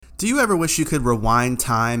Do you ever wish you could rewind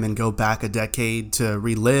time and go back a decade to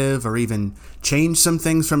relive or even change some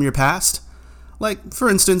things from your past? Like,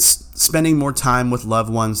 for instance, spending more time with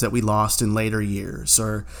loved ones that we lost in later years,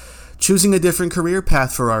 or choosing a different career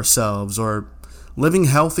path for ourselves, or living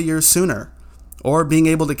healthier sooner, or being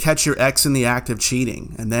able to catch your ex in the act of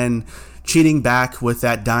cheating, and then cheating back with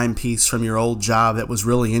that dime piece from your old job that was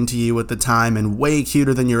really into you at the time and way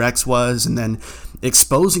cuter than your ex was, and then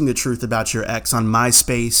exposing the truth about your ex on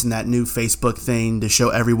MySpace and that new Facebook thing to show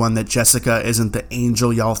everyone that Jessica isn't the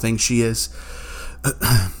angel y'all think she is.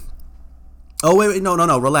 Oh, wait, no,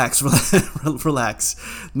 relax.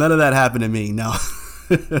 Relax. None of that happened to me, no.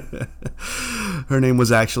 Her name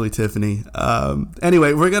was actually Tiffany.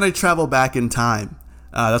 Anyway, we're going to travel back in time.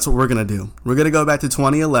 That's what we're going to do. We're going to go back to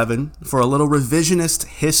 2011 for a little revisionist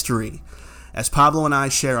history as Pablo and I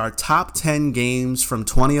share our top 10 games from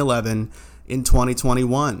 2011 in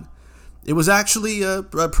 2021. It was actually a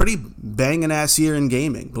pretty banging ass year in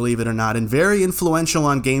gaming, believe it or not, and very influential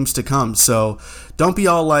on games to come. So don't be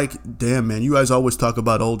all like, damn man, you guys always talk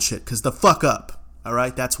about old shit, because the fuck up. All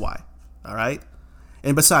right, that's why. All right.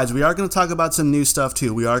 And besides, we are going to talk about some new stuff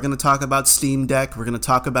too. We are going to talk about Steam Deck. We're going to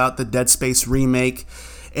talk about the Dead Space remake.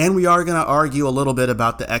 And we are going to argue a little bit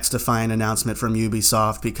about the XDefiant announcement from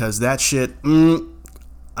Ubisoft, because that shit, I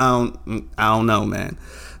don't know, man.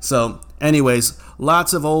 So anyways,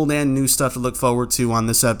 lots of old and new stuff to look forward to on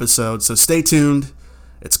this episode. So stay tuned.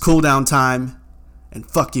 It's cooldown time. And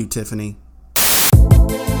fuck you, Tiffany.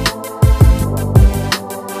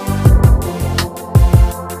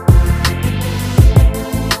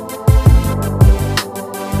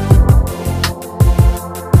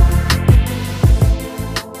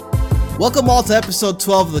 Welcome all to episode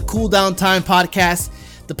 12 of the Cool Down Time podcast,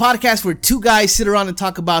 the podcast where two guys sit around and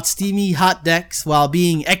talk about steamy hot decks while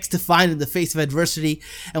being X-defined in the face of adversity.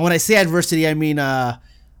 And when I say adversity, I mean, I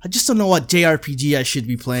just don't know what JRPG I should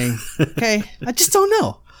be playing. Okay? I just don't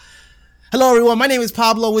know. Hello everyone, my name is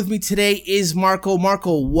Pablo. With me today is Marco.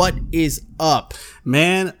 Marco, what is up?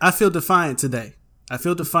 Man, I feel defiant today. I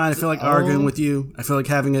feel defiant. I feel like arguing with you. I feel like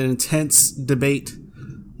having an intense debate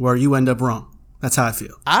where you end up wrong. That's how I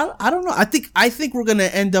feel. I don't know. I think we're gonna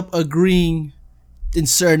end up agreeing in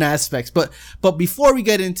certain aspects. But before we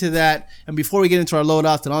get into that, and before we get into our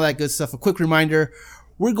loadouts and all that good stuff, a quick reminder: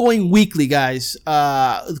 we're going weekly, guys.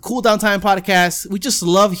 The Cool Down Time podcast. We just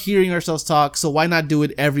love hearing ourselves talk, so why not do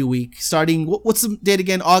it every week? Starting, what's the date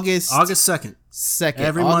again? August 2nd.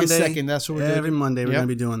 Every August Monday. 2nd. That's what we're doing. Every Monday we're gonna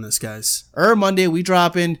be doing this, guys. Monday we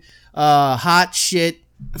dropping hot shit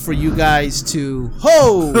for you guys to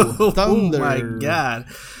thunder. Oh my god,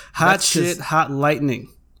 hot shit, hot lightning.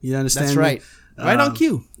 You understand? That's right. Me? Right on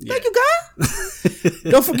cue. Yeah. Thank you, guy.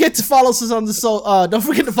 Don't forget to follow us on the Don't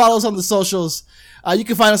forget to follow us on the socials. You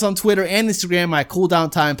can find us on Twitter and Instagram at Cool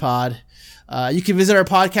Down Time Pod. You can visit our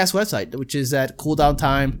podcast website, which is at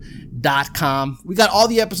cooldowntime.com. We got all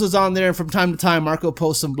the episodes on there. From time to time, Marco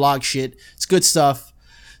posts some blog shit. It's good stuff.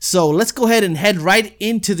 So let's go ahead and head right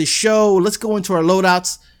into the show. Let's go into our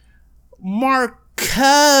loadouts.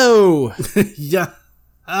 Marco. Yes.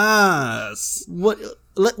 What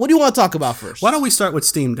do you want to talk about first? Why don't we start with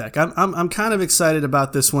Steam Deck? I'm kind of excited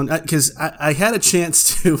about this one because I had a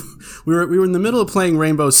chance to. We were in the middle of playing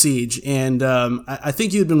Rainbow Siege, and I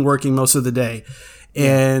think you'd been working most of the day.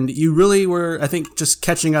 And you really were, I think, just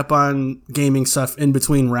catching up on gaming stuff in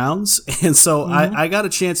between rounds. And so I got a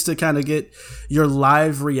chance to kind of get your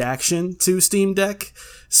live reaction to Steam Deck.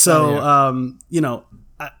 So,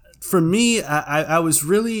 for me, I was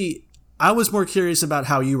more curious about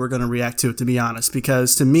how you were going to react to it, to be honest,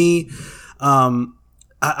 because to me,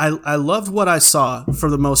 I loved what I saw for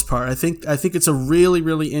the most part. I think it's a really,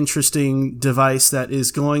 really interesting device that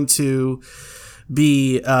is going to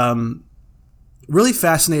be, really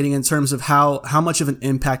fascinating in terms of how much of an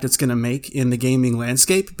impact it's going to make in the gaming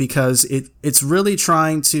landscape, because it's really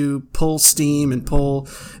trying to pull Steam and pull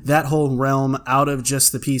that whole realm out of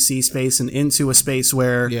just the PC space and into a space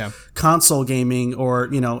where console gaming,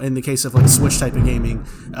 or, in the case of like Switch type of gaming,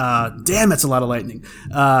 damn, that's a lot of lightning.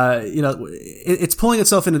 It's pulling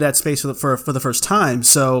itself into that space for the first time.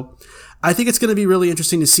 So I think it's going to be really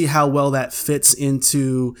interesting to see how well that fits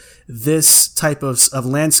into this type of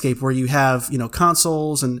landscape where you have,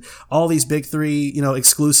 consoles and all these big three,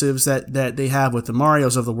 exclusives that they have with the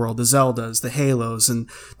Marios of the world, the Zeldas, the Halos, and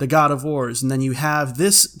the God of Wars. And then you have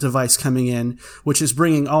this device coming in, which is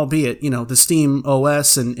bringing, albeit, the Steam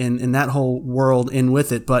OS and that whole world in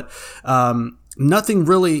with it. But, nothing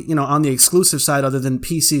really, on the exclusive side other than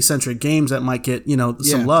PC-centric games that might get,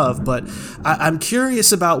 some love. But I'm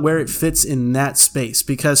curious about where it fits in that space,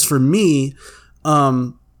 because for me,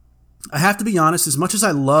 I have to be honest, as much as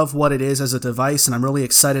I love what it is as a device and I'm really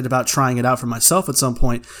excited about trying it out for myself at some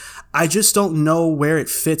point, I just don't know where it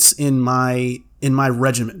fits in my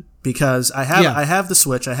regimen, because I have the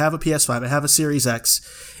Switch, I have a PS5, I have a Series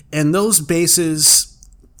X, and those bases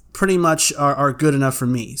pretty much are good enough for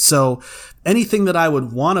me. So anything that I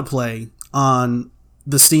would want to play on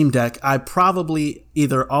the Steam Deck, I probably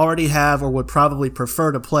either already have or would probably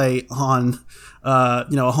prefer to play on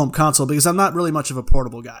a home console, because I'm not really much of a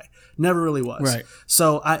portable guy. Never really was. Right.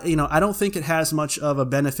 So I don't think it has much of a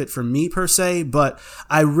benefit for me per se, but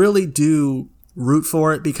I really do root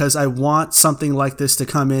for it, because I want something like this to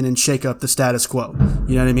come in and shake up the status quo.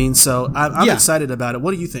 You know what I mean? So I'm excited about it.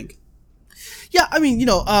 What do you think? Yeah, I mean,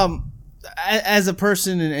 as a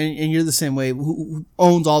person, and you're the same way, who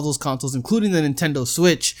owns all those consoles, including the Nintendo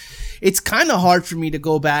Switch, it's kind of hard for me to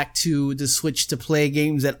go back to the Switch to play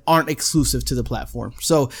games that aren't exclusive to the platform.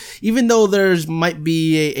 So even though there's might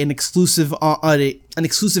be an exclusive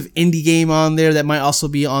indie game on there that might also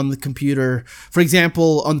be on the computer, for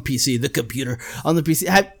example, on the PC,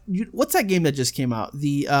 what's that game that just came out?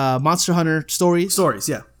 The Monster Hunter Stories? Stories,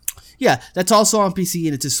 yeah. Yeah, that's also on PC,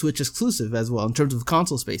 and it's a Switch exclusive as well in terms of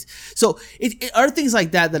console space. So it are things like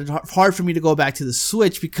that are hard for me to go back to the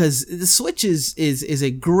Switch, because the Switch is a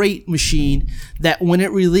great machine that when it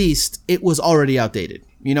released, it was already outdated.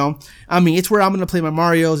 I mean, it's where I'm going to play my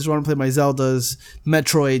Marios, it's where I'm going to play my Zeldas,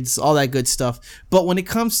 Metroids, all that good stuff. But when it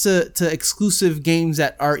comes to exclusive games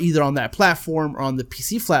that are either on that platform or on the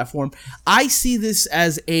PC platform, I see this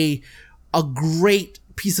as a great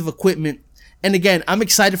piece of equipment. And again, I'm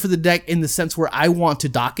excited for the deck in the sense where I want to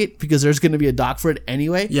dock it, because there's going to be a dock for it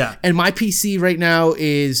anyway. Yeah. And my PC right now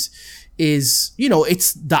is it's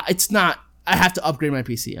not. I have to upgrade my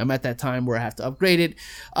PC. I'm at that time where I have to upgrade it.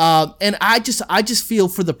 And I just feel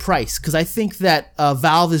for the price, because I think that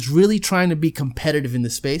Valve is really trying to be competitive in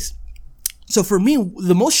this space. So for me,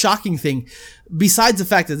 the most shocking thing, besides the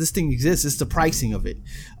fact that this thing exists, is the pricing of it.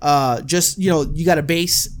 You got a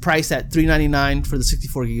base price at $399 for the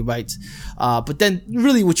 64 gigabytes. But then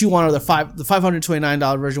really what you want are the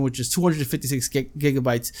 $529 version, which is 256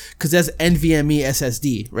 gigabytes, because that's NVMe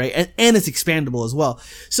SSD, right? And it's expandable as well.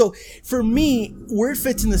 So for me, where it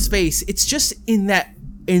fits in the space, it's just in that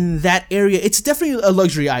area. It's definitely a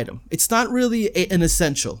luxury item. It's not really an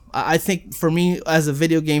essential. I think for me, as a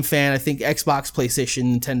video game fan, I think Xbox,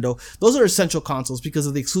 PlayStation, Nintendo, those are essential consoles because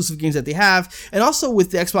of the exclusive games that they have. And also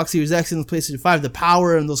with the Xbox Series X and the PlayStation 5, the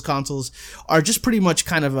power in those consoles are just pretty much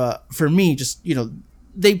kind of for me,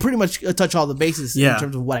 they pretty much touch all the bases in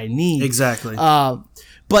terms of what I need. Exactly.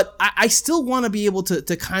 But I still want to be able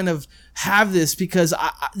to kind of have this, because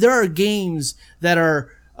there are games that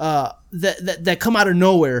are that come out of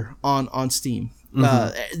nowhere on Steam.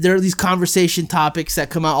 Mm-hmm. There are these conversation topics that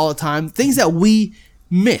come out all the time, things that we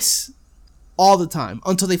miss all the time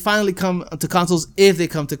until they finally come to consoles, if they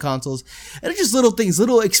come to consoles. And they're just little things,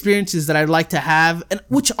 little experiences that I'd like to have, and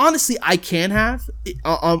which honestly I can have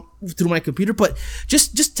through my computer, but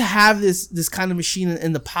just to have this kind of machine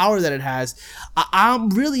and the power that it has, I'm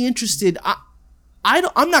really interested.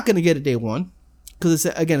 I'm not going to get it day one, because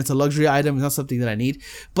it's a luxury item. It's not something that I need.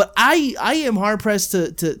 But I am hard pressed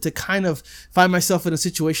to kind of find myself in a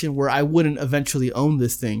situation where I wouldn't eventually own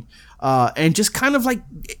this thing, and just kind of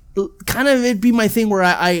it'd be my thing where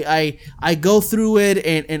I go through it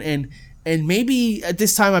and maybe at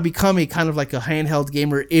this time I become a kind of like a handheld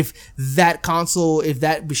gamer if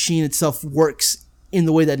that machine itself works in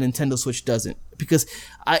the way that Nintendo Switch doesn't. Because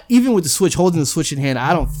even with the Switch, holding the Switch in hand,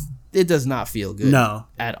 it does not feel good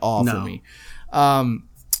at all for me.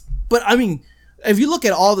 But I mean, if you look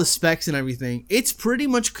at all the specs and everything, it's pretty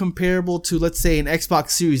much comparable to, let's say, an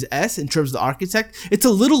Xbox Series S in terms of the architect. It's a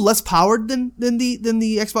little less powered than the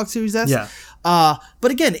Xbox Series S. Yeah. But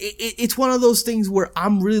again, it's one of those things where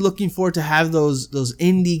I'm really looking forward to have those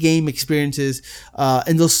indie game experiences,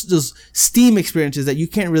 and those Steam experiences that you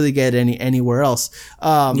can't really get anywhere else.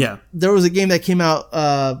 There was a game that came out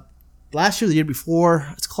last year, the year before.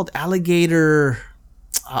 It's called Alligator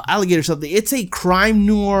something. It's a crime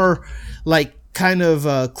noir, like kind of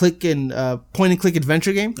point and click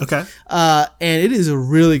adventure game. Okay. And it is a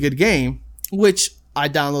really good game, which I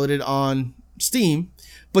downloaded on Steam.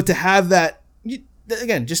 But to have that,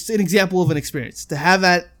 again, just an example of an experience, to have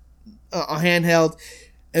that handheld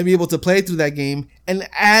and be able to play through that game and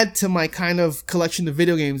add to my kind of collection of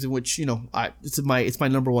video games, in which, it's my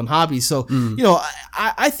number one hobby. So,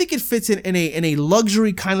 I think it fits in a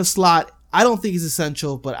luxury kind of slot. I don't think it's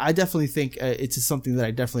essential, but I definitely think it's something that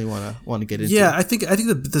I definitely want to get into. Yeah, I think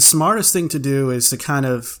the smartest thing to do is to kind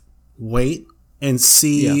of wait and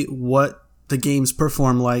see what the games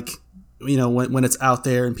perform like when it's out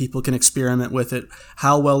there and people can experiment with it,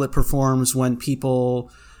 how well it performs when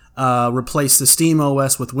people replace the Steam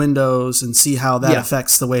OS with Windows and see how that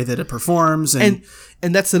affects the way that it performs. And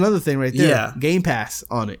that's another thing right there. Yeah. Game Pass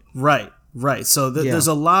on it. Right. So there's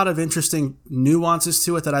a lot of interesting nuances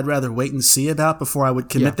to it that I'd rather wait and see about before I would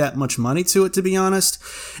commit that much money to it, to be honest.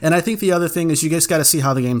 And I think the other thing is you just got to see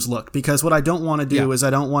how the games look, because what I don't want to do is I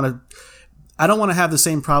don't want to have the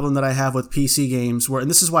same problem that I have with PC games and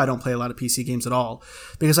this is why I don't play a lot of PC games at all,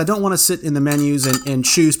 because I don't want to sit in the menus and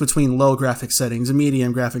choose between low graphic settings and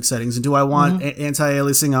medium graphic settings, and do I want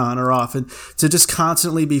anti-aliasing on or off, and to just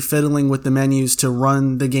constantly be fiddling with the menus to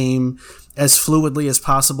run the game as fluidly as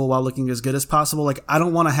possible while looking as good as possible. Like, I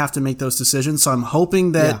don't want to have to make those decisions. So I'm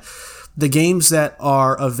hoping that the games that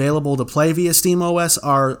are available to play via SteamOS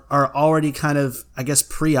are already kind of, I guess,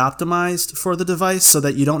 pre-optimized for the device, so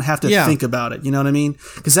that you don't have to think about it. You know what I mean?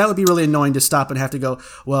 Because that would be really annoying to stop and have to go,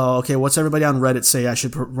 well, okay, what's everybody on Reddit say I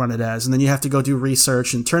should run it as? And then you have to go do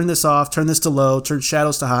research and turn this off, turn this to low, turn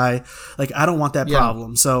shadows to high. Like, I don't want that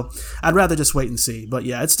problem. So I'd rather just wait and see. But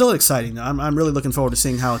yeah, it's still exciting. I'm really looking forward to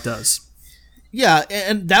seeing how it does. Yeah,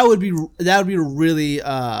 and that would be a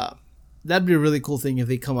really cool thing if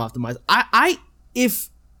they come optimized. If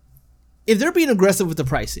they're being aggressive with the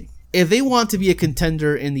pricing, if they want to be a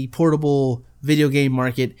contender in the portable video game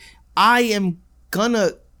market, I'm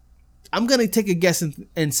gonna take a guess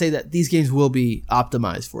and say that these games will be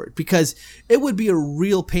optimized for it, because it would be a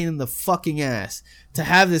real pain in the fucking ass to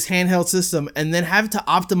have this handheld system and then have to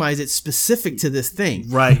optimize it specific to this thing.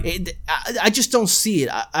 Right. I just don't see it.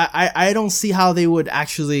 I don't see how they would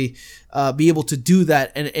actually be able to do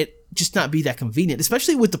that and it just not be that convenient,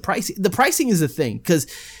 especially with the pricing. The pricing is a thing, because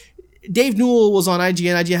Dave Newell was on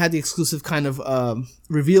IGN. IGN had the exclusive kind of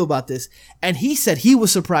reveal about this, and he said he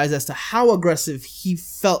was surprised as to how aggressive he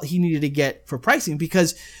felt he needed to get for pricing,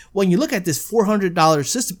 because when you look at this $400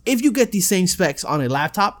 system, if you get these same specs on a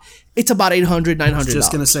laptop, it's about $800, $900. I was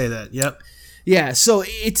just going to say that. Yep. Yeah, so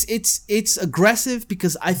it's aggressive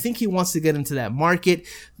because I think he wants to get into that market.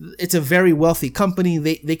 It's a very wealthy company.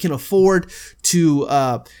 They can afford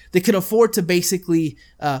to basically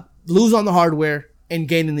lose on the hardware and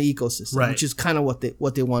gain in the ecosystem, which is kind of what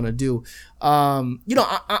they want to do. I'm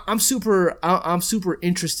super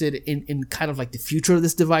interested in kind of like the future of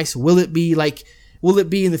this device. Will it be in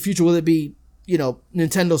the future? Will it be,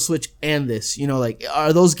 Nintendo Switch and this?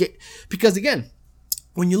 Are those because again,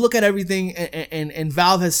 when you look at everything, and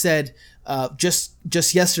Valve has said just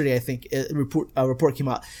yesterday, I think a report came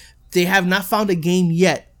out, they have not found a game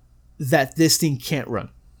yet that this thing can't run.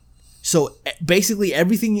 So basically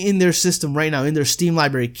everything in their system right now, in their Steam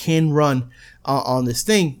library, can run on this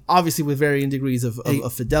thing, obviously with varying degrees of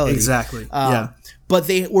fidelity. Exactly. But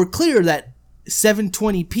they were clear that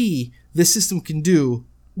 720p this system can do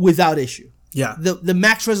without issue. Yeah. The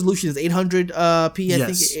max resolution is 800p, I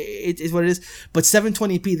think it is what it is. But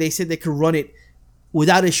 720p, they said they could run it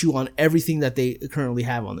without issue on everything that they currently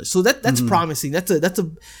have on this. So that's promising. That's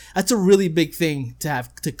a really big thing to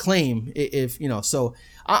have to claim. So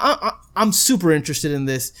I'm super interested in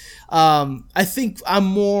this. I think I'm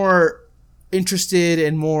more interested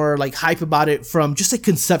and more like hype about it from just a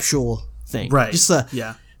conceptual thing, right?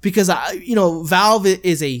 Because Valve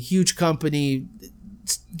is a huge company,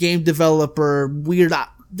 game developer, weird.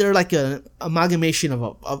 They're like a amalgamation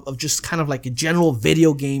of just kind of like a general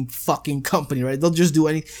video game fucking company, right? They'll just do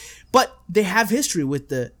anything, but they have history with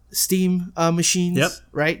the Steam machines,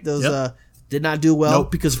 right? Those did not do well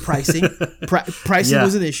because of pricing. Pricing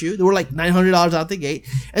was an issue. They were like $900 out the gate,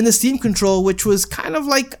 and the Steam Control, which was kind of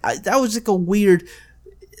like that was like a weird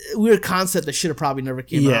concept that should have probably never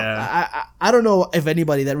came out. I don't know if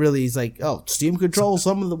anybody that really is like, oh, Steam Control,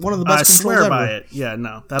 one of the best controls ever. I swear by it. Yeah,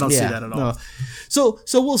 no, I don't see that at all. No. So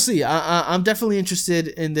we'll see. I'm definitely interested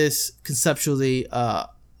in this conceptually.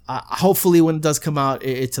 Hopefully, when it does come out,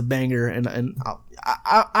 it's a banger, and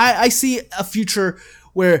I see a future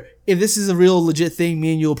where if this is a real legit thing,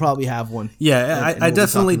 me and you will probably have one. Yeah, I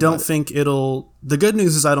definitely don't think it'll. The good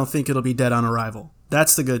news is I don't think it'll be dead on arrival.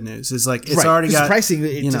 That's the good news. Is like it's already got pricing.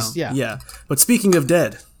 But speaking of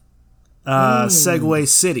dead, Segway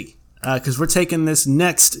City, because we're taking this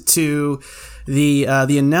next to the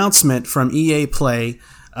announcement from EA Play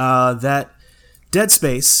that Dead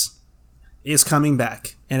Space is coming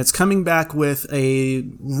back, and it's coming back with a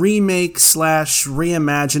remake /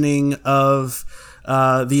 reimagining of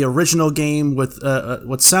the original game with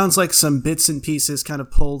what sounds like some bits and pieces kind of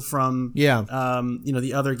pulled from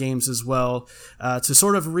the other games as well, to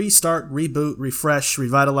sort of restart, reboot, refresh,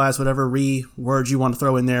 revitalize, whatever word you want to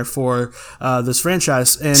throw in there for this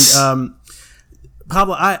franchise. And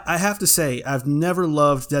Pablo, I have to say I've never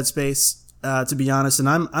loved Dead Space, to be honest, and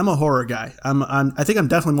I'm a horror guy. I think I'm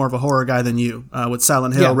definitely more of a horror guy than you with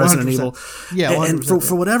Silent Hill, Resident Evil. Yeah, 100%. And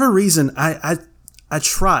for whatever reason, I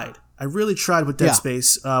tried. I really tried with Dead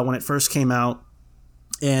Space when it first came out,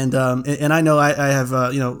 and I know I have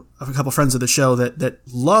a couple friends of the show that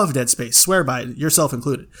love Dead Space, swear by it, yourself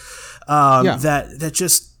included. That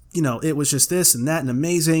just. It was just this and that and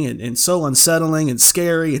amazing and so unsettling and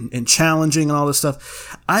scary and challenging and all this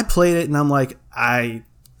stuff. I played it and I'm like,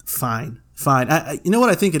 fine. You know what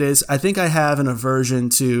I think it is? I think I have an aversion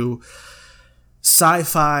to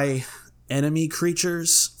sci-fi enemy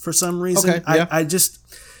creatures for some reason. Okay,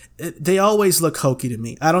 yeah. They always look hokey to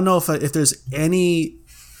me. I don't know if there's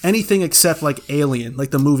anything except like Alien,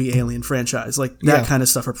 like the movie Alien franchise, like that kind of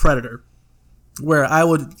stuff, or Predator, where I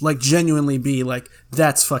would like genuinely be like,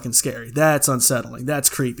 that's fucking scary, that's unsettling, that's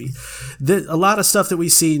creepy. A lot of stuff that we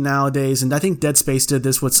see nowadays, and I think Dead Space did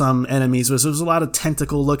this with some enemies, was there was a lot of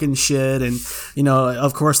tentacle looking shit, and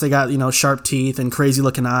of course they got sharp teeth and crazy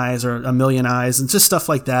looking eyes or a million eyes and just stuff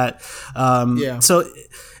like that. So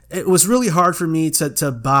it was really hard for me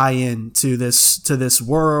to buy into this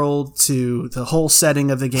world, to the whole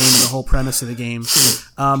setting of the game and the whole premise of the game.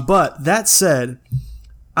 But that said,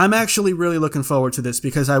 I'm actually really looking forward to this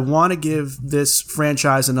because I want to give this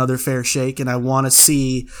franchise another fair shake, and I want to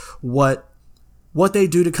see what they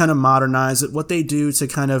do to kind of modernize it, what they do to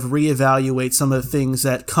kind of reevaluate some of the things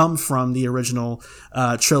that come from the original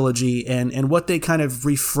trilogy, and what they kind of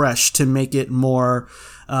refresh to make it more,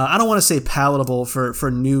 I don't want to say palatable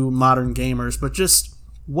for new modern gamers, but just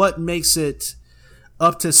what makes it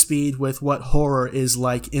up to speed with what horror is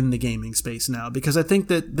like in the gaming space now, because I think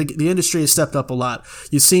that the industry has stepped up a lot.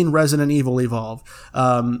 You've seen Resident Evil evolve.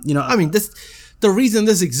 The reason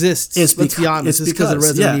this exists, let's be honest, is because of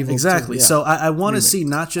Resident Evil. Exactly. Yeah. So I want to see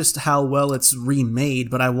not just how well it's remade,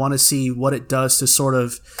 but I want to see what it does to sort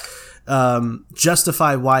of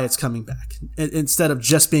justify why it's coming back, instead of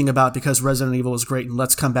just being about because Resident Evil was great and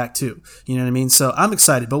let's come back too. You know what I mean? So I'm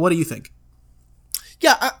excited, but what do you think?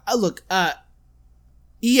 Yeah, look,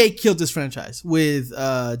 EA killed this franchise with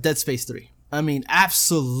Dead Space 3. I mean,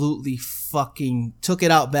 absolutely fucking took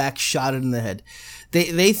it out back, shot it in the head.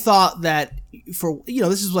 They thought that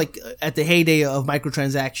this is like at the heyday of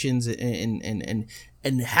microtransactions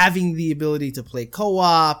and having the ability to play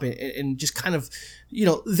co-op and just kind of,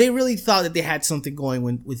 they really thought that they had something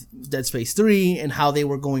going with Dead Space 3 and how they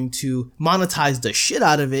were going to monetize the shit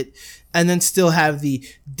out of it and then still have the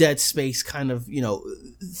Dead Space kind of,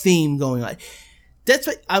 theme going on.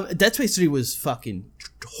 Dead Space 3 was fucking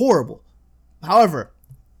horrible. However,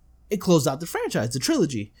 it closed out the franchise, the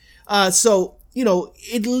trilogy. So,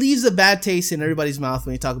 it leaves a bad taste in everybody's mouth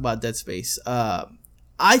when you talk about Dead Space.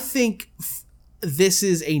 I think this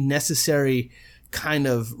is a necessary kind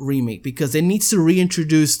of remake because it needs to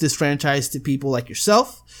reintroduce this franchise to people like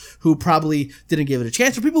yourself who probably didn't give it a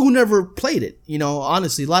chance, or people who never played it.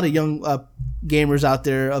 Honestly, a lot of young gamers out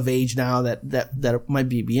there of age now that might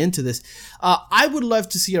be into this. I would love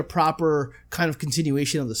to see a proper kind of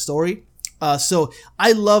continuation of the story. So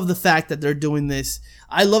I love the fact that they're doing this.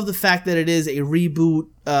 I love the fact that it is a reboot,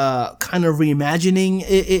 kind of reimagining,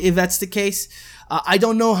 if that's the case. I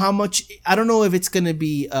don't know if it's going to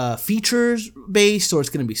be features based or it's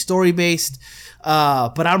going to be story based.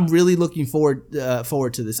 But I'm really looking forward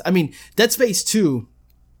to this. I mean, Dead Space 2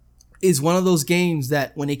 is one of those games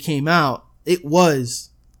that when it came out, it was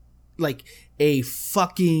like a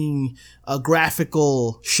fucking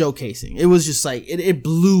graphical showcasing. It was just like it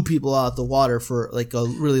blew people out the water for like a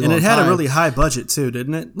really long time. And it had a really high budget too,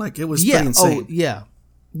 didn't it? Like it was pretty insane. Oh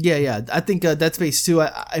yeah. I think Dead Space 2,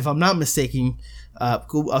 if I'm not mistaken, I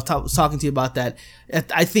was talking to you about that.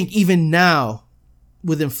 I think even now,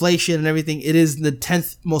 with inflation and everything, it is the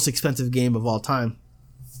 10th most expensive game of all time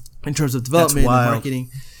in terms of development and marketing.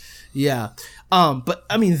 Yeah. But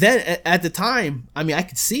I mean, then at the time, I mean, I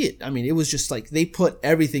could see it. I mean, it was just like they put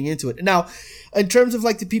everything into it. Now, in terms of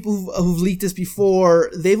like the people who've leaked this before,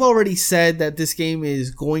 they've already said that this game is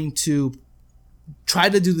going to try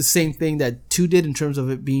to do the same thing that 2 did in terms of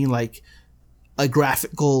it being like a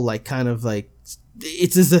graphical, like kind of like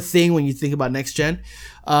it's just a thing when you think about next gen.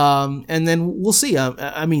 And then we'll see.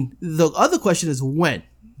 I mean, the other question is when.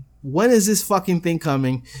 When is this fucking thing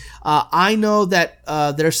coming? I know that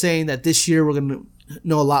they're saying that this year we're going to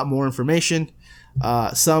know a lot more information.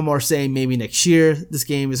 Some are saying maybe next year this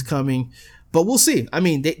game is coming, but we'll see. I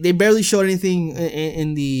mean, they barely showed anything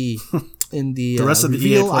in the the rest of the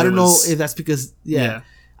reveal. EA I don't know if that's because I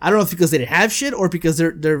don't know if because they didn't have shit or because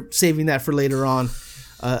they're saving that for later on.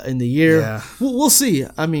 in the year. Yeah. We'll see.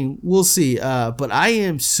 I mean, we'll see. But I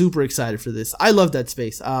am super excited for this. I love Dead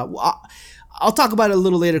Space. I'll talk about it a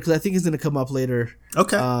little later because I think it's going to come up later.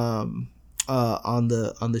 Okay. On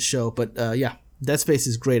the show, but yeah, Dead Space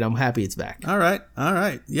is great. I'm happy it's back. All right.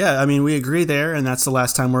 Yeah, I mean, we agree there, and that's the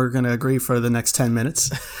last time we're going to agree for the next 10 minutes,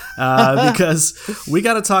 because we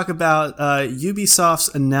got to talk about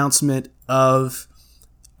Ubisoft's announcement of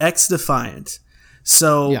XDefiant.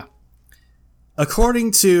 So, yeah.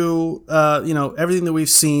 According to everything that we've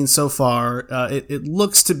seen so far, it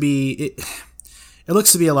looks to be it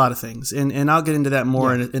looks to be a lot of things, and I'll get into that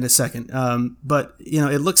more in a second. But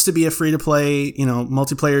it looks to be a free to play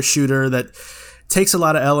multiplayer shooter that takes a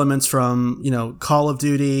lot of elements from Call of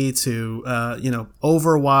Duty to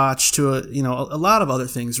Overwatch to a lot of other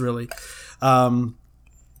things really. And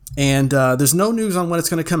there's no news on when it's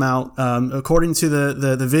going to come out. According to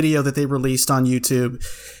the video that they released on YouTube,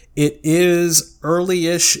 it is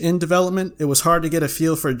early-ish in development. It was hard to get a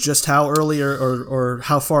feel for just how early or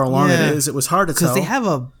how far along it is. It was hard to tell. Because they have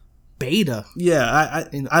a beta. Yeah,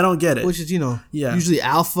 I don't get it. Which is, usually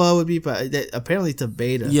alpha would be, but apparently it's a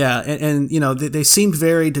beta. Yeah, and they seemed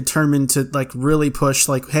very determined to really push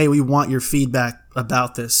hey, we want your feedback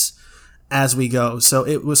about this as we go. So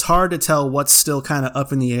it was hard to tell what's still kind of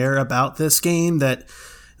up in the air about this game that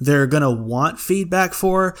they're going to want feedback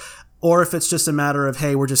for, or if it's just a matter of,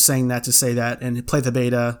 hey, we're just saying that to say that and play the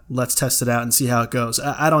beta, let's test it out and see how it goes.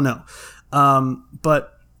 I don't know.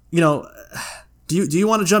 But, do you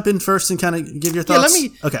want to jump in first and kind of give your thoughts?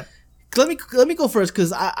 Yeah, let me go first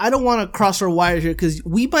because I don't want to cross our wires here because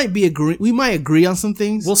we might agree on some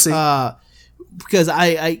things. We'll see. Because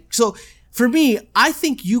so for me, I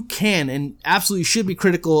think you can and absolutely should be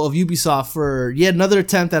critical of Ubisoft for yet another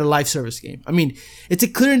attempt at a live service game. I mean, it's a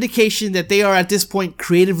clear indication that they are at this point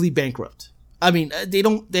creatively bankrupt. I mean, they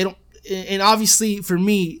don't, and obviously for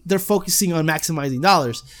me, they're focusing on maximizing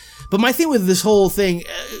dollars. But my thing with this whole thing,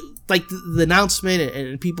 the announcement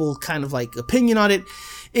and people kind of opinion on it,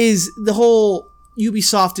 is the whole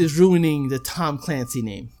Ubisoft is ruining the Tom Clancy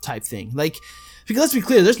name type thing. Because let's be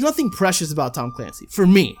clear, there's nothing precious about Tom Clancy for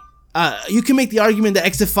me. You can make the argument that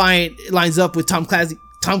XDefiant lines up with Tom Clancy's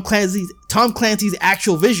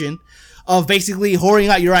actual vision of basically whoring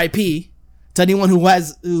out your IP to anyone who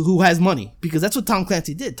has money, because that's what Tom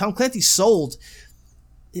Clancy did. Tom Clancy sold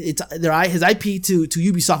his IP to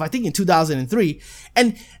Ubisoft, I think in 2003,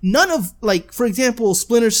 and none of for example,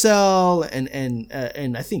 Splinter Cell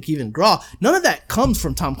and I think even Graw, none of that comes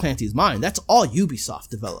from Tom Clancy's mind. That's all Ubisoft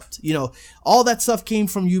developed. All that stuff came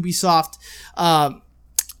from Ubisoft.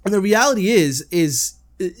 And the reality is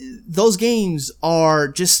those games are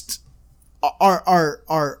just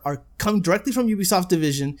are coming directly from Ubisoft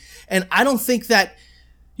division, and I don't think that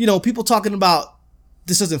people talking about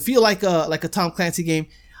this doesn't feel like a Tom Clancy game.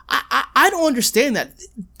 I don't understand that.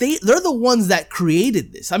 They're the ones that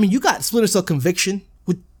created this. I mean, you got Splinter Cell Conviction,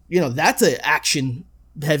 with that's an action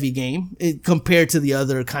heavy game compared to the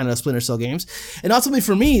other kind of Splinter Cell games, and ultimately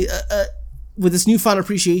for me. With this newfound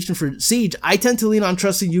appreciation for Siege, I tend to lean on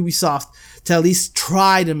trusting Ubisoft to at least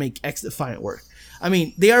try to make XDefiant work. I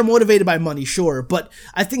mean, they are motivated by money, sure, but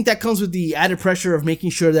I think that comes with the added pressure of making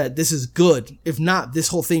sure that this is good. If not, this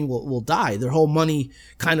whole thing will die. Their whole money,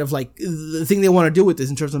 kind of the thing they want to do with this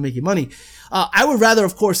in terms of making money. I would rather,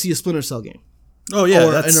 of course, see a Splinter Cell game. Oh yeah,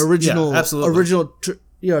 or an original,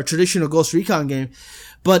 traditional Ghost Recon game.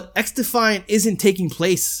 But XDefiant isn't taking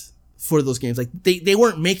place for those games. They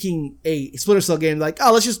weren't making a Splinter Cell game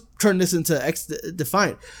let's just turn this into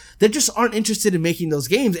XDefiant. They just aren't interested in making those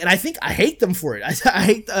games, and I hate them for it. I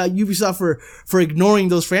hate Ubisoft for ignoring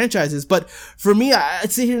those franchises. But for me,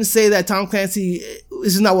 I'd sit here and say that Tom Clancy,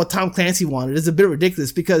 this is not what Tom Clancy wanted. It's a bit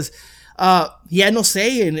ridiculous because he had no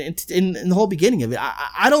say in the whole beginning of it.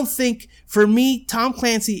 I don't think, for me, Tom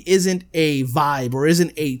Clancy isn't a vibe or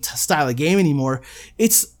isn't a style of game anymore.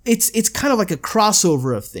 It's kind of like a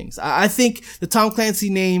crossover of things. I think the Tom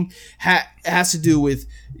Clancy name has to do with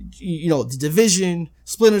the Division,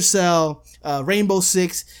 Splinter Cell, Rainbow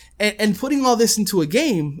Six, and putting all this into a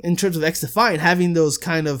game in terms of XDefiant, having those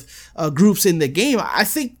kind of groups in the game. I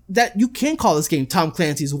think that you can call this game Tom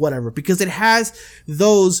Clancy's whatever, because it has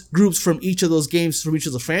those groups from each of those games, from each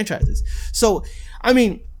of those franchises. So, I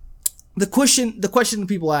mean, the question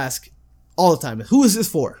people ask all the time is, who is this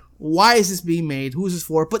for? Why is this being made? Who is this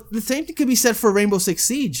for? But the same thing could be said for Rainbow Six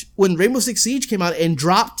Siege. When Rainbow Six Siege came out and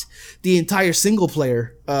dropped the entire single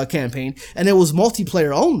player campaign, and it was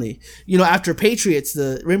multiplayer only, after Patriots,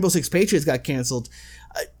 the Rainbow Six Patriots got canceled,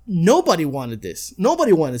 nobody wanted this.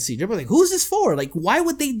 Nobody wanted Siege. Everybody who's this for? Why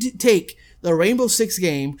would they take the Rainbow Six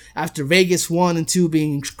game after Vegas 1 and 2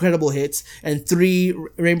 being incredible hits and 3,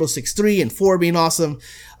 Rainbow Six 3 and 4 being awesome.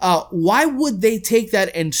 Why would they take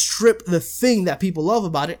that and strip the thing that people love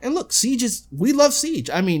about it? And look, we love Siege.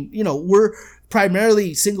 I mean, we're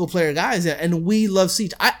primarily single player guys and we love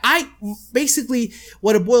Siege. I basically,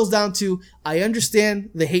 what it boils down to, I understand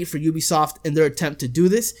the hate for Ubisoft and their attempt to do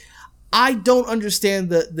this. I don't understand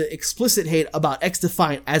the explicit hate about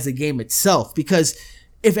XDefiant as a game itself, because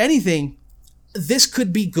if anything, this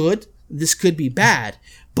could be good, this could be bad,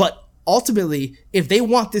 but ultimately, if they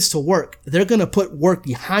want this to work, they're going to put work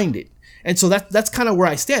behind it. And so that's kind of where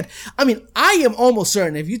I stand. I mean, I am almost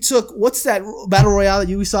certain if you took, what's that battle royale that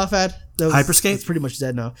Ubisoft had? Hyperscape? It's pretty much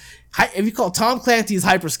dead now. If you call Tom Clancy's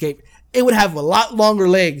Hyperscape, it would have a lot longer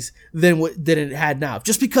legs than it had now,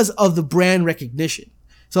 just because of the brand recognition.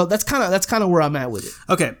 So that's kind of where I'm at with it.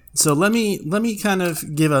 Okay, so let me kind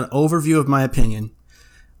of give an overview of my opinion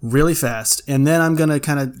really fast, and then I'm going to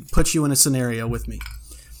kind of put you in a scenario with me.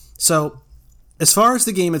 So, as far as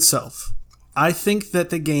the game itself, I think that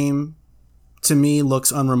the game, to me,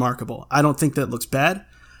 looks unremarkable. I don't think that it looks bad.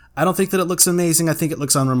 I don't think that it looks amazing. I think it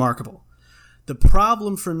looks unremarkable. The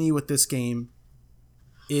problem for me with this game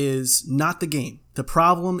is not the game. The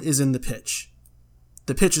problem is in the pitch.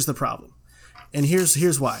 The pitch is the problem. And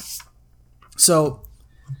here's why. So,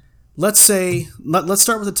 let's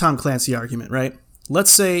start with the Tom Clancy argument, right?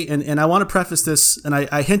 Let's say, and I want to preface this, and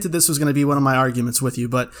I hinted this was going to be one of my arguments with you,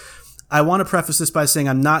 but I want to preface this by saying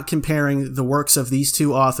I'm not comparing the works of these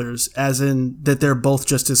two authors as in that they're both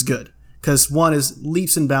just as good, because one is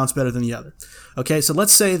leaps and bounds better than the other. Okay, so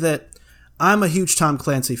let's say that I'm a huge Tom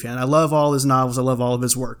Clancy fan. I love all his novels. I love all of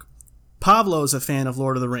his work. Pablo is a fan of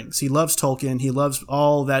Lord of the Rings. He loves Tolkien. He loves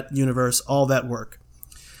all that universe, all that work.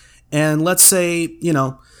 And let's say,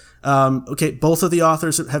 both of the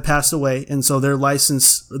authors have passed away, and so their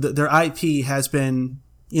license, their IP has been,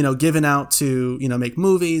 given out to, make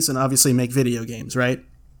movies and obviously make video games, right?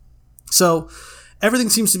 So everything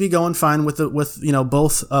seems to be going fine with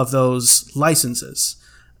both of those licenses.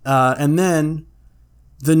 And then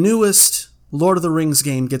the newest Lord of the Rings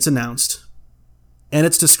game gets announced, and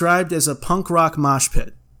it's described as a punk rock mosh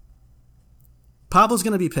pit. Pablo's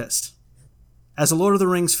going to be pissed. As a Lord of the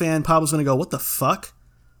Rings fan, Pablo's going to go, what the fuck?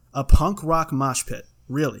 A punk rock mosh pit,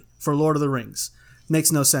 really, for Lord of the Rings.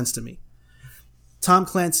 Makes no sense to me. Tom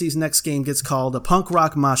Clancy's next game gets called a punk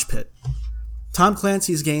rock mosh pit. Tom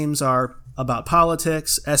Clancy's games are about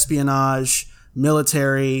politics, espionage,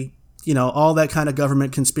 military, all that kind of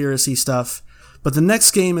government conspiracy stuff. But the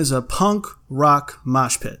next game is a punk rock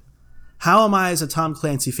mosh pit. How am I, as a Tom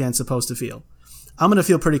Clancy fan, supposed to feel? I'm going to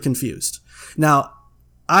feel pretty confused. Now,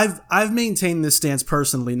 I've maintained this stance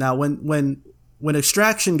personally. Now, when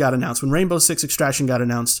Extraction got announced, when Rainbow Six Extraction got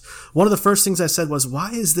announced, one of the first things I said was,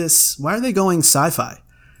 why are they going sci-fi?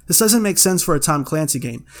 This doesn't make sense for a Tom Clancy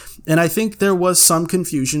game. And I think there was some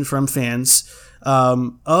confusion from fans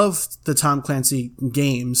of the Tom Clancy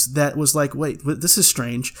games that was like, wait, this is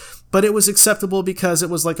strange. But it was acceptable because it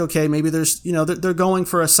was like, okay, maybe there's, they're going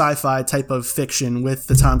for a sci-fi type of fiction with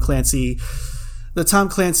the Tom Clancy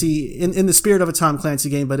in the spirit of a Tom Clancy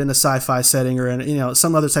game, but in a sci-fi setting or in,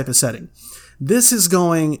 some other type of setting. This is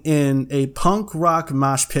going in a punk rock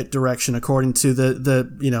mosh pit direction, according to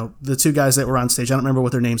the two guys that were on stage. I don't remember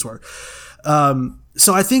what their names were.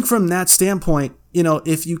 So I think from that standpoint,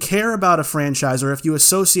 if you care about a franchise or if you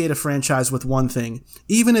associate a franchise with one thing,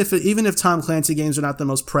 even if Tom Clancy games are not the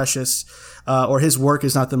most precious, or his work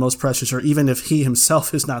is not the most precious, or even if he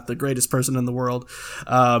himself is not the greatest person in the world,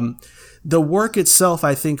 the work itself,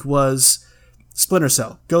 I think, was Splinter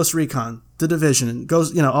Cell, Ghost Recon, The Division,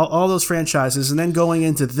 all those franchises, and then going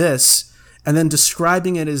into this and then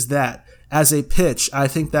describing it as that, as a pitch, I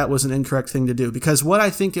think that was an incorrect thing to do, because what I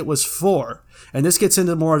think it was for, and this gets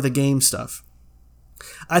into more of the game stuff,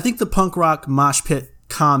 I think the punk rock mosh pit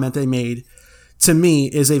comment they made, to me,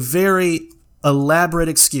 is a very elaborate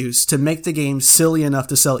excuse to make the game silly enough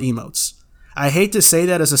to sell emotes. I hate to say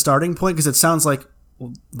that as a starting point because it sounds like,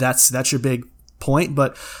 well, that's your big point,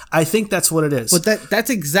 but I think that's what it is. But that's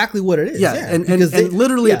exactly what it is. Yeah, and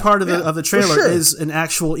literally a part of the trailer is an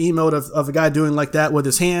actual emote of a guy doing like that with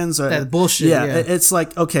his hands. That bullshit. Yeah, it's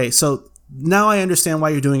like, okay, so now I understand why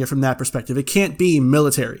you're doing it from that perspective. It can't be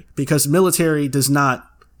military, because military does not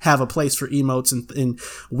have a place for emotes and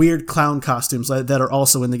weird clown costumes that are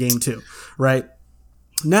also in the game too, right?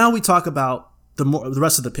 Now we talk about the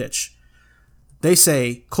rest of the pitch. They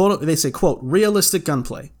say, quote, realistic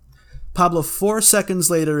gunplay. Pablo, 4 seconds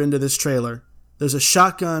later into this trailer, there's a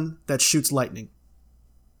shotgun that shoots lightning.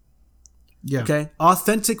 Yeah. Okay?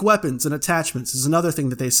 Authentic weapons and attachments is another thing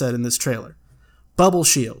that they said in this trailer. Bubble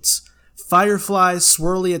shields. fireflies,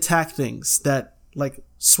 swirly attack things that like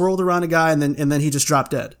swirled around a guy and then he just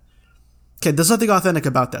dropped dead. Okay, there's nothing authentic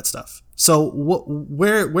about that stuff. So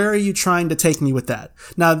where are you trying to take me with that?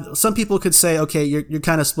 Now, some people could say, okay, you're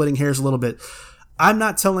kind of splitting hairs a little bit. I'm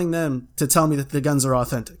not telling them to tell me that the guns are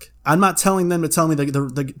authentic. I'm not telling them to tell me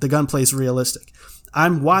the gunplay is realistic.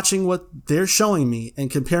 I'm watching what they're showing me and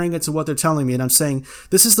comparing it to what they're telling me, and I'm saying,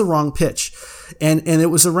 this is the wrong pitch. And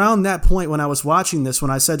it was around that point when I was watching this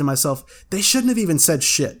when I said to myself, they shouldn't have even said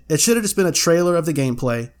shit. It should have just been a trailer of the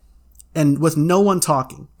gameplay and with no one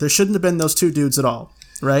talking. There shouldn't have been those two dudes at all,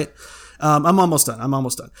 right? I'm almost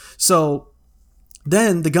done. So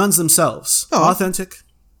then the guns themselves, authentic,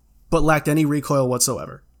 but lacked any recoil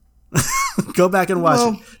whatsoever. Go back and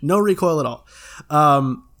watch it. No recoil at all.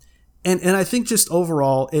 And I think just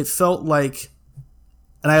overall, it felt like,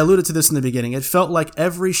 and I alluded to this in the beginning, it felt like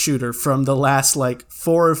every shooter from the last like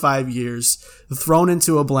 4 or 5 years thrown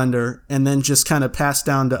into a blender and then just kind of passed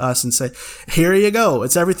down to us and say, here you go.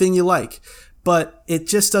 It's everything you like. But it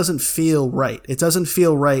just doesn't feel right. It doesn't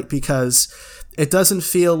feel right because it doesn't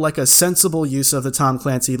feel like a sensible use of the Tom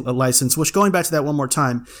Clancy license, which, going back to that one more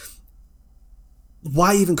time,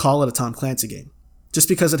 why even call it a Tom Clancy game? Just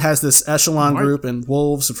because it has this echelon group and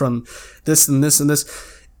wolves from this and this and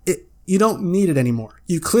this, you don't need it anymore.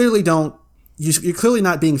 You clearly don't. You're clearly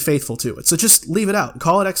not being faithful to it. So just leave it out.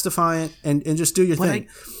 Call it X-Defiant and just do your thing.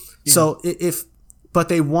 So but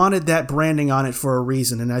they wanted that branding on it for a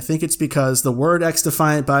reason, and I think it's because the word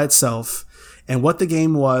X-Defiant by itself and what the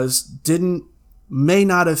game was may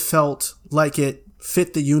not have felt like it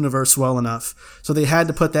fit the universe well enough, so they had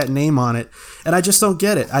to put that name on it, and I just don't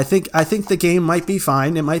get it. I think the game might be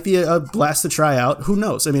fine. It might be a blast to try out. Who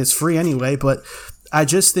knows? I mean, it's free anyway, but I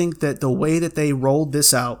just think that the way that they rolled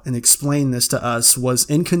this out and explained this to us was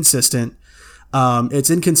inconsistent. It's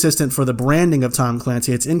inconsistent for the branding of Tom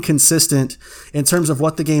Clancy. It's inconsistent in terms of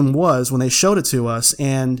what the game was when they showed it to us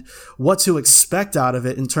and what to expect out of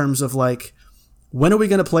it in terms of like, when are we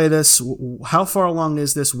going to play this? How far along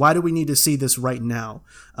is this? Why do we need to see this right now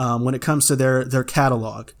when it comes to their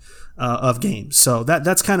catalog of games? So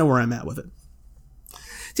that's kind of where I'm at with it.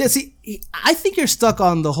 Yeah, see, I think you're stuck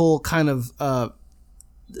on the whole kind of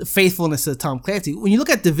faithfulness of Tom Clancy. When you look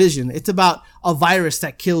at Division, it's about a virus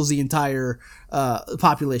that kills the entire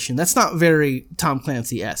population. That's not very Tom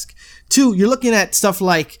Clancy-esque. 2, you're looking at stuff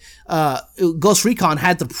like Ghost Recon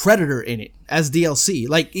had the Predator in it as DLC.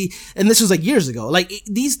 Like, and this was like years ago. Like,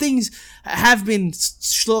 these things have been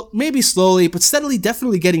maybe slowly, but steadily,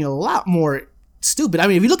 definitely getting a lot more stupid. I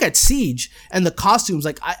mean, if you look at Siege and the costumes,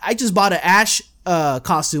 like I just bought an Ash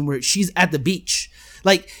costume where she's at the beach.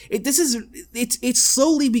 Like, it's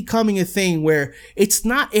slowly becoming a thing where it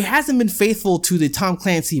hasn't been faithful to the Tom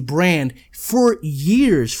Clancy brand for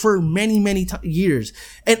years, for many years.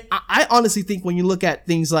 And I honestly think when you look at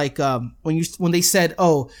things like, when they said,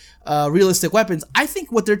 realistic weapons, I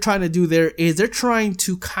think what they're trying to do there is they're trying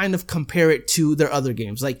to kind of compare it to their other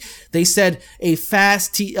games. Like, they said a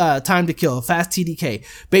fast time to kill, a fast TDK.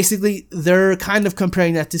 Basically, they're kind of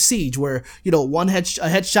comparing that to Siege, where, a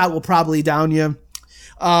headshot will probably down you.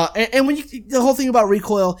 And when the whole thing about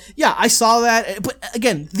recoil, yeah, I saw that. But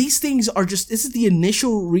again, these things are this is the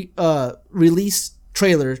initial release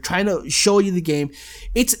trailer trying to show you the game.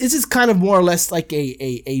 This is kind of more or less like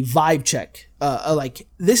a vibe check. Like,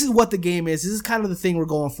 this is what the game is. This is kind of the thing we're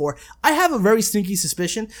going for. I have a very sneaky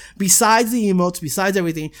suspicion, besides the emotes, besides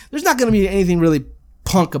everything, there's not going to be anything really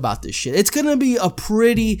punk about this shit. It's going to be a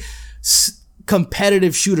pretty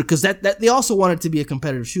competitive shooter, because that they also want it to be a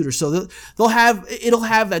competitive shooter, so it'll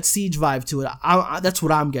have that Siege vibe to it. That's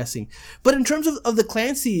what I'm guessing. But in terms of the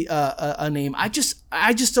Clancy name, I just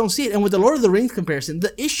don't see it. And with the Lord of the Rings comparison,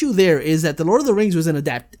 the issue there is that the Lord of the Rings was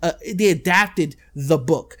they adapted the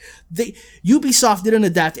book. Ubisoft didn't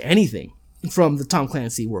adapt anything from the Tom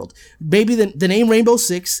Clancy world. Maybe the name Rainbow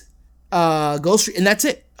Six, Ghost, and that's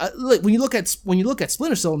it. Look, when you look at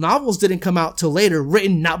Splinter Cell, novels didn't come out till later,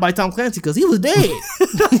 written not by Tom Clancy because he was dead.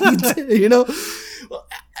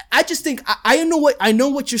 I just think I know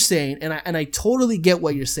what you're saying, and I totally get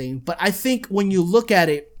what you're saying. But I think when you look at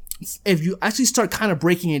it, if you actually start kind of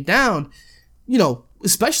breaking it down,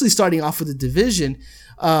 especially starting off with the Division,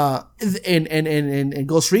 and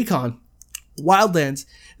Ghost Recon, Wildlands,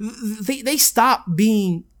 they stop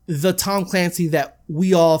being the Tom Clancy that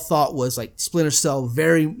we all thought was like Splinter Cell,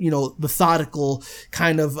 very, methodical,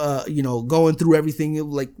 kind of, going through everything,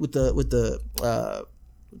 like with the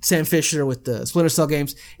Sam Fisher, with the Splinter Cell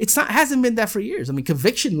games. Hasn't been that for years. I mean,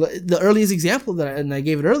 Conviction, the earliest example and I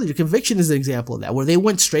gave it earlier, Conviction is an example of that, where they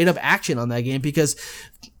went straight up action on that game because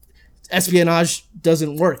espionage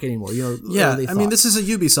doesn't work anymore. Yeah, I mean, this is a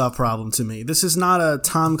Ubisoft problem to me. This is not a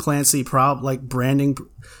Tom Clancy problem. Like, branding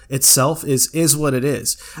itself is what it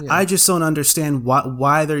is. Yeah. I just don't understand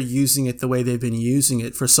why they're using it the way they've been using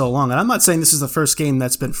it for so long. And I'm not saying this is the first game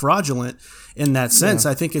that's been fraudulent in that sense.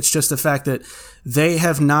 Yeah. I think it's just the fact that they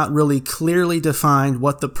have not really clearly defined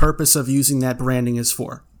what the purpose of using that branding is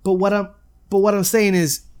for. But what I'm saying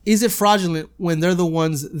is it fraudulent when they're the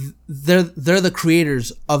ones, they're the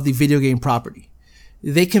creators of the video game property?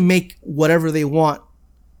 They can make whatever they want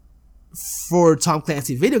for Tom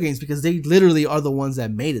Clancy video games because they literally are the ones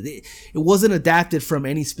that made it. It wasn't adapted from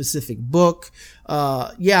any specific book.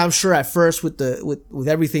 Yeah, I'm sure at first with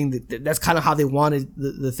everything that's kind of how they wanted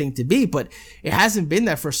the thing to be, but it hasn't been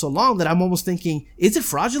that for so long that I'm almost thinking, is it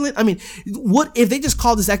fraudulent? I mean, what if they just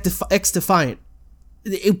called this XDefiant?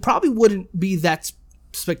 It probably wouldn't be that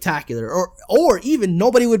spectacular, or even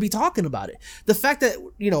nobody would be talking about it. The fact that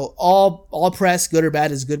all press, good or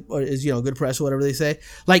bad, is good, or is good press, or whatever they say.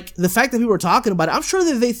 Like the fact that people were talking about it, I'm sure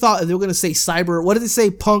that they thought they were going to say cyber. What did they say?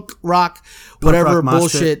 Punk rock, whatever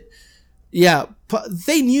bullshit. Yeah,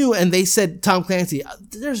 they knew, and they said Tom Clancy.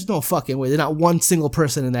 There's no fucking way. There's not one single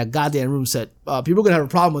person in that goddamn room said people are gonna have a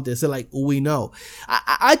problem with this. They're like, we know.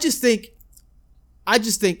 I just think,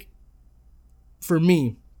 for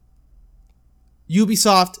me,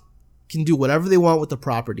 Ubisoft can do whatever they want with the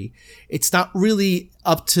property. It's not really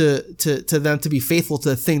up to them to be faithful to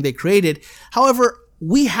the thing they created. However,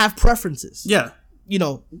 we have preferences. Yeah.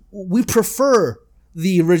 We prefer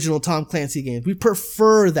the original Tom Clancy games. We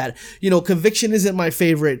prefer that. Conviction isn't my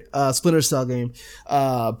favorite Splinter Cell game.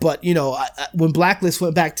 But when Blacklist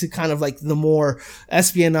went back to kind of like the more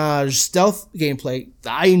espionage stealth gameplay,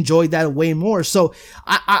 I enjoyed that way more. So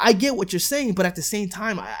I get what you're saying, but at the same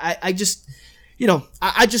time, I just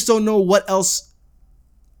don't know what else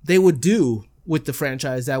they would do with the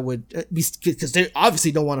franchise that would be, because they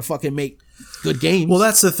obviously don't want to fucking make good games. Well,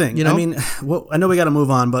 that's the thing. I mean, I know we got to move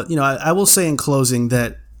on, but I will say in closing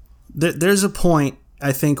that there's a point,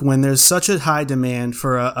 I think, when there's such a high demand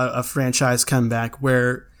for a franchise comeback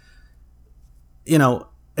where,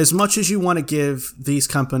 as much as you want to give these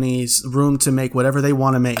companies room to make whatever they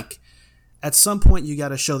want to make, at some point you got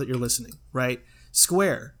to show that you're listening, right?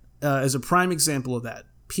 Square is a prime example of that.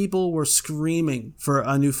 People were screaming for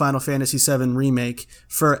a new Final Fantasy VII remake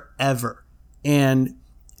forever. And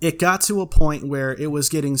it got to a point where it was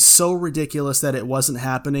getting so ridiculous that it wasn't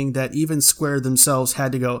happening that even Square themselves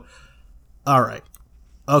had to go, all right,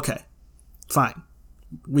 okay, fine.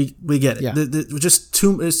 We get it. Yeah. There's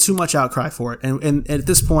too much outcry for it. And at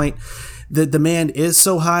this point, the demand is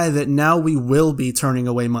so high that now we will be turning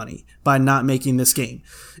away money by not making this game.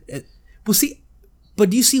 But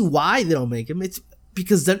do you see why they don't make them? It's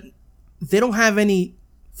because they don't have any.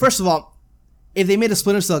 First of all, if they made a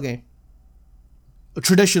Splinter Cell game, a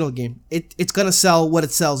traditional game, it's gonna sell what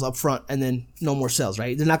it sells up front, and then no more sales,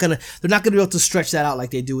 right? They're not gonna be able to stretch that out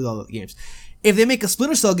like they do with all the games. If they make a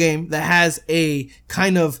Splinter Cell game that has a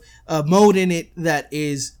kind of mode in it that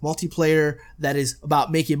is multiplayer, that is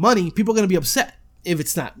about making money, people are gonna be upset if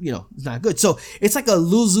it's not, it's not good. So it's like a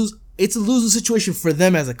lose-lose. It's a lose-lose situation for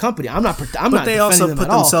them as a company. But they also put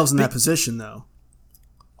themselves in that position, though.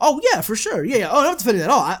 Oh, yeah, for sure. Yeah. Oh, I'm not defending that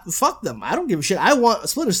at all. Fuck them. I don't give a shit. I want a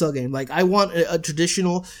Splinter Cell game. Like, I want a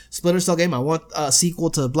traditional Splinter Cell game. I want a sequel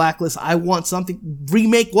to Blacklist. I want something.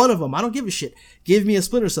 Remake one of them. I don't give a shit. Give me a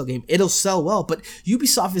Splinter Cell game. It'll sell well. But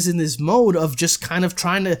Ubisoft is in this mode of just kind of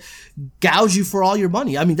trying to gouge you for all your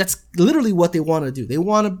money. I mean, that's literally what they want to do. They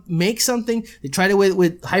want to make something. They tried it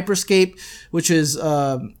with Hyperscape, which is...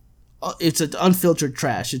 it's an unfiltered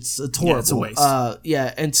trash. It's horrible. Yeah, it's a waste.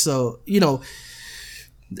 And so,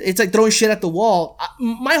 it's like throwing shit at the wall.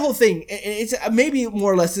 My whole thing, it's maybe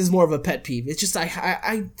more or less is more of a pet peeve. It's just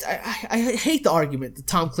I hate the argument, the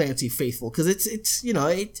Tom Clancy faithful, because it's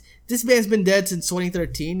this man's been dead since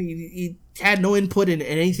 2013. He had no input in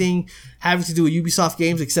anything having to do with Ubisoft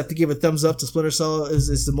games except to give a thumbs up to Splinter Cell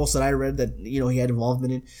is the most that I read that he had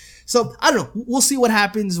involvement in. So I don't know. We'll see what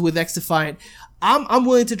happens with XDefiant. I'm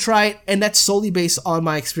willing to try it, and that's solely based on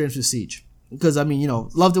my experience with Siege. Because,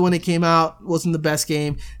 loved it when it came out. Wasn't the best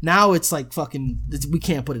game. Now it's like we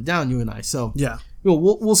can't put it down, you and I. So, yeah.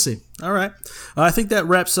 We'll see. All right. I think that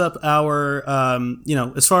wraps up our,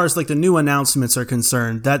 as far as like the new announcements are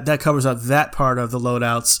concerned, that covers up that part of the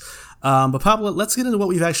loadouts. But Pablo, let's get into what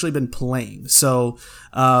we've actually been playing. So,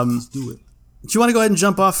 let's do it. Do you want to go ahead and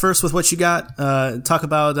jump off first with what you got? Talk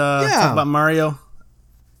about Mario?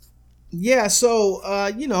 Yeah, so,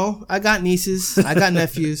 I got nieces. I got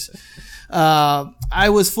nephews. I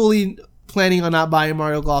was fully planning on not buying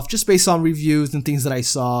Mario Golf just based on reviews and things that I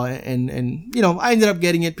saw, and you know, I ended up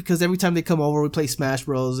getting it because every time they come over, we play Smash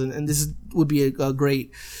Bros, and would be a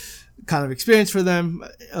great kind of experience for them.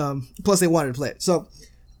 Plus, they wanted to play it, so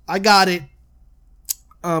I got it.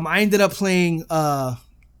 I ended up playing a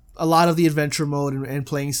lot of the adventure mode and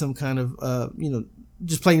playing some kind of you know,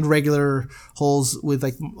 just playing regular holes with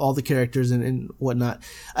like all the characters and whatnot.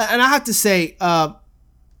 And I have to say,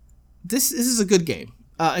 this is a good game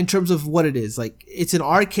in terms of what it is. Like, it's an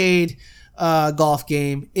arcade golf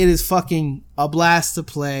game. It is fucking a blast to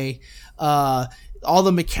play. All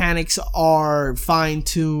the mechanics are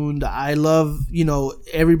fine-tuned. I love, you know,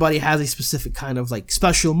 everybody has a specific kind of like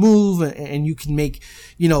special move, and you can make,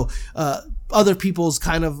 you know, other people's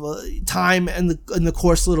kind of time and the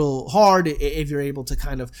course a little hard if you're able to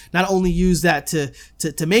kind of not only use that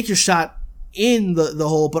to make your shot in the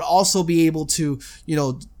hole, but also be able to, you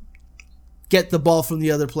know, get the ball from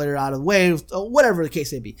the other player out of the way, whatever the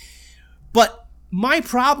case may be. But my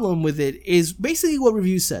problem with it is basically what the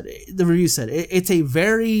review said. It's a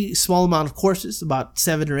very small amount of courses, about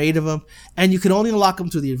 7 or 8 of them, and you can only unlock them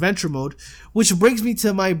through the adventure mode, which brings me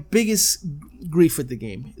to my biggest grief with the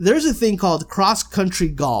game. There's a thing called cross-country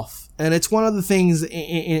golf, and it's one of the things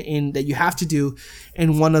in that you have to do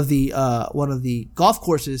in one of the golf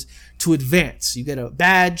courses to advance. You get a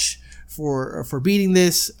badge for beating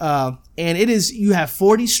this, and it is, you have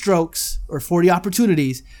 40 strokes or 40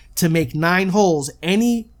 opportunities to make 9 holes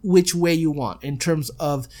any which way you want in terms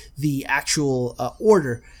of the actual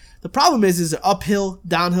order. The problem is the uphill,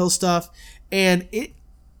 downhill stuff, and it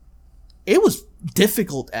was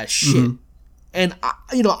difficult as shit. Mm-hmm. And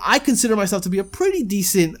I consider myself to be a pretty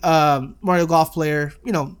decent Mario Golf player.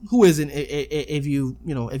 You know, who isn't if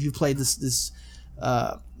you've played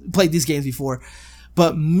played these games before.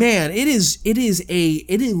 But man, it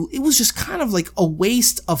was just kind of like a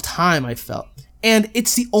waste of time, I felt. And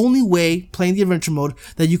it's the only way, playing the adventure mode,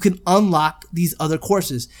 that you can unlock these other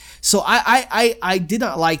courses. So I did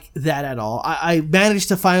not like that at all. I managed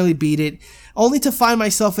to finally beat it, only to find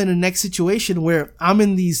myself in a next situation where I'm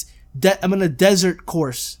in I'm in a desert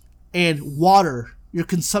course, and water, your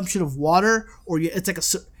consumption of water, or it's like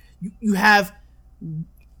you have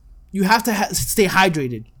to stay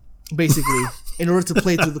hydrated, basically, in order to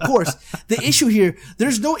play through the course. The issue here,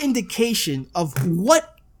 there's no indication of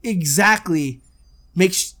what exactly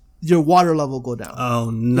makes your water level go down. Oh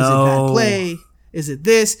no! Is it bad play? Is it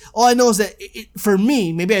this? All I know is that for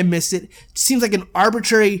me, maybe I missed it. It seems like an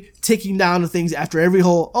arbitrary ticking down of things after every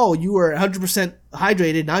hole. Oh, you were 100%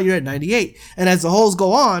 hydrated. Now you're at 98. And as the holes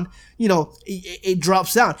go on, you know, it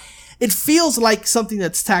drops down. It feels like something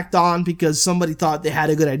that's tacked on because somebody thought they had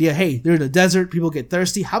a good idea. Hey, they're in a desert. People get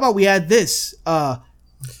thirsty. How about we add this?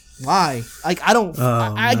 Why? Like, I don't.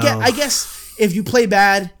 I guess if you play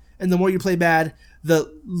bad, and the more you play bad,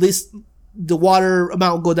 the water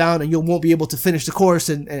amount will go down, and you won't be able to finish the course,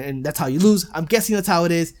 and that's how you lose. I'm guessing that's how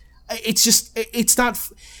it is. It's just, it's not,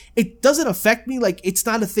 it doesn't affect me. Like, it's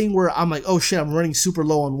not a thing where I'm like, oh shit, I'm running super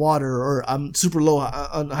low on water, or I'm super low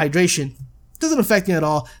on hydration. It doesn't affect me at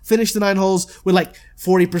all. Finish the 9 holes with like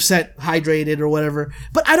 40% hydrated or whatever.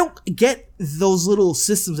 But I don't get those little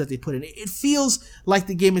systems that they put in. It feels like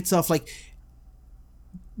the game itself, like,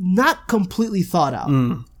 not completely thought out.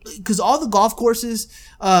 Because all the golf courses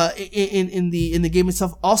in the game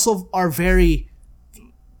itself also are very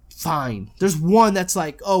fine. There's one that's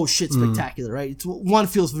like, oh shit, spectacular, right? One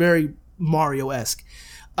feels very Mario-esque,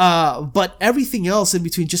 but everything else in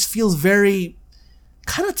between just feels very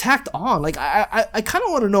kind of tacked on. Like, I kind of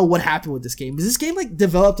want to know what happened with this game. Is this game like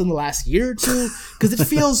developed in the last year or two? Because it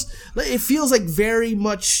feels like very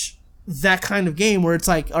much that kind of game where it's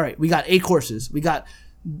like, all right, we got 8 courses, we got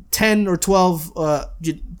 10 or 12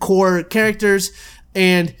 core characters,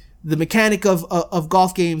 and the mechanic of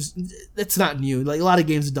golf games, that's not new. Like, a lot of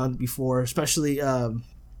games have done it before, especially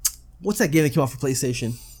what's that game that came out for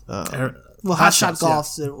PlayStation? Hot Shot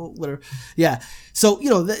Golf, yeah. Or whatever. Yeah. So, you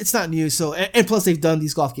know, it's not new. So, and plus they've done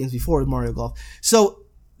these golf games before with Mario Golf. So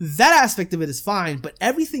that aspect of it is fine, but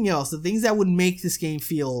everything else, the things that would make this game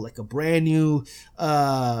feel like a brand new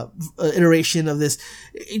iteration of this,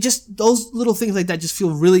 it just, those little things like that just feel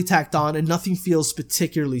really tacked on, and nothing feels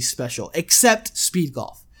particularly special except Speed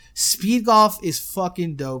Golf. Speed Golf is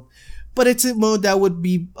fucking dope, but it's a mode that would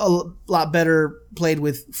be a lot better played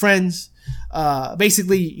with friends.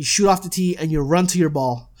 Basically, you shoot off the tee and you run to your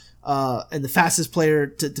ball. And the fastest player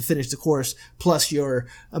to finish the course, plus your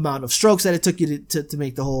amount of strokes that it took you to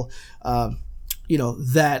make the hole,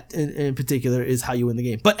 that in particular is how you win the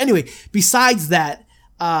game. But anyway, besides that,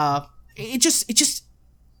 it just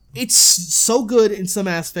it's so good in some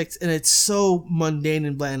aspects, and it's so mundane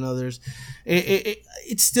and bland in others.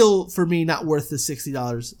 It's still for me not worth the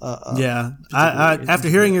 $60. Yeah, I after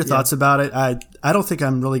hearing your thoughts about it, I don't think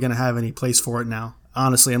I'm really going to have any place for it now.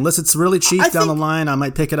 Honestly, unless it's really cheap down the line, I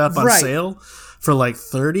might pick it up on sale for like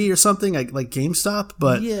 30 or something, like GameStop.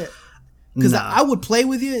 But yeah, because I would play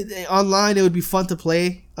with you online. It would be fun to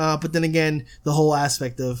play. But then again, the whole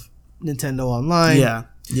aspect of Nintendo Online.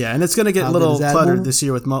 Yeah, and it's going to get a little cluttered this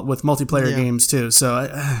year with multiplayer games too. So,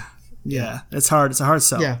 it's hard. It's a hard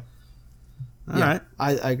sell. Yeah. All right.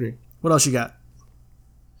 I agree. What else you got?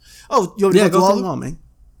 Oh, you want me to go through them all, man.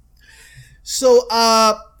 So,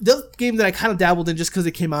 the other game that I kind of dabbled in just because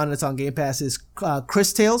it came out and it's on Game Pass is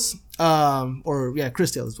Cris Tales.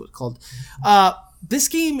 Cris Tales is what it's called. This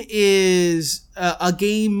game is a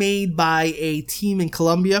game made by a team in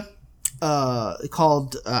Colombia.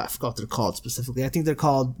 Called I forgot what they're called specifically. I think they're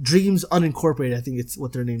called Dreams Unincorporated. I think it's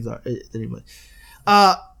what their names are.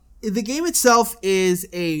 The game itself is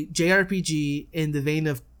a JRPG in the vein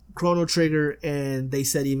of Chrono Trigger, and they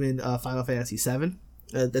said even Final Fantasy VII.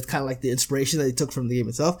 That's kind of like the inspiration that they took from the game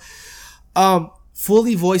itself.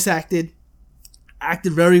 Fully voice acted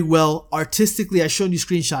very well. Artistically, I showed you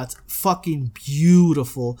screenshots. Fucking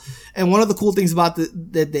beautiful. And one of the cool things about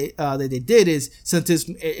that they did is, since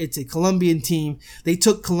it's a Colombian team, they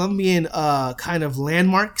took Colombian kind of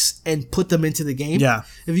landmarks and put them into the game. Yeah.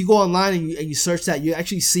 If you go online and you search that, you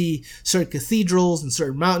actually see certain cathedrals and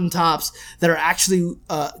certain mountaintops that are actually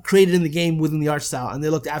created in the game within the art style, and they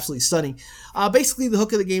looked absolutely stunning. Basically, the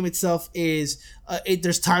hook of the game itself is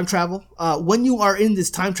there's time travel. When you are in this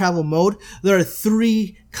time travel mode, there are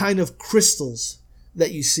 3 kind of crystals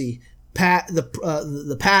that you see.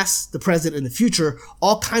 The past, the present, and the future,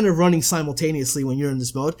 all kind of running simultaneously when you're in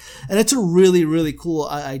this mode. And it's a really, really cool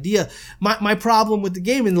idea. My problem with the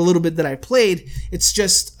game, in the little bit that I played, it's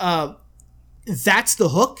just that's the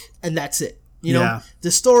hook, and that's it. You know,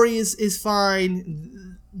 the story is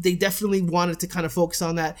fine. They definitely wanted to kind of focus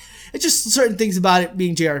on that. It's just certain things about it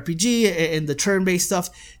being JRPG and the turn-based stuff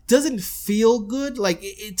doesn't feel good. Like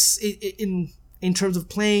it's in terms of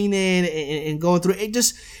playing it and going through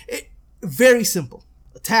it. Very simple.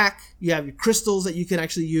 Attack. You have your crystals that you can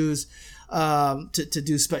actually use to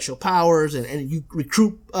do special powers, and you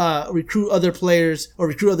recruit other players or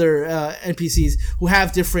recruit other NPCs who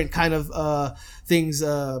have different kind of things,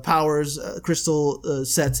 powers, crystal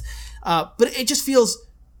sets. But it just feels.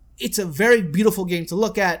 It's a very beautiful game to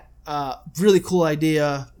look at. Really cool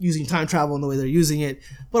idea using time travel in the way they're using it,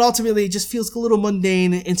 but ultimately it just feels a little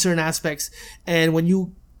mundane in certain aspects. And when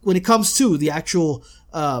it comes to the actual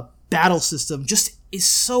battle system, just is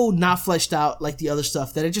so not fleshed out like the other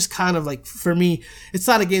stuff that it just kind of like, for me, it's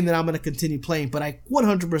not a game that I'm going to continue playing. But I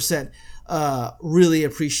 100% really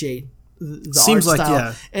appreciate the Seems art like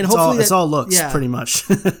style. And hopefully it's all looks pretty much.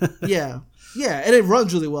 Yeah, and it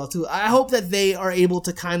runs really well too. I hope that they are able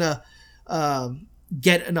to kind of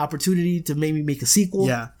get an opportunity to maybe make a sequel.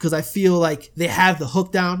 Yeah, because I feel like they have the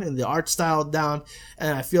hook down and the art style down,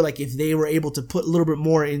 and I feel like if they were able to put a little bit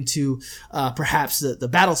more into perhaps the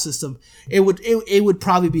battle system, it would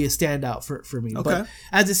probably be a standout for me. Okay. But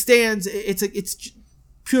as it stands, it's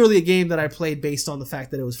purely a game that I played based on the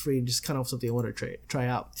fact that it was free and just kind of something I wanted to try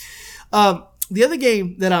out. The other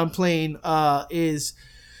game that I'm playing is.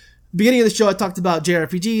 Beginning of the show, I talked about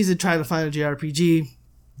JRPGs and trying to find a JRPG,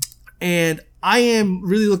 and I am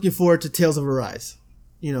really looking forward to Tales of Arise.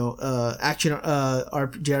 You know, action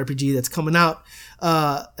JRPG that's coming out.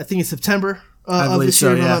 I think it's September of this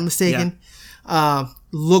year, if I'm not mistaken. Yeah.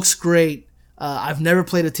 Looks great. I've never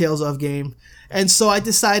played a Tales of game, and so I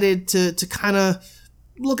decided to kind of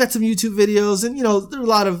look at some YouTube videos. And you know, there are a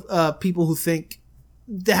lot of people who think.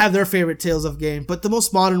 They have their favorite Tales of game, but the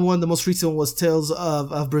most modern one, the most recent one was Tales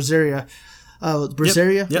of Berseria.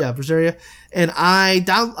 Berseria? Yep. Yeah, Berseria. And I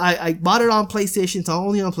bought it on PlayStation. It's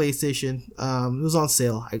only on PlayStation. It was on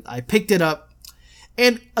sale. I picked it up.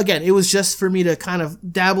 And again, it was just for me to kind of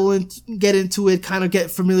dabble and get into it, kind of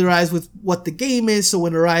get familiarized with what the game is. So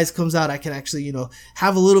when Arise comes out, I can actually, you know,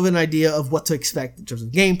 have a little bit of an idea of what to expect in terms of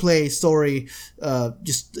gameplay, story,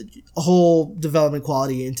 just a whole development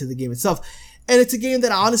quality into the game itself. And it's a game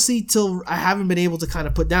that honestly, till I haven't been able to kind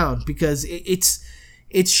of put down because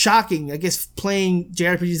it's shocking. I guess playing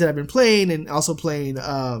JRPGs that I've been playing and also playing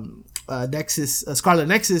Scarlet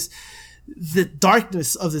Nexus, the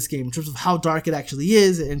darkness of this game in terms of how dark it actually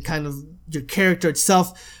is and kind of your character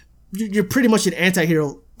itself, you're pretty much an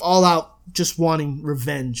anti-hero all out just wanting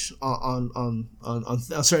revenge on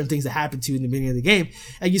certain things that happened to you in the beginning of the game.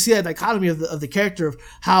 And you see that dichotomy of the character of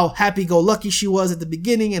how happy-go-lucky she was at the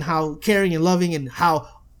beginning and how caring and loving and how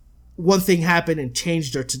one thing happened and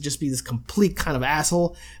changed her to just be this complete kind of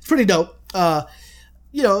asshole. It's pretty dope.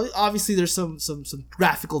 Obviously there's some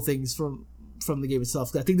graphical things from the game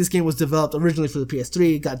itself. I think this game was developed originally for the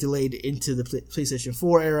PS3, got delayed into the PlayStation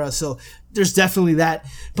 4 era, so there's definitely that.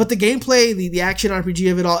 But the gameplay, the action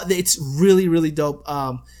RPG of it all, it's really, really dope.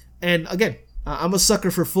 And again, I'm a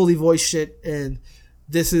sucker for fully voiced shit, and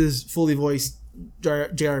this is fully voiced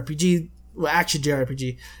JRPG, action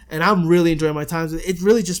JRPG, and I'm really enjoying my time. It's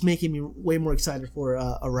really just making me way more excited for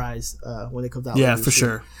Arise when it comes out. Yeah, for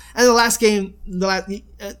sure. And the last game,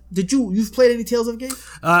 you've played any Tales of game?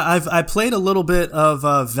 I played a little bit of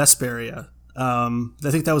Vesperia.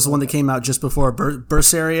 I think that was the one that came out just before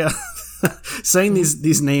Berseria. Saying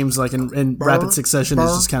these names like in rapid succession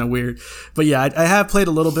is just kind of weird. But yeah, I have played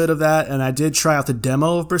a little bit of that, and I did try out the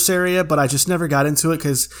demo of Berseria, but I just never got into it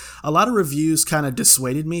because a lot of reviews kind of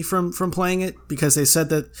dissuaded me from playing it because they said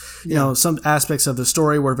that, you know, some aspects of the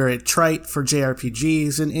story were very trite for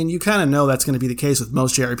JRPGs, and you kind of know that's going to be the case with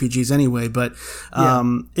most JRPGs anyway, but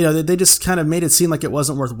they just kind of made it seem like it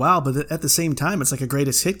wasn't worthwhile, but at the same time, it's like a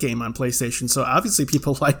greatest hit game on PlayStation, so obviously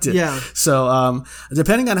people liked it. Yeah. So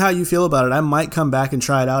depending on how you feel about it, I might come back and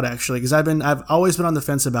try it out actually, because I've always been on the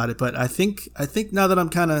fence about it, but I think now that I'm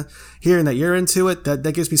kind of hearing that you're into it, that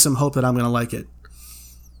gives me some hope that I'm going to like it.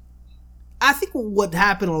 I think what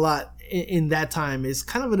happened a lot in that time is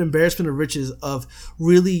kind of an embarrassment of riches of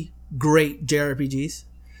really great JRPGs,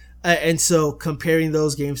 and so comparing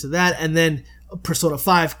those games to that, and then Persona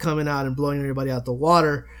 5 coming out and blowing everybody out the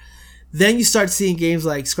water, then you start seeing games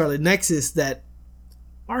like Scarlet Nexus that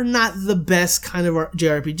are not the best kind of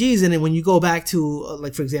JRPGs, and then when you go back to,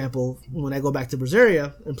 like for example, when I go back to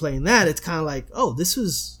Berseria and playing that, it's kind of like, oh, this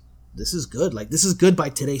is good. Like, this is good by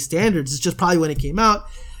today's standards. It's just probably when it came out,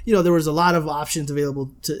 there was a lot of options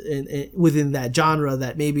available within that genre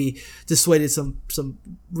that maybe dissuaded some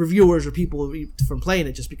reviewers or people from playing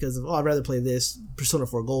it just because of, I'd rather play this Persona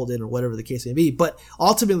 4 Golden or whatever the case may be. But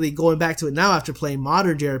ultimately, going back to it now after playing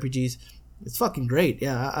modern JRPGs, it's fucking great.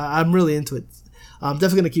 Yeah, I'm really into it. I'm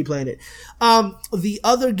definitely going to keep playing it. The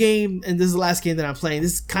other game, and this is the last game that I'm playing,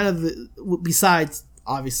 this is kind of, besides,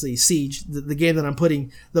 obviously, Siege, the game that I'm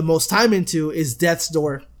putting the most time into is Death's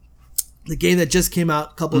Door, the game that just came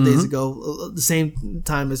out a couple of days ago, the same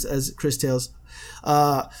time as Cris Tales.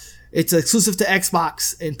 It's exclusive to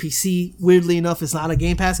Xbox and PC. Weirdly enough, it's not a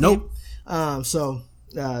Game Pass game. So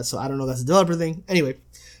I don't know if that's a developer thing. Anyway,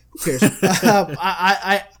 who cares?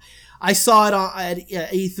 I saw it at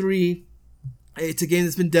E3. It's a game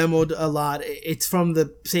that's been demoed a lot. It's from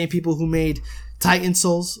the same people who made Titan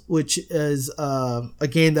Souls, which is a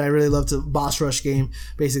game that I really love. It's a boss rush game.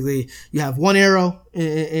 Basically, you have one arrow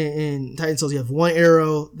in Titan Souls. You have one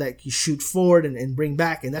arrow that you shoot forward and bring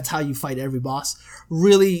back, and that's how you fight every boss.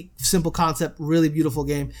 Really simple concept, really beautiful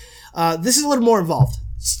game. This is a little more involved.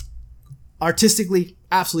 Artistically,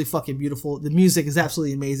 absolutely fucking beautiful. The music is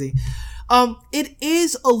absolutely amazing. It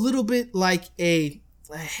is a little bit like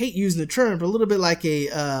I hate using the term, but a little bit like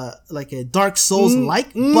a Dark Souls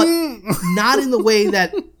like, but not in the way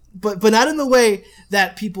that, but not in the way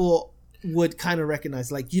that people would kind of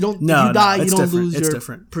recognize. Like you die, you don't lose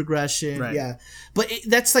your progression. Right. Yeah, but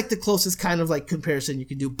that's like the closest kind of like comparison you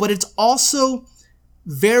can do. But it's also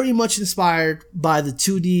very much inspired by the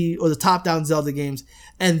 2D or the top-down Zelda games,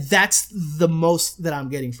 and that's the most that I'm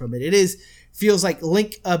getting from it. Feels like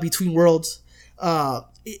Link Between Worlds.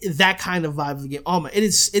 That kind of vibe of the game. Oh my, it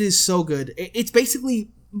is so good. It's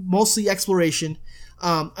basically mostly exploration,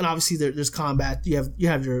 and obviously there's combat. You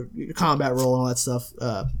have your combat roll and all that stuff.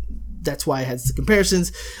 That's why it has the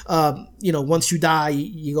comparisons. Once you die,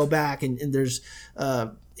 you go back and there's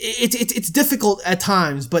it's difficult at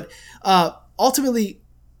times, but ultimately,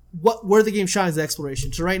 where the game shines is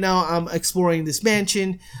exploration. So right now I'm exploring this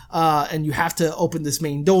mansion, and you have to open this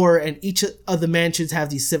main door, and each of the mansions have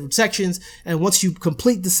these separate sections, and once you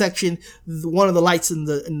complete the section, one of the lights in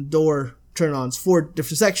the door turn on. It's 4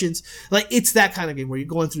 different sections. Like, it's that kind of game where you're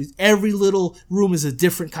going through every little room is a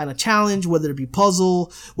different kind of challenge, whether it be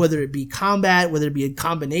puzzle, whether it be combat, whether it be a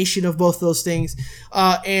combination of both those things.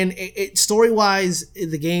 And story-wise,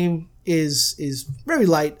 the game is very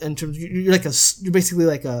light in terms. You're basically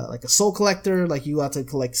like a soul collector. Like, you have to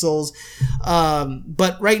collect souls.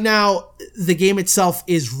 But right now, the game itself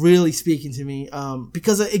is really speaking to me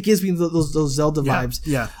because it gives me those Zelda vibes.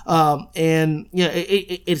 Yeah. And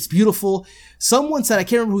it's beautiful. Someone said, I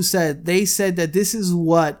can't remember who said. They said that this is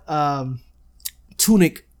what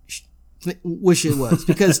Tunic wish it was,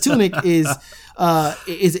 because Tunic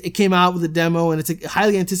it came out with a demo, and it's a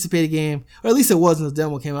highly anticipated game, or at least it was when the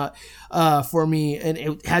demo came out for me, and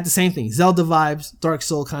it had the same thing, Zelda vibes, Dark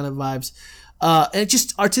Soul kind of vibes. And it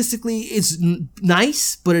just artistically is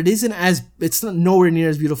nice, but it's not nowhere near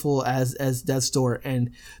as beautiful as Death's Door.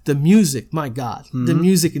 And the music, my God, the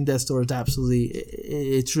music in Death's Door is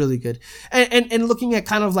it's really good. And looking at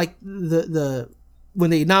kind of like the when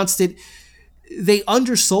they announced it, they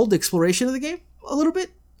undersold the exploration of the game a little bit.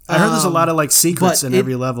 I heard there's a lot of like secrets in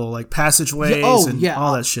every level, like passageways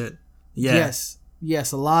all that shit. Yeah.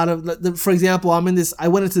 Yes, a lot of. For example, I went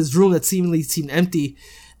into this room that seemed empty,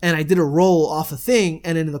 and I did a roll off a thing,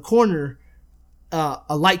 and then in the corner,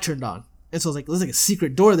 a light turned on, and so it's like there's like a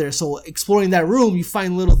secret door there. So exploring that room, you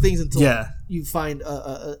find little things until you find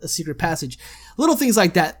a secret passage. Little things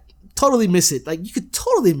like that, totally miss it. Like you could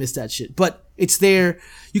totally miss that shit, but it's there.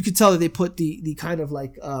 You could tell that they put the kind of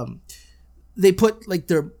like they put like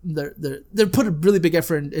they put a really big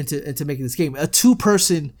effort into making this game. A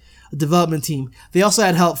 2-person development team. They also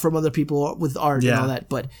had help from other people with art and all that,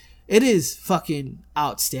 but it is fucking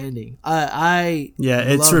outstanding.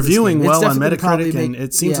 It's reviewing well on Metacritic, and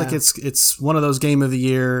it seems like it's one of those Game of the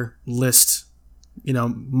Year list,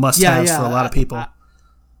 must-haves for a lot of people.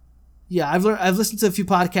 I've listened to a few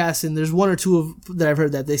podcasts, and there's one or two that I've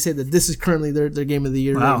heard that they say that this is currently their Game of the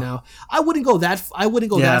Year right now. I wouldn't go that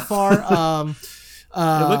far.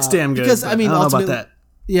 It looks damn good. Because I don't know about that.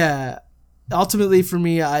 Yeah, ultimately for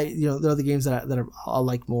me, there are the games that I'll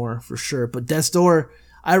like more for sure. But Death's Door,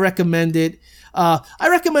 I recommend it. I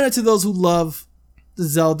recommend it to those who love the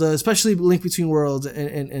Zelda, especially Link Between Worlds,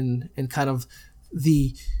 and kind of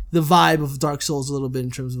the vibe of Dark Souls a little bit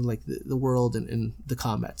in terms of like the world and the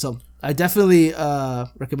combat. So I definitely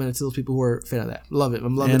recommend it to those people who are a fan of that. Love it.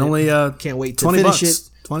 I'm loving it. Only can't wait to finish it.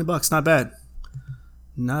 $20, not bad.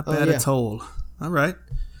 Not bad at all. All right.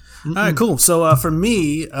 All right, cool. So for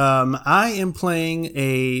me, I am playing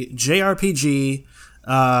a JRPG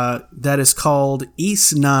that is called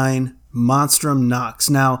Ys 9 Monstrum Nox.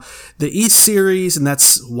 Now, the Ys series, and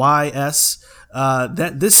that's YS,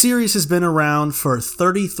 this series has been around for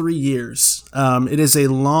 33 years. It is a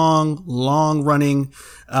long running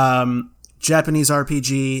Japanese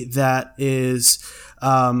RPG that is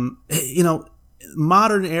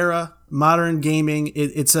modern era, modern gaming.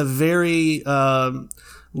 It's a very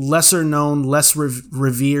lesser known, less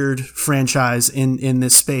revered franchise in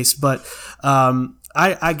this space, but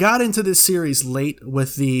I got into this series late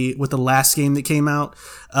with the last game that came out,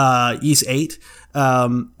 Ys 8.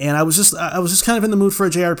 And I was just kind of in the mood for a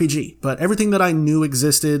JRPG, but everything that I knew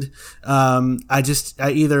existed, I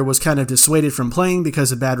either was kind of dissuaded from playing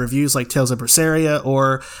because of bad reviews like Tales of Berseria,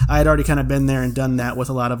 or I had already kind of been there and done that with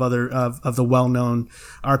a lot of other of the well-known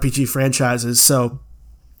RPG franchises. So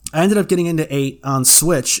I ended up getting into 8 on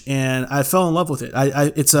Switch, and I fell in love with it.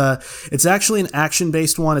 It's actually an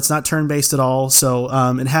action-based one. It's not turn-based at all. So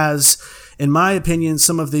it has, in my opinion,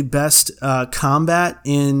 some of the best combat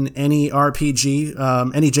in any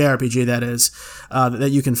RPG, any JRPG that is, that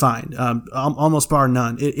you can find, almost bar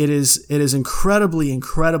none. It is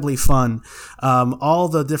incredibly fun. All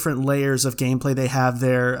the different layers of gameplay they have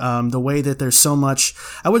there, the way that there's so much,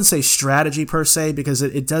 I wouldn't say strategy per se, because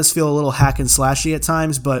it does feel a little hack and slashy at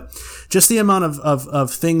times, but just the amount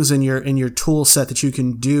of things in your tool set that you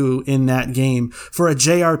can do in that game for a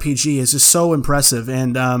JRPG is just so impressive.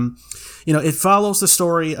 And it follows the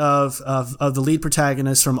story of the lead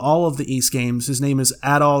protagonist from all of the Ys games. His name is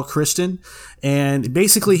Adol Christian, and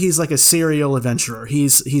basically he's like a serial adventurer.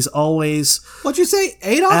 He's always... What'd you say?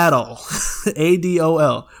 Adol? Adol.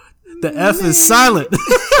 A-D-O-L. The F is silent.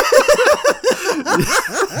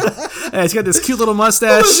 Yeah, he's got this cute little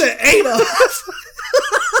mustache. What is it? Adol?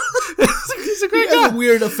 He's a great guy. A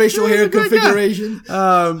weird facial hair configuration.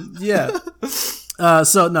 Yeah.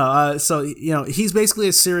 He's basically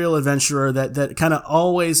a serial adventurer that kind of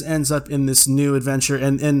always ends up in this new adventure,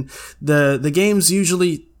 and the games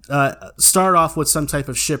usually start off with some type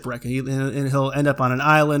of shipwreck, and he'll end up on an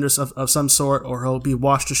island of some sort, or he'll be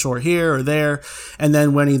washed ashore here or there, and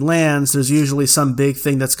then when he lands, there's usually some big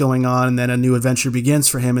thing that's going on, and then a new adventure begins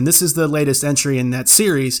for him. And this is the latest entry in that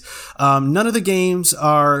series. None of the games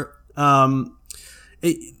are...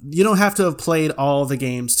 you don't have to have played all the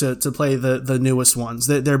games to play the newest ones.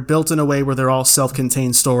 They're built in a way where they're all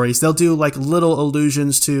self-contained stories. They'll do like little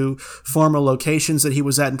allusions to former locations that he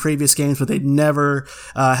was at in previous games, but they'd never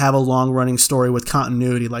have a long-running story with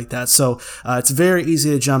continuity like that. So it's very easy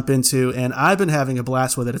to jump into, and I've been having a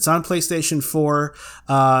blast with it. It's on PlayStation 4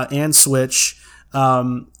 and Switch.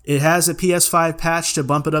 It has a PS5 patch to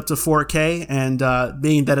bump it up to 4K, and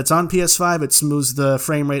being that it's on PS5, it smooths the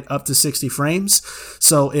frame rate up to 60 frames,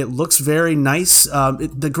 so it looks very nice.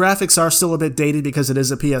 The graphics are still a bit dated because it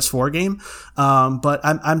is a PS4 game, but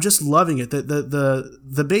I'm just loving it.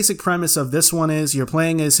 The basic premise of this one is you're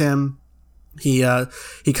playing as him.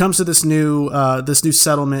 He comes to this new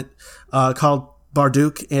settlement called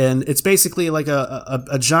Barduk, and it's basically like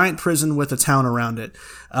a giant prison with a town around it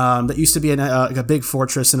that used to be like a big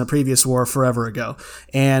fortress in a previous war forever ago.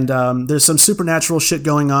 And there's some supernatural shit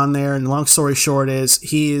going on there. And long story short is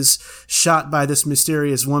he is shot by this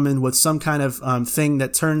mysterious woman with some kind of thing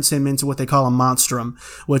that turns him into what they call a monstrum,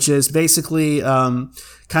 which is basically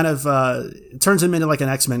turns him into like an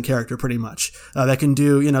X-Men character pretty much that can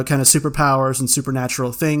do, kind of superpowers and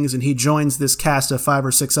supernatural things. And he joins this cast of 5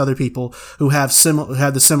 or 6 other people who have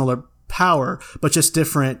the similar power, but just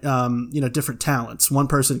different, different talents. One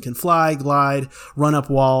person can fly, glide, run up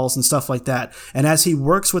walls and stuff like that. And as he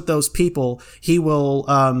works with those people, they will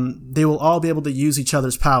all be able to use each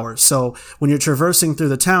other's powers. So when you're traversing through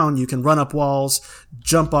the town, you can run up walls,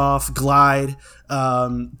 jump off, glide,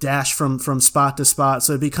 dash from spot to spot.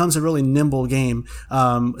 So it becomes a really nimble game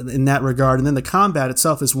in that regard. And then the combat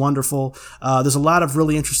itself is wonderful. There's a lot of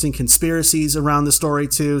really interesting conspiracies around the story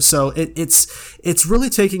too. So it's really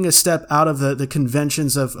taking a step out of the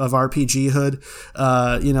conventions of RPG hood,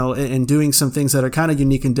 and doing some things that are kind of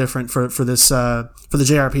unique and different for the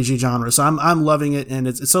JRPG genre. So I'm loving it, and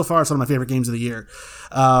it's so far it's one of my favorite games of the year.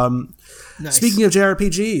 Nice. Speaking of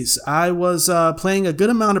JRPGs, I was playing a good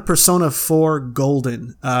amount of Persona 4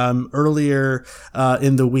 Golden earlier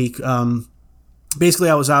in the week. Basically,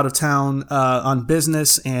 I was out of town on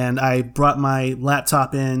business, and I brought my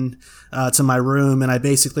laptop in to my room, and I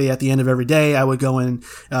basically, at the end of every day, I would go in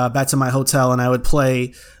back to my hotel, and I would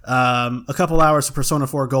play a couple hours of Persona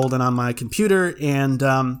 4 Golden on my computer. And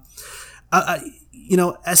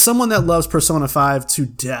as someone that loves Persona 5 to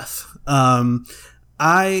death,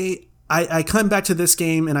 I come back to this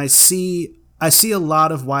game and I see a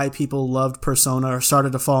lot of why people loved Persona or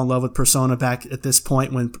started to fall in love with Persona back at this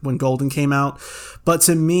point when Golden came out. But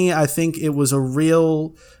to me, I think it was a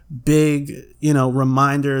real big,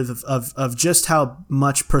 reminder of just how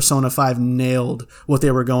much Persona 5 nailed what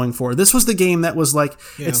they were going for. This was the game that was like,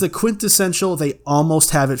 it's the quintessential, they almost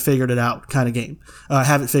have it figured out kind of game.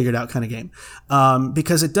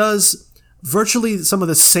 Because it does virtually some of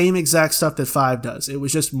the same exact stuff that 5 does. It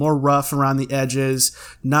was just more rough around the edges,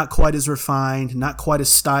 not quite as refined, not quite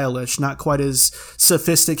as stylish, not quite as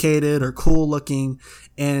sophisticated or cool looking.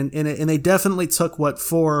 And they definitely took what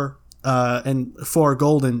 4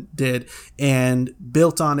 Golden did and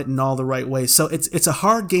built on it in all the right ways. So it's a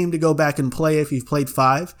hard game to go back and play if you've played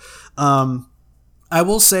 5. I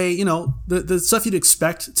will say, the stuff you'd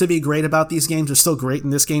expect to be great about these games are still great in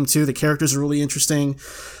this game too. The characters are really interesting.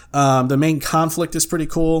 The main conflict is pretty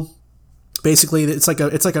cool. Basically, it's like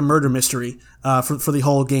a murder mystery for the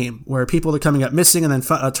whole game, where people are coming up missing and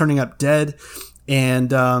then turning up dead.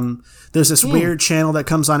 And there's this weird channel that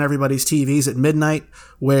comes on everybody's TVs at midnight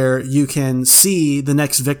where you can see the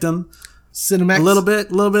next victim. Cinemax? A little bit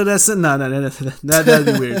of that. No, that'd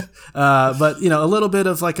be weird. But a little bit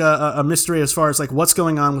of like a mystery as far as like what's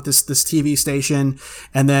going on with this TV station.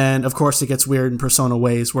 And then of course it gets weird in Persona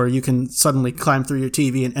ways where you can suddenly climb through your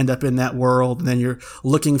TV and end up in that world. And then you're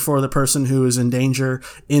looking for the person who is in danger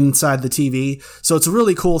inside the TV. So it's a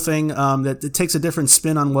really cool thing, that it takes a different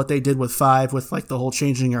spin on what they did with 5 with like the whole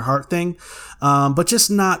changing your heart thing. But just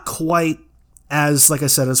not quite as, like I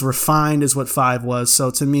said, as refined as what 5 was. So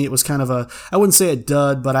to me, it was kind of I wouldn't say a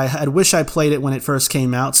dud, but I wish I played it when it first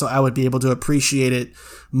came out so I would be able to appreciate it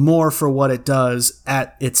more for what it does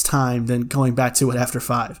at its time than going back to it after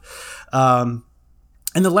 5. And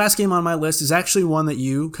the last game on my list is actually one that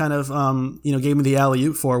you kind of, gave me the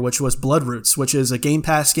alley-oop for, which was Bloodroots, which is a Game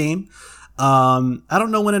Pass game. I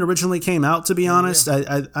don't know when it originally came out, to be honest.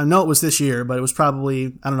 Yeah. I know it was this year, but it was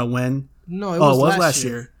probably, I don't know when. No, it was last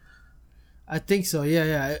year. I think so.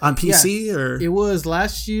 Yeah. On PC or it was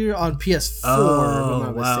last year on PS4.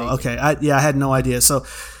 Oh, wow. Okay. I had no idea. So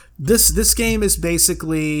this game is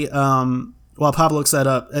basically, while Pablo looks that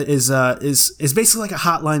up, is basically like a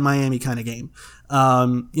Hotline Miami kind of game.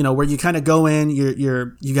 Where you kind of go in,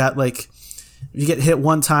 you got like, you get hit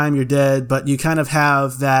one time, you're dead, but you kind of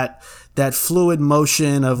have that fluid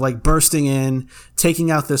motion of like bursting in,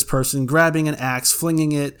 taking out this person, grabbing an axe,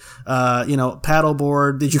 flinging it,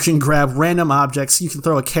 paddleboard that you can grab random objects. You can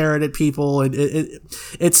throw a carrot at people.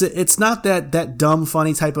 It's not that dumb,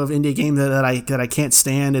 funny type of indie game that I can't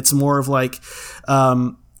stand. It's more of like,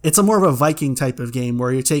 it's more of a Viking type of game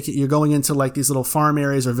where you're going into like these little farm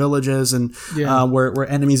areas or villages and where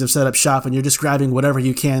enemies have set up shop, and you're just grabbing whatever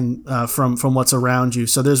you can from what's around you.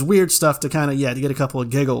 So there's weird stuff to kind of to get a couple of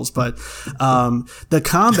giggles, but the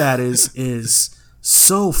combat is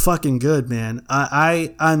so fucking good, man.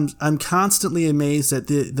 I'm constantly amazed at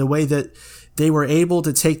the way that they were able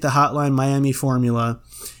to take the Hotline Miami formula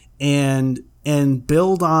and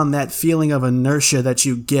build on that feeling of inertia that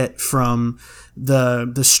you get from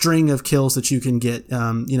the string of kills that you can get,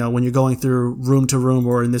 when you're going through room to room,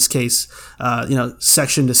 or in this case,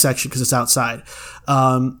 section to section, because it's outside.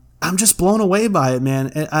 I'm just blown away by it,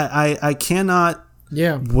 man. I cannot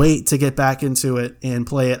wait to get back into it and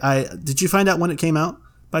play it. Did you find out when it came out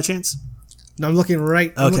by chance? No, I'm looking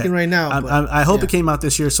right now. I hope it came out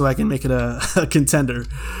this year so I can make it a contender.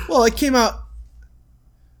 Well, it came out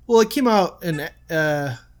in it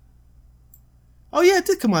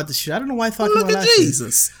did come out this year. I don't know why I thought it came out last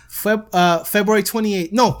Jesus. year. February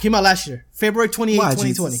 28th. No, came out last year. February 28th, 2020.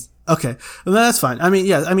 Jesus. Okay, well, that's fine.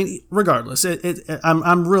 Regardless,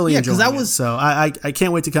 I'm really enjoying it. So I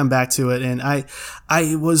can't wait to come back to it. And I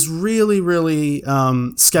was really, really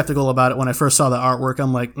skeptical about it when I first saw the artwork.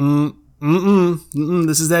 I'm like,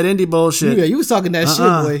 this is that indie bullshit. Yeah, you was talking that shit,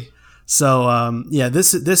 boy. So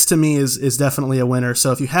this to me is definitely a winner.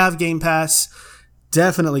 So if you have Game Pass,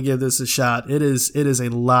 definitely give this a shot. It is a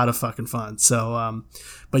lot of fucking fun. So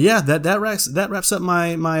but yeah, that wraps up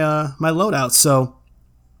my loadout. So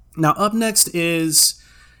now up next is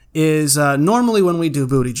normally when we do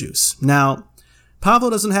booty juice. Now Pablo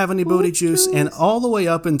doesn't have any booty juice, and all the way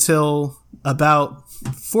up until about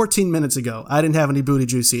 14 minutes ago, I didn't have any booty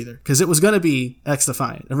juice either, because it was going to be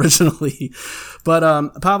XDefiant originally. But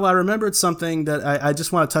Pablo, I remembered something that I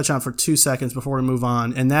just want to touch on for 2 seconds before we move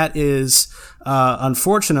on, and that is,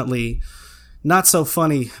 unfortunately, not so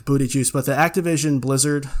funny booty juice, but the Activision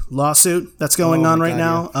Blizzard lawsuit that's going on right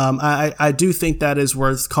now. Yeah. I do think that is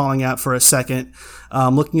worth calling out for a second.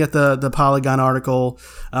 Looking at the Polygon article,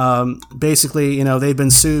 basically, they've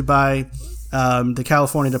been sued by the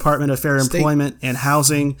California Department of Fair Employment and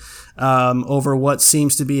Housing over what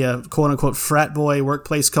seems to be a quote-unquote frat boy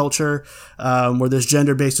workplace culture, where there's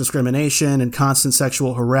gender-based discrimination and constant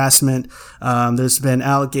sexual harassment. There's been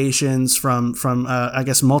allegations from I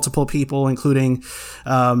guess multiple people, including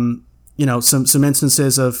some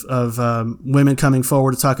instances of women coming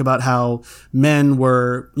forward to talk about how men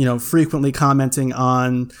were frequently commenting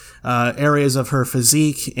on areas of her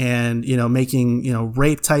physique and making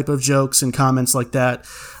rape type of jokes and comments like that.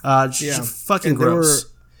 Fucking gross.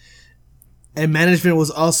 And management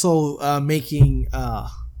was also making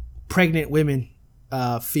pregnant women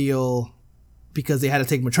feel, because they had to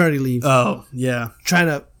take maternity leave. Oh, yeah. Trying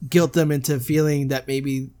to guilt them into feeling that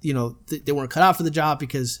maybe, they weren't cut out for the job,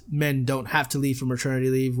 because men don't have to leave for maternity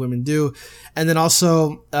leave, women do. And then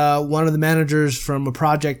also, one of the managers from a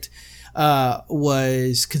project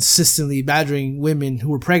was consistently badgering women who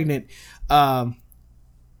were pregnant about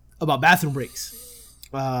bathroom breaks.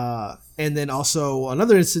 And then also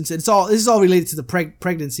another instance, this is all related to the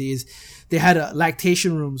pregnancy, is they had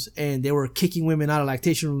lactation rooms, and they were kicking women out of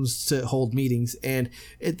lactation rooms to hold meetings, and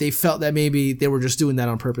they felt that maybe they were just doing that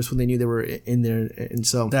on purpose when they knew they were in there. And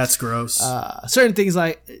so that's gross. Certain things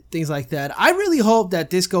like that. I really hope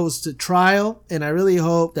that this goes to trial, and I really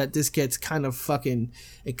hope that this gets kind of fucking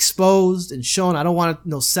exposed and shown. I don't want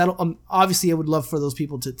to settle. Obviously, I would love for those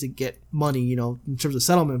people to get money, in terms of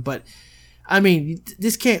settlement, but I mean,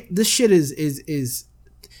 this shit is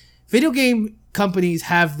video game companies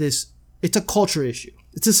have this. It's a culture issue.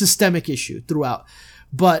 It's a systemic issue throughout.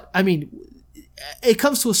 But I mean, it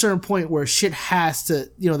comes to a certain point where shit has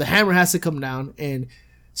to, the hammer has to come down, and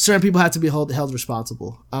certain people have to be held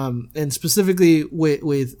responsible. And specifically with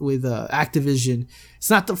Activision,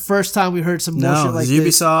 it's not the first time we heard some bullshit like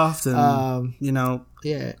Ubisoft this. And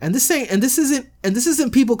yeah, and this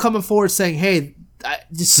isn't people coming forward saying, "Hey, I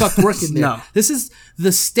just sucked working there." No. This is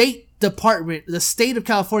the State Department, the state of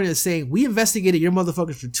California, is saying, we investigated your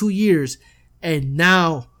motherfuckers for 2 years, and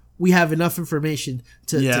now we have enough information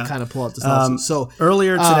to kind of pull out this lawsuit. So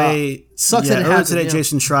earlier today, happened,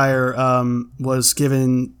 Jason Schreier was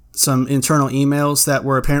given some internal emails that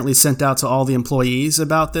were apparently sent out to all the employees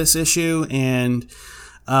about this issue, and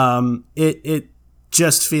it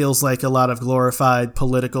just feels like a lot of glorified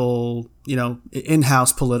political,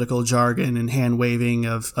 in-house political jargon and hand waving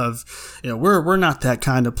of we're not that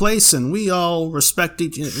kind of place, and we all respect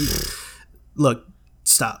each. Look,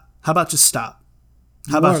 stop. How about just stop?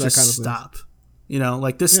 How about just stop?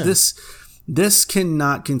 This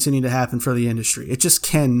cannot continue to happen for the industry. It just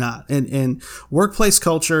cannot. And workplace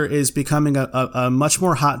culture is becoming a much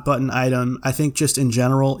more hot button item, I think, just in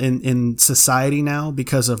general in society now,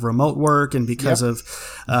 because of remote work and because of,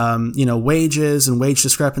 wages and wage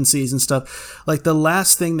discrepancies and stuff. Like, the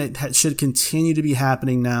last thing that should continue to be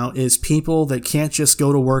happening now is people that can't just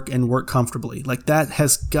go to work and work comfortably. Like, that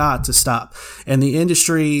has got to stop. And the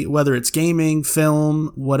industry, whether it's gaming,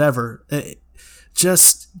 film, whatever,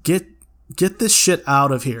 just get this shit out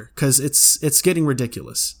of here, because it's getting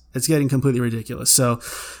ridiculous. It's getting completely ridiculous. So,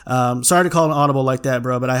 sorry to call an audible like that,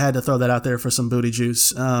 bro, but I had to throw that out there for some booty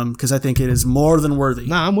juice, because I think it is more than worthy.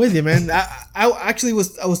 Nah, I'm with you, man. I actually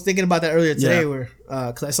was thinking about that earlier today, where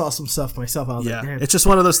because I saw some stuff myself. I was like, damn. It's just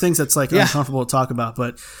one of those things that's like uncomfortable to talk about,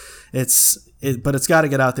 but it's got to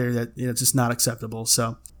get out there that it's just not acceptable.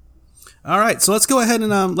 So, all right, so let's go ahead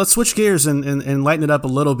and let's switch gears and lighten it up a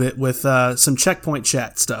little bit with some Checkpoint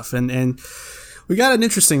chat stuff, and we got an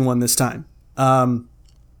interesting one this time.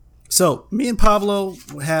 So me and Pablo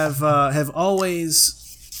have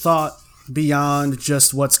always thought beyond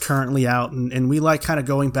just what's currently out, and we like kind of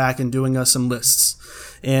going back and doing some lists.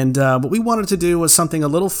 And what we wanted to do was something a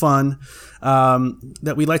little fun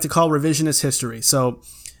that we like to call revisionist history. So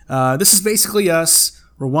this is basically us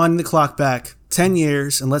rewinding the clock back 10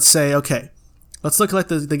 years, and let's say, okay, let's look at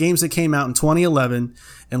the games that came out in 2011,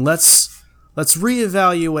 and let's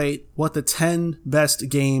reevaluate what the 10 best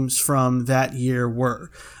games from that year were.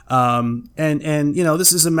 And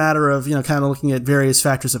this is a matter of, kind of looking at various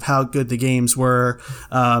factors of how good the games were,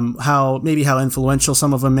 how influential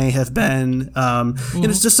some of them may have been.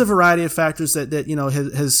 It's just a variety of factors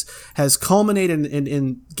that has culminated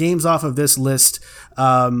in games off of this list,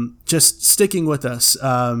 just sticking with us,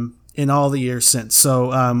 in all the years since.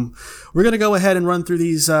 So we're going to go ahead and run through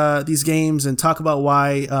these games and talk about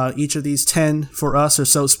why each of these 10 for us are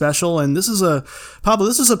so special. And this is a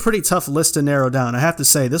pretty tough list to narrow down. I have to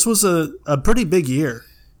say, this was a pretty big year.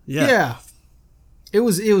 Yeah. It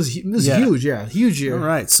was huge. Yeah, huge year. All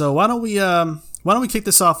right. So why don't we kick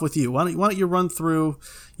this off with you? Why don't you run through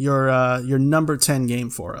your number 10 game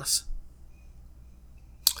for us?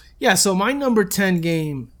 Yeah, so my number 10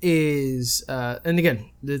 game is, and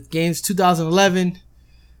again, the game's 2011,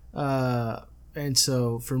 and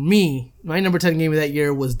so for me, my number 10 game of that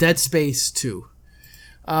year was Dead Space 2.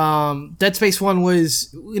 Dead Space 1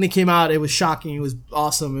 was, when it came out, it was shocking, it was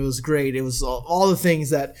awesome, it was great, it was all the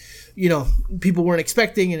things that, people weren't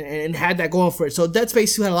expecting and had that going for it. So Dead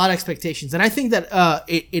Space 2 had a lot of expectations, and I think that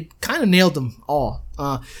it kind of nailed them all.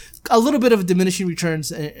 A little bit of diminishing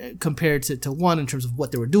returns compared to 1 in terms of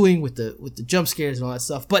what they were doing with the jump scares and all that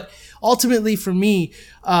stuff. But ultimately, for me,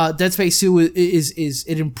 Dead Space 2 is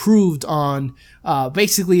it improved on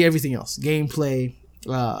basically everything else: gameplay,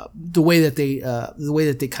 the way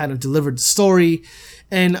that they kind of delivered the story,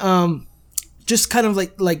 and just kind of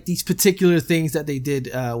like these particular things that they did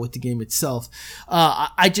with the game itself.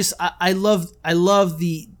 I love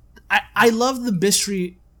the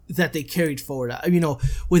mystery that they carried forward.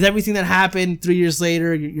 With everything that happened 3 years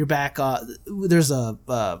later, you're back. There's I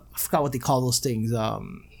forgot what they call those things.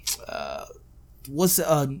 What's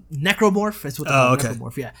necromorph? That's what they call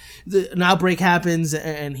necromorph. Yeah, an outbreak happens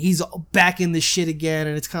and he's back in this shit again,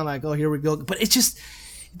 and it's kind of like, oh, here we go. But it's just,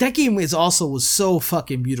 that game was so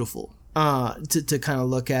fucking beautiful. To kind of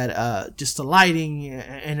look at just the lighting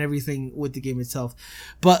and everything with the game itself,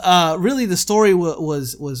 but really the story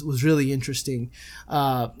was really interesting.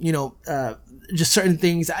 Just certain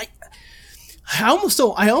things. I almost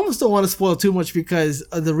don't want to spoil too much because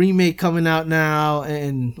of the remake coming out now,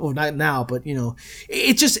 not now, but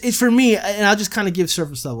it's for me, and I'll just kind of give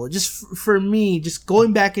surface level. Just for me, just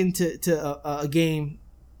going back into a game,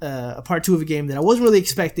 a part 2 of a game that I wasn't really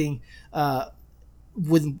expecting.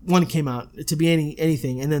 When 1 came out to be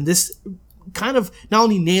anything, and then this kind of not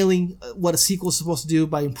only nailing what a sequel is supposed to do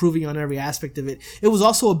by improving on every aspect of it, it was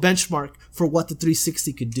also a benchmark for what the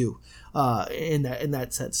 360 could do in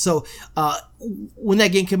that sense. So when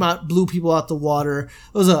that game came out, blew people out the water.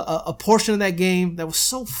 There was a portion of that game that was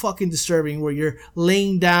so fucking disturbing, where you're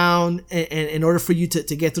laying down, and in order for you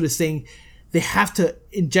to get through this thing, they have to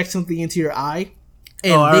inject something into your eye,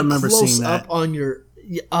 and I they remember close seeing that. up on your.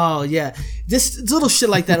 Oh yeah, this little shit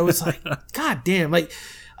like that. It was like, god damn, but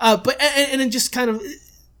then just kind of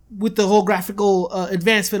with the whole graphical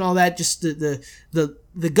advancement, all that, just the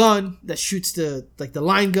gun that shoots the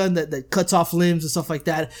line gun that cuts off limbs and stuff like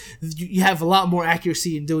that. You have a lot more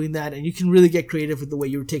accuracy in doing that, and you can really get creative with the way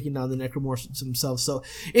you were taking down the necromorphs themselves. So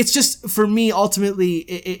it's just, for me, ultimately,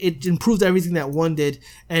 it improved everything that 1 did,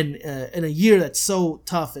 and in a year that's so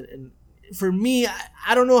tough and for me,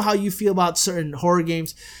 I don't know how you feel about certain horror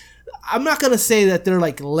games. I'm not going to say that they're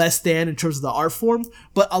like less than in terms of the art form,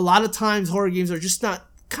 but a lot of times horror games are just not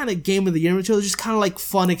kind of game of the year material. They're just kind of like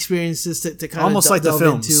fun experiences to kind almost of like the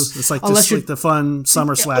films. Into. It's like just like the fun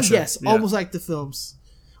summer slasher. Yes, yeah. Almost like the films.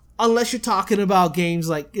 Unless you're talking about games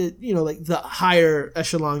like like the higher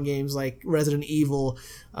echelon games like Resident Evil,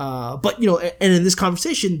 but and in this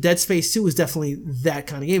conversation, Dead Space 2 is definitely that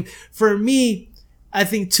kind of game. For me, I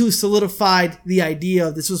think too solidified the idea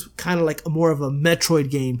of this was kind of like more of a Metroid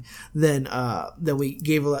game than we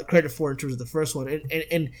gave a lot of credit for in terms of the first one,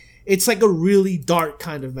 and it's like a really dark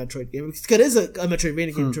kind of Metroid game. It is a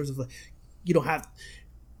Metroidvania game in terms of like, you don't have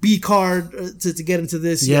B card to get into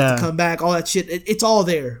this, you have to come back, all that shit. It's all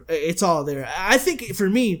there. It's all there. I think for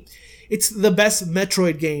me, it's the best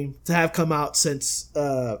Metroid game to have come out since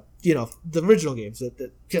the original games.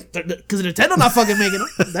 Because Nintendo not fucking making them,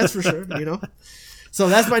 that's for sure. So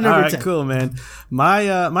that's my number 10. All right, cool, man.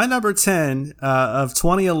 My number 10 of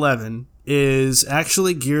 2011 is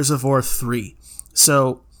actually Gears of War 3.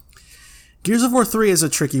 So Gears of War 3 is a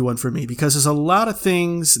tricky one for me because there's a lot of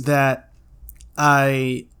things that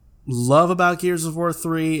I love about Gears of War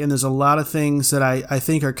 3, and there's a lot of things that I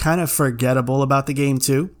think are kind of forgettable about the game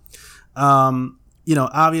too.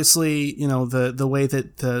 Obviously, the way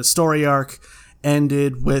that the story arc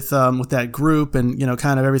ended with that group, and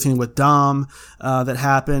kind of everything with Dom that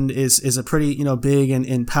happened is a pretty big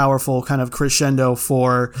and powerful kind of crescendo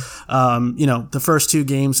for the first two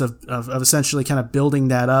games of essentially kind of building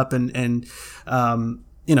that up and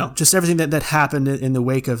just everything that happened in the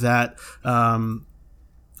wake of that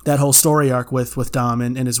that whole story arc with Dom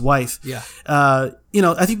and his wife. Yeah. I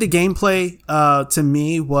think the gameplay to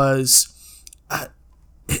me was.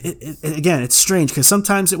 Again, it's strange because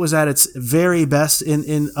sometimes it was at its very best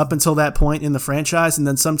in up until that point in the franchise, and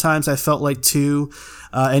then sometimes I felt like 2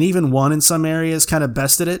 and even 1 in some areas kind of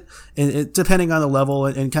bested it, depending on the level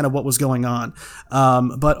and kind of what was going on.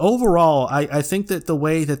 But overall, I think that the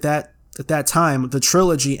way that at that time the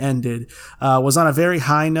trilogy ended was on a very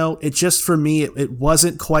high note. It just, for me, it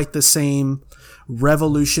wasn't quite the same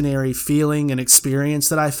revolutionary feeling and experience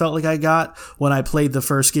that I felt like I got when I played the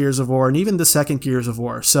first Gears of War and even the second Gears of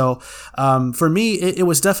War. So for me, it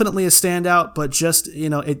was definitely a standout, but just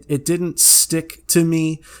it didn't stick to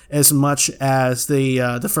me as much as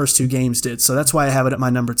the first 2 games did. So that's why I have it at my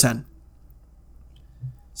number 10.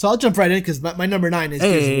 So I'll jump right in because my number 9 is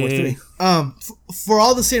Gears of War 3. For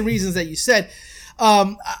all the same reasons that you said,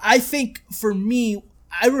 I think for me,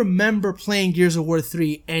 I remember playing Gears of War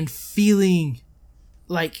 3 and feeling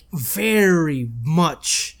like very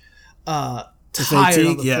much tired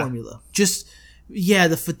of the formula.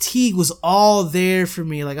 The fatigue was all there for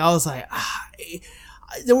me. Like I was like,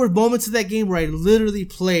 there were moments in that game where I literally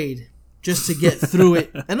played just to get through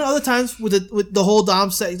it, and other times with the whole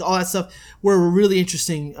Dom set, all that stuff, were really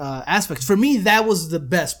interesting aspects. For me, that was the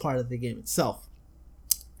best part of the game itself.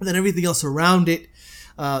 And then everything else around it.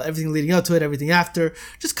 Everything leading up to it, everything after,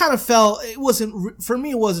 just kind of felt, it wasn't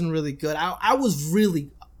really good. I was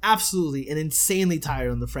really absolutely and insanely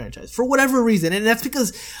tired on the franchise for whatever reason, and that's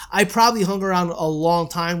because I probably hung around a long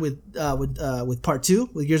time with part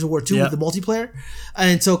 2, with Gears of War 2, with the multiplayer,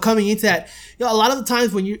 and so coming into that, a lot of the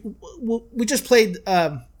times when we just played.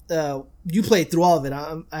 You played through all of it.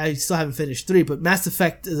 I still haven't finished 3, but Mass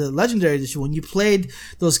Effect, the Legendary Edition, when you played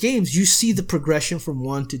those games, you see the progression from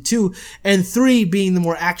 1 to 2, and 3 being the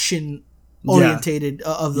more action orientated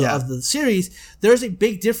of the series. There's a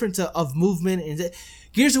big difference of movement, and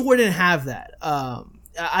Gears of War didn't have that.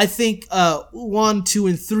 I think 1, 2,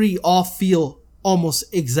 and 3 all feel almost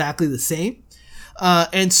exactly the same.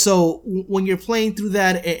 And so when you're playing through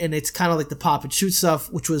that, and it's kind of like the pop and shoot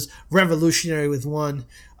stuff, which was revolutionary with 1,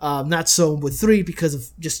 not so with 3 because of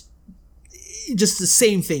just the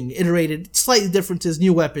same thing, iterated, slightly differences,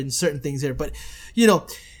 new weapons, certain things there. But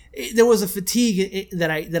there was a fatigue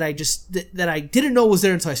that I didn't know was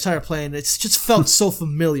there until I started playing. It just felt so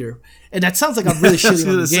familiar, and that sounds like I'm really shitting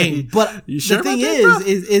on the game. But the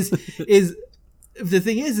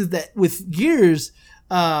thing is that with Gears,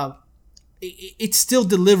 it still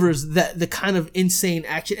delivers the kind of insane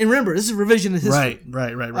action. And remember, this is revisionist history.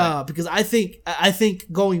 Right. Because I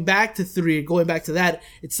think going back to 3, going back to that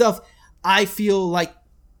itself, I feel like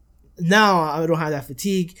now I don't have that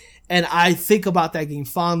fatigue, and I think about that game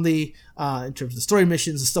fondly in terms of the story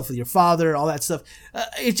missions, the stuff with your father, all that stuff.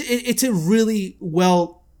 It's a really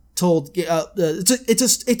well told.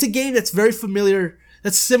 It's a game that's very familiar.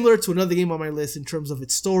 That's similar to another game on my list in terms of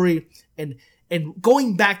its story and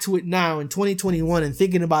going back to it now in 2021 and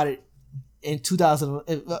thinking about it in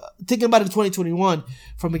 2021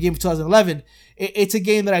 from a game of 2011, it's a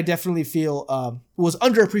game that I definitely feel was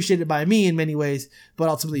underappreciated by me in many ways, but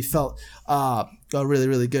ultimately felt really,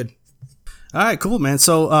 really good. All right, cool, man.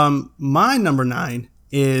 So my number 9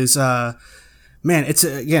 is it's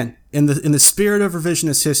again in the spirit of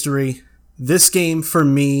revisionist history. This game for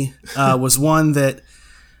me was one that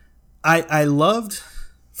I loved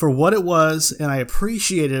for what it was, and I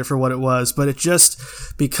appreciated it for what it was, but it just,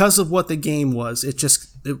 because of what the game was, it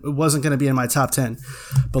wasn't going to be in my top 10.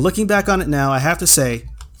 But looking back on it now, I have to say,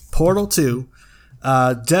 Portal 2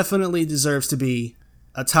 definitely deserves to be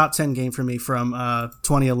a top 10 game for me from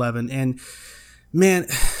 2011. And man,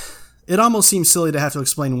 it almost seems silly to have to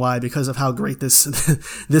explain why, because of how great this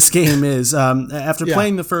this game is. After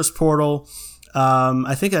playing the first Portal,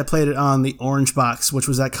 I think I played it on the Orange Box, which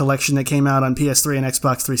was that collection that came out on PS3 and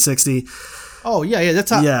Xbox 360. Oh yeah, that's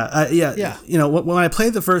how. Yeah. You know, when I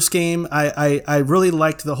played the first game, I really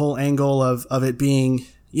liked the whole angle of it being,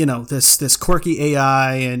 you know, this quirky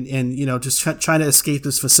AI and you know, just trying to escape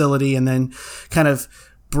this facility, and then kind of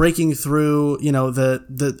breaking through, you know,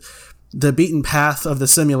 the beaten path of the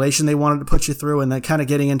simulation they wanted to put you through, and then kind of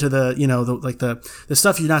getting into the, you know, the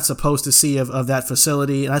stuff you're not supposed to see of that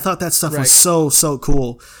facility. And I thought that stuff was so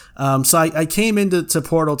cool. So I came into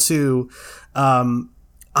Portal 2,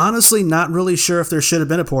 honestly not really sure if there should have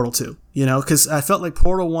been a Portal 2, you know, because I felt like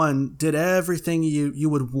Portal 1 did everything you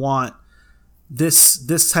would want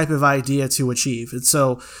this type of idea to achieve. And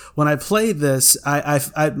so when I played this, I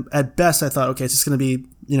at best I thought, okay, it's just going to be,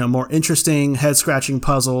 you know, more interesting, head scratching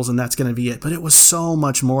puzzles, and that's going to be it. But it was so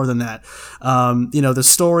much more than that. You know, the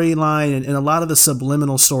storyline and a lot of the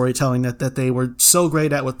subliminal storytelling that they were so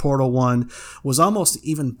great at with Portal 1 was almost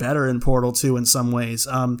even better in Portal 2 in some ways.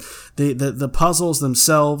 The puzzles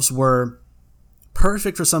themselves were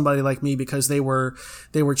perfect for somebody like me because they were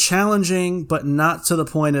challenging, but not to the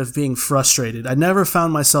point of being frustrated. I never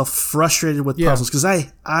found myself frustrated with puzzles because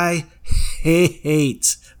I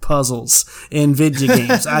hate puzzles in video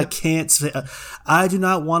games. I do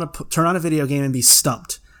not want to turn on a video game and be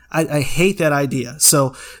stumped. I hate that idea.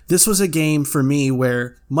 So this was a game for me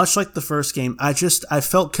where, much like the first game, I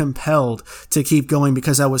felt compelled to keep going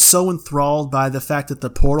because I was so enthralled by the fact that the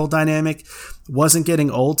Portal dynamic wasn't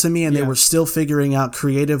getting old to me, and they were still figuring out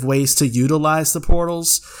creative ways to utilize the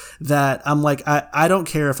portals, that I'm like, I don't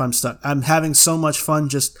care if I'm stuck. I'm having so much fun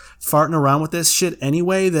just farting around with this shit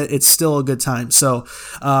anyway that it's still a good time. So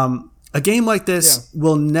a game like this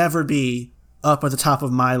will never be up at the top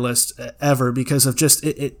of my list ever because of just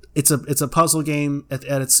it's a puzzle game at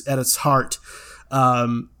its heart,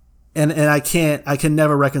 and I can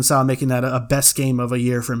never reconcile making that a best game of a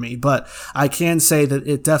year for me, but I can say that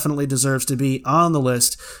it definitely deserves to be on the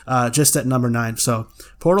list, just at number 9. So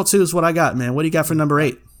Portal 2 is what I got, man. What do you got for number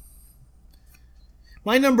 8?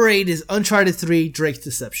 My number 8 is Uncharted 3: Drake's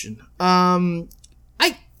Deception.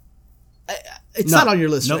 It's not on your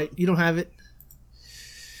list, right? You don't have it.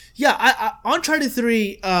 Yeah, Uncharted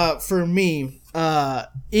 3 for me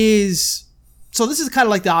is... So this is kind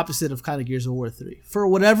of like the opposite of kind of Gears of War 3. For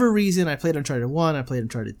whatever reason, I played Uncharted 1, I played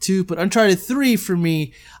Uncharted 2, but Uncharted 3 for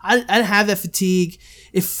me, I didn't have that fatigue.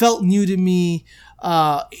 It felt new to me.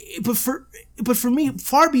 But for me,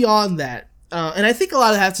 far beyond that, and I think a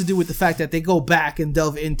lot of it has to do with the fact that they go back and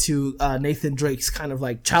delve into Nathan Drake's kind of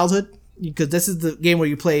like childhood, because this is the game where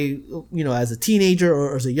you play, you know, as a teenager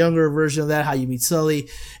or as a younger version of that, how you meet Sully.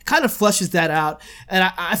 It kind of fleshes that out, and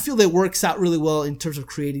I feel that works out really well in terms of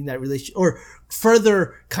creating that relationship, or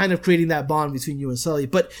further kind of creating that bond between you and Sully.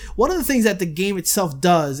 But one of the things that the game itself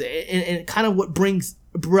does, and kind of what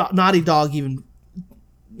brought Naughty Dog even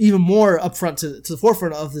more upfront to the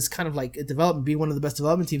forefront of this kind of like development, being one of the best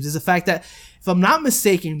development teams, is the fact that, if I'm not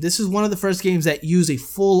mistaken, this is one of the first games that use a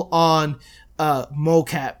full-on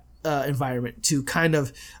mocap environment to kind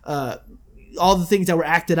of all the things that were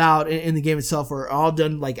acted out in the game itself were all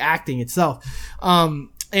done like acting itself.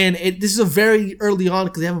 And this is a very early on,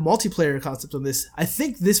 because they have a multiplayer concept on this. I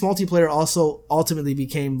think this multiplayer also ultimately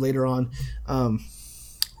became later on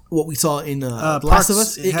what we saw in The Last of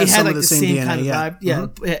Us. It had like the same DNA, kind of vibe. Yeah.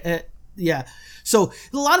 Mm-hmm. Yeah. So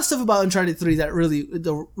there's a lot of stuff about Uncharted 3 that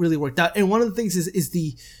really worked out. And one of the things is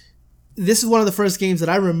this is one of the first games that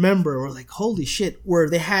I remember where, like, holy shit, where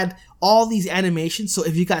they had all these animations. So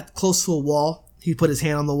if you got close to a wall, he'd put his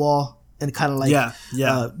hand on the wall and kind of like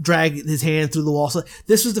drag his hand through the wall. So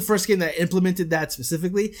this was the first game that implemented that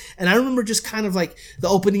specifically. And I remember just kind of like the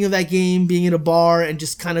opening of that game, being in a bar and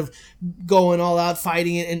just kind of going all out,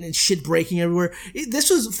 fighting it and shit breaking everywhere.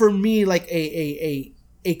 This was for me like a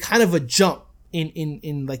kind of a jump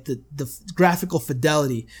in like the graphical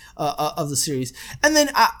fidelity of the series. And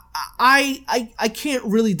then I can't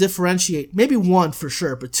really differentiate, maybe 1 for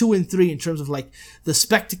sure, but 2 and 3 in terms of like the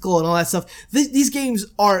spectacle and all that stuff. These games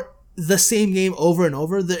are the same game over and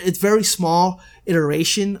over. It's very small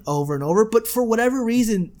iteration over and over, but for whatever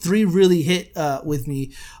reason, 3 really hit with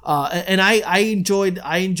me, and I enjoyed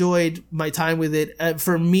my time with it.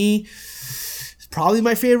 For me, it's probably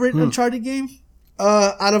my favorite Uncharted game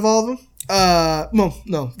out of all of them.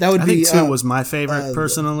 No, that would I be. think 2 was my favorite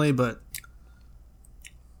personally, but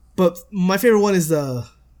my favorite one is the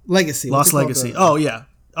Legacy. Lost Legacy. Oh yeah,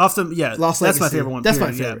 Lost that's Legacy. my favorite one. That's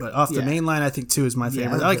period. my favorite. Yeah, but off the main line, I think 2 is my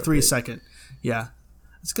favorite. I like 3 second. Yeah,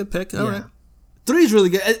 it's a good pick. All right. 3 is really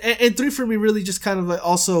good, and 3 for me really just kind of like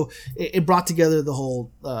also it brought together the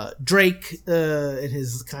whole Drake and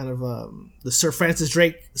his kind of the Sir Francis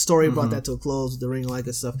Drake story, brought that to a close with the Ring of Light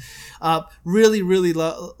and stuff. Really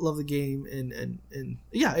love the game, and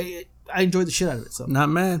yeah, I enjoyed the shit out of it. So not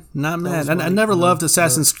mad. I never loved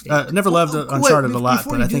Uncharted a lot,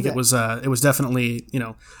 but I think it was definitely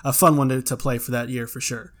a fun one to play for that year for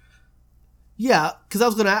sure. Yeah, because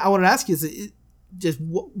I wanted to ask you, is it just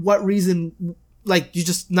what reason? Like you're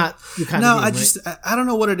just not your kind of game, right? I don't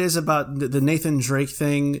know what it is about the Nathan Drake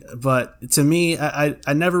thing, but to me,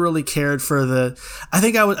 I never really cared for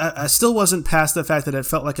I still wasn't past the fact that it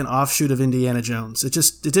felt like an offshoot of Indiana Jones. It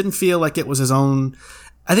didn't feel like it was his own.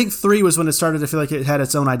 I think 3 was when it started to feel like it had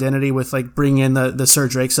its own identity with like bringing in the Sir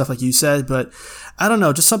Drake stuff, like you said. But I don't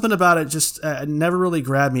know, just something about it just never really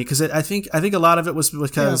grabbed me because I think a lot of it was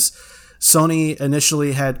because. Yeah. Sony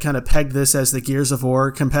initially had kind of pegged this as the Gears of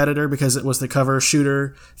War competitor because it was the cover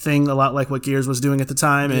shooter thing, a lot like what Gears was doing at the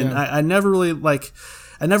time. And I never really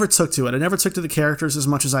I never took to it. I never took to the characters as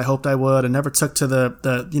much as I hoped I would. I never took to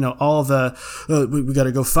the all the, we got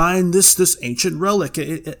to go find this ancient relic.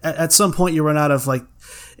 At some point you run out of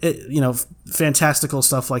fantastical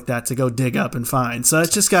stuff like that to go dig up and find. So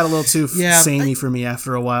it just got a little too samey for me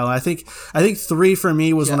after a while. I think 3 for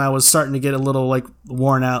me was when I was starting to get a little like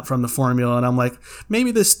worn out from the formula, and I'm like,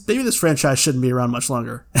 maybe this franchise shouldn't be around much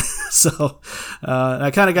longer. So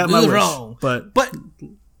I kind of got my wish, wrong.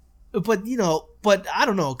 But I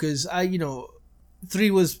don't know, because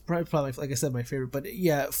 3 was probably, like I said, my favorite. But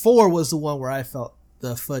yeah, 4 was the one where I felt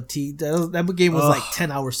the fatigue. That game was like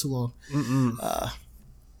 10 hours too long.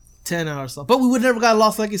 10 hours long. But we would never got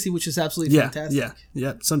Lost Legacy, which is absolutely fantastic.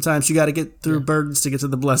 Yeah. Sometimes you got to get through burdens to get to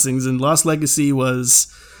the blessings, and Lost Legacy was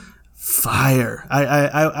fire.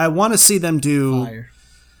 I want to see them do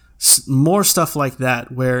more stuff like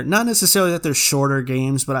that, where not necessarily that they're shorter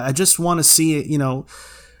games, but I just want to see it,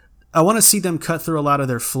 I want to see them cut through a lot of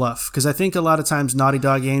their fluff, because I think a lot of times Naughty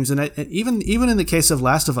Dog games, and even in the case of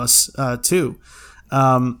Last of Us 2,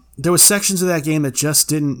 there was sections of that game that just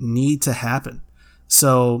didn't need to happen.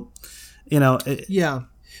 So,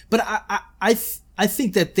 but I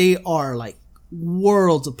think that they are like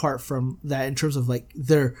worlds apart from that in terms of like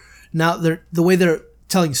they're the way they're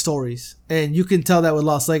telling stories, and you can tell that with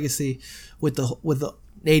Lost Legacy, with the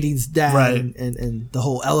Nadine's dad, right, and the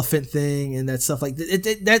whole elephant thing and that stuff like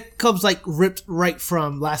that comes like ripped right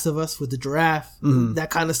from Last of Us with the giraffe, that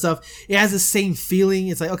kind of stuff. It has the same feeling.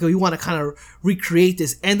 It's like, okay, we want to kind of recreate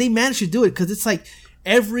this, and they managed to do it because it's like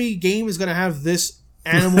every game is gonna have this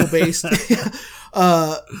animal based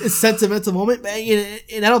sentimental moment,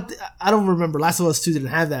 and I don't remember Last of Us 2 didn't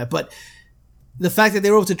have that, but the fact that they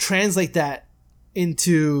were able to translate that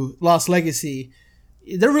into Lost Legacy,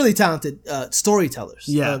 they're really talented storytellers.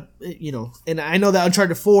 And I know that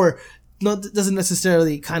Uncharted 4 doesn't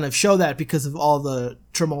necessarily kind of show that because of all the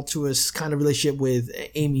tumultuous kind of relationship with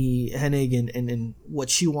Amy Hennig and what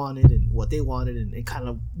she wanted and what they wanted and kind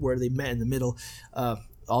of where they met in the middle.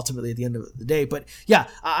 Ultimately at the end of the day. But yeah,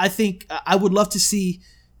 I think I would love to see,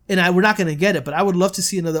 and we're not going to get it, but I would love to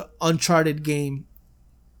see another Uncharted game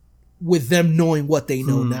with them knowing what they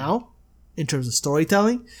know now in terms of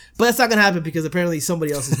storytelling. But that's not going to happen because apparently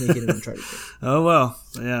somebody else is making an Uncharted game. Oh, well,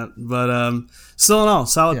 yeah. But still in all,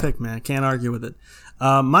 solid pick, man. Can't argue with it.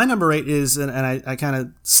 My number 8 is, and I kind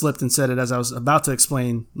of slipped and said it as I was about to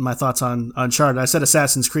explain my thoughts on Uncharted. I said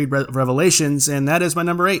Assassin's Creed Revelations, and that is my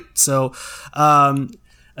number 8. So,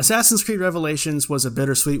 Assassin's Creed Revelations was a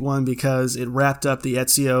bittersweet one because it wrapped up the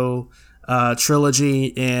Ezio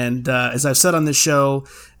trilogy, and as I've said on this show,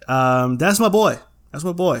 that's my boy. That's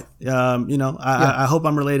my boy. I hope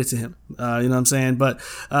I'm related to him. You know what I'm saying? But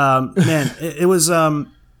man, it was. I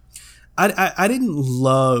didn't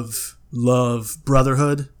love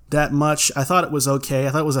Brotherhood that much. I thought it was okay. I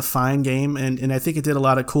thought it was a fine game, and I think it did a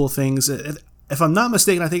lot of cool things. If I'm not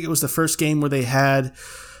mistaken, I think it was the first game where they had.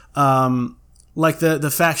 Like the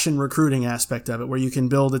faction recruiting aspect of it, where you can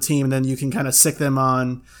build a team and then you can kind of sick them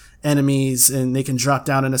on enemies and they can drop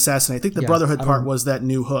down and assassinate. I think the Brotherhood part was that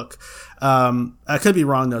new hook. I could be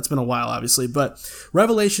wrong though. It's been a while, obviously, but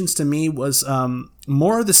Revelations to me was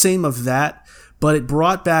more of the same of that, but it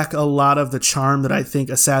brought back a lot of the charm that I think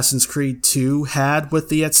Assassin's Creed 2 had with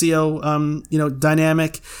the Ezio,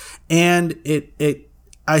 dynamic, and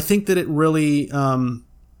I think that it really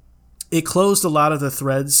it closed a lot of the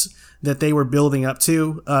threads that they were building up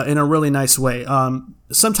to in a really nice way.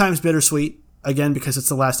 Sometimes bittersweet, again, because it's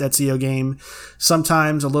the last Ezio game.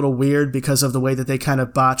 Sometimes a little weird because of the way that they kind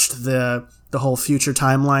of botched the whole future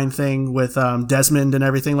timeline thing with Desmond and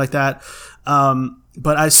everything like that.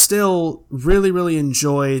 But I still really, really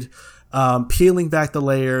enjoyed peeling back the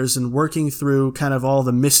layers and working through kind of all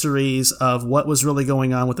the mysteries of what was really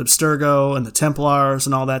going on with Abstergo and the Templars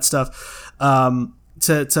and all that stuff,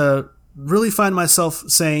 to really find myself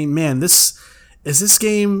saying, man, this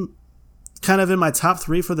game kind of in my top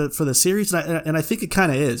 3 for the series, and I think it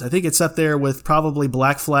kind of is. I think it's up there with probably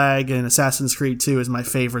Black Flag and Assassin's Creed 2 as my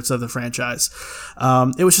favorites of the franchise.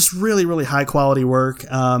 It was just really, really high quality work,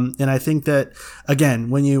 and I think that again,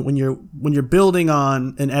 when you're building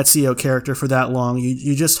on an Ezio character for that long,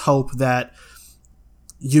 you just hope that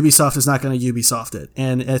Ubisoft is not going to Ubisoft it.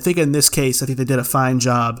 And I think in this case, I think they did a fine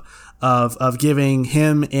job of giving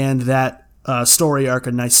him and that story arc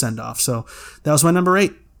a nice send off. So that was my number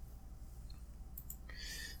 8.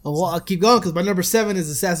 Well, I'll keep going because my number 7 is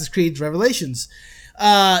Assassin's Creed Revelations.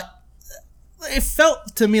 It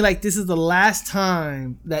felt to me like this is the last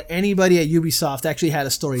time that anybody at Ubisoft actually had a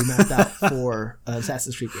story mapped out for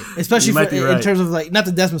Assassin's Creed game, especially in terms of like not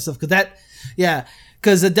the Desmond stuff,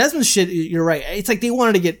 because the Desmond shit. You're right. It's like they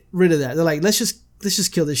wanted to get rid of that. They're like, let's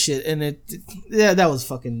just kill this shit, and that was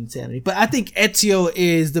fucking insanity. But I think Ezio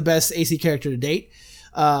is the best AC character to date.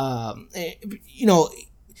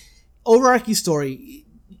 Overarching story.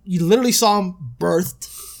 You literally saw him birthed,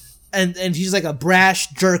 and he's like a brash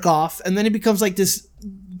jerk off, and then he becomes like this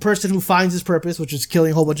person who finds his purpose, which is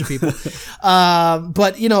killing a whole bunch of people.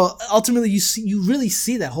 But ultimately you really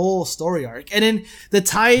see that whole story arc, and then the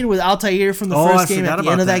tie-in with Altair from the first game at the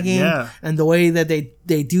end of that game, and the way that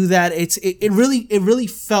they do that, it really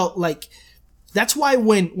felt like that's why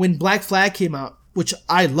when Black Flag came out, which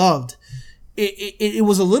I loved, it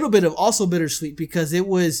was a little bit of also bittersweet because it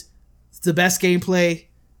was the best gameplay.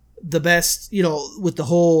 The best, with the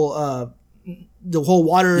whole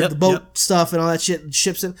water, the boat stuff and all that shit,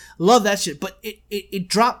 ships and love that shit. But it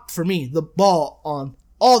dropped for me the ball on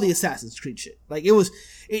all the Assassin's Creed shit. Like there was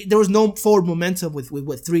no forward momentum with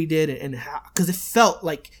what 3 did and how, because it felt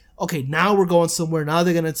like, okay, now we're going somewhere. Now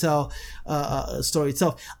they're gonna tell a story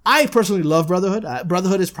itself. I personally love Brotherhood.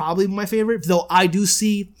 Brotherhood is probably my favorite, though I do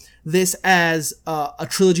see this as a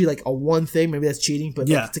trilogy, like a one thing. Maybe that's cheating, but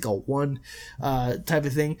it's like a one type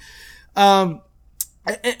of thing.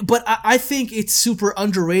 But I think it's super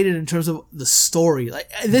underrated in terms of the story.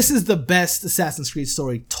 Like this is the best Assassin's Creed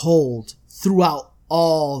story told throughout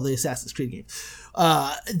all the Assassin's Creed games.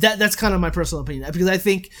 That's kind of my personal opinion, because I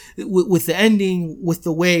think with the ending, with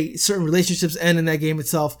the way certain relationships end in that game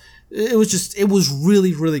itself, it was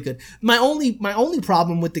really, really good. My only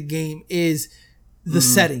problem with the game is the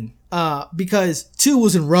setting, because 2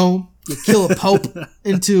 was in Rome. You kill a pope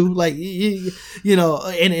into like in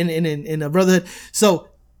a Brotherhood. So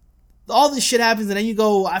all this shit happens, and then you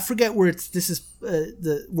go. I forget where this is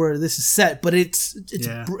set, but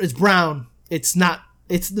it's brown. It's not.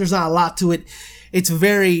 There's not a lot to it. It's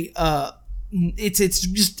very. It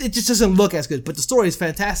just doesn't look as good, but the story is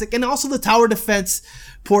fantastic, and also the tower defense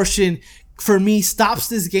portion for me stops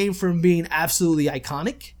this game from being absolutely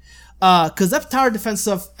iconic. Cause that tower defense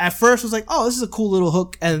stuff at first was like, oh, this is a cool little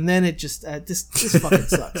hook, and then it just this fucking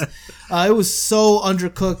sucks. It was so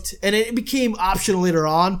undercooked, and it became optional later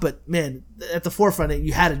on. But man, at the forefront,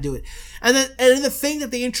 you had to do it. And then the thing that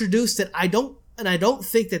they introduced that I don't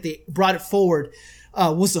think that they brought it forward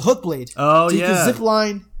was the hook blade. Oh, so you could zip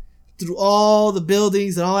line through all the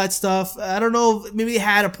buildings and all that stuff. I don't know, maybe they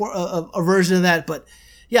had a version of that, but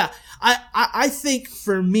yeah, I think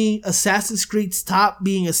for me, Assassin's Creed stopped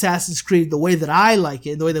being Assassin's Creed the way that I like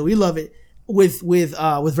it, the way that we love it, with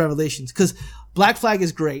Revelations. Because Black Flag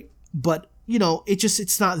is great, but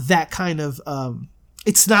it's not that kind of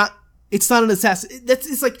it's not an Assassin.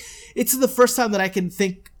 It's the first time that I can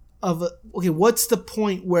think of what's the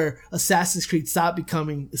point where Assassin's Creed stopped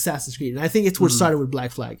becoming Assassin's Creed, and I think it's where it started with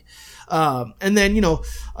Black Flag, and then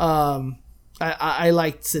I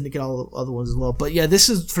liked Syndicate, all the other ones as well. But yeah, this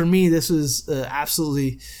was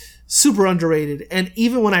absolutely super underrated. And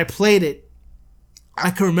even when I played it,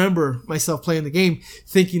 I can remember myself playing the game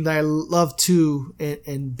thinking that I loved 2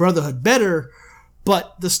 and Brotherhood better.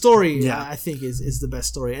 But the story, I think, is the best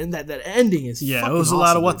story. And that ending is it was a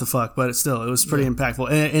lot of what the fuck, but it was pretty impactful.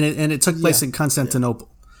 And it took place in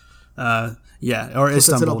Constantinople. Or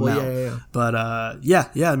Istanbul now. Yeah. But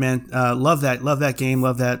man, love that game,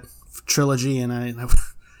 love that trilogy, and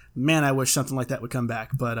man, I wish something like that would come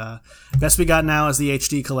back. But best we got now is the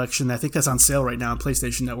HD collection. I think that's on sale right now on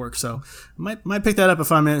PlayStation Network. So might pick that up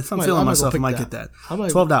if I'm feeling myself. I might get that.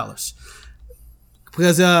 $12.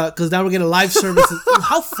 Because now we're getting a live service.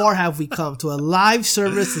 How far have we come to a live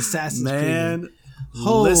service Assassin's Creed? Man,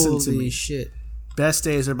 holy listen to me. Shit. Best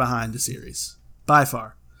days are behind the series by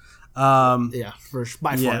far. By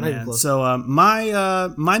far. Yeah, man. So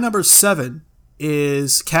my number 7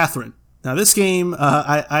 is Catherine. Now this game,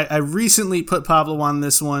 I recently put Pablo on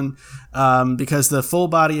this one because the full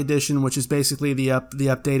body edition, which is basically the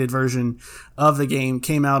updated version of the game,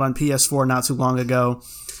 came out on PS4 not too long ago.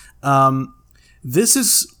 This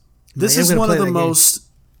is one of the most.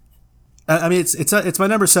 I mean, it's my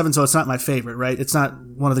number 7, so it's not my favorite, right? It's not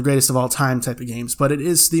one of the greatest of all time type of games, but it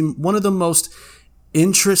is one of the most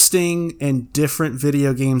interesting and different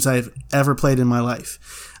video games I've ever played in my life.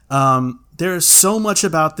 There is so much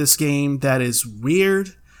about this game that is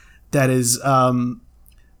weird, that is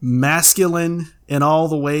masculine in all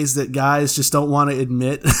the ways that guys just don't want to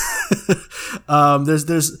admit.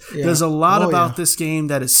 There's a lot about this game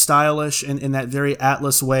that is stylish in that very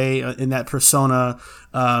Atlas way, in that Persona,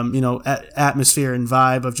 atmosphere and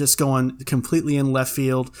vibe of just going completely in left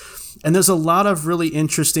field. And there's a lot of really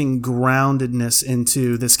interesting groundedness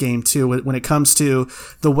into this game too, when it comes to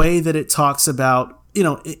the way that it talks about,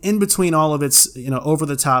 in between all of its, over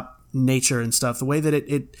the top nature and stuff, the way that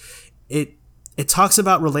it talks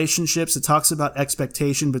about relationships. It talks about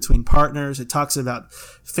expectation between partners. It talks about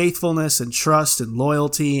faithfulness and trust and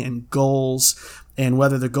loyalty and goals, and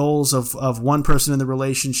whether the goals of one person in the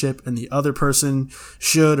relationship and the other person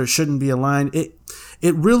should or shouldn't be aligned.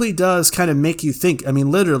 It really does kind of make you think. I mean,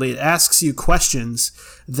 literally, it asks you questions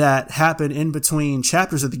that happen in between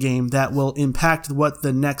chapters of the game that will impact what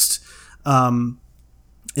the next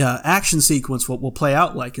action sequence will play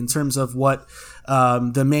out like, in terms of what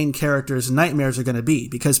the main character's nightmares are going to be,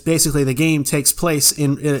 because basically the game takes place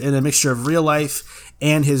in a mixture of real life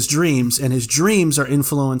and his dreams are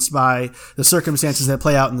influenced by the circumstances that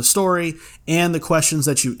play out in the story and the questions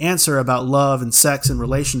that you answer about love and sex and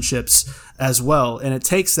relationships as well. And it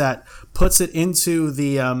takes that, puts it into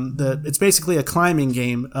it's basically a climbing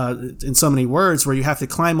game in so many words, where you have to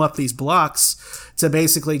climb up these blocks to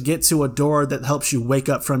basically get to a door that helps you wake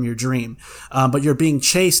up from your dream. But you're being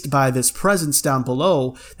chased by this presence down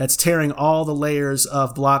below that's tearing all the layers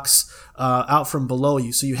of blocks out from below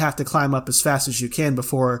you. So you have to climb up as fast as you can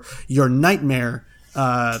before your nightmare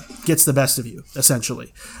gets the best of you,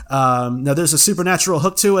 essentially. Now there's a supernatural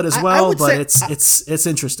hook to it as well, but it's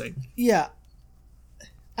interesting. Yeah.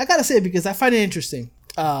 I gotta say, because I find it interesting.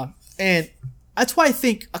 And that's why I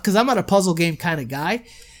think, because I'm not a puzzle game kind of guy,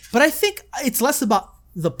 but I think it's less about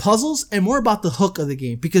the puzzles and more about the hook of the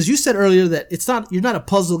game. Because you said earlier that you're not a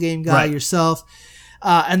puzzle game guy yourself.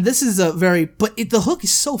 And this is the hook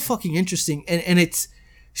is so fucking interesting. And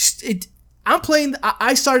I'm playing,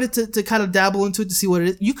 I started to kind of dabble into it to see what it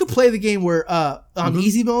is. You could play the game where, on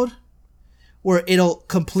easy mode, where it'll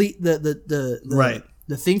complete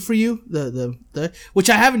the thing for you, the which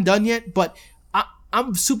I haven't done yet, but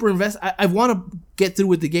I'm super invested. I want to get through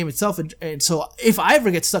with the game itself, and so if I ever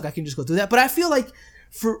get stuck, I can just go through that. But I feel like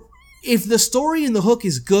if the story and the hook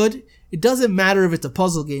is good, it doesn't matter if it's a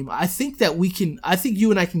puzzle game. I think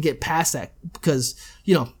you and I can get past that, because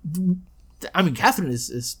Catherine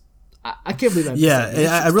is I can't believe that.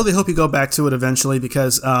 Yeah, I really hope you go back to it eventually,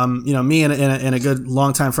 because me and a good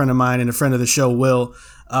longtime friend of mine and a friend of the show, Will,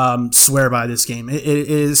 swear by this game. It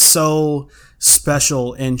is so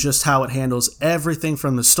special in just how it handles everything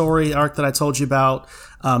from the story arc that I told you about,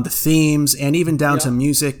 the themes, and even down to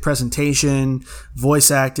music, presentation, voice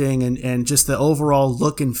acting, and just the overall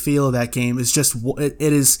look and feel of that game is just, it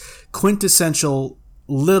is quintessential,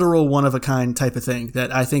 literal one of a kind type of thing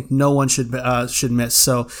that I think no one should miss.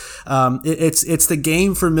 So it's the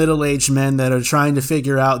game for middle-aged men that are trying to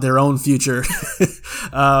figure out their own future.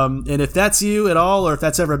 And if that's you at all, or if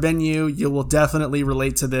that's ever been you will definitely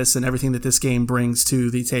relate to this and everything that this game brings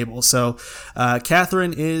to the table. So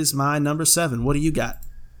Catherine is my number 7. What do you got?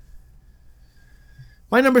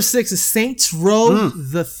 My number 6 is Saints Row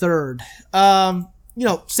the Third.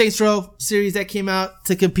 Saints Row series that came out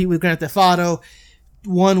to compete with Grand Theft Auto.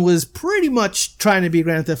 1 was pretty much trying to be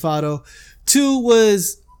Grand Theft Auto. 2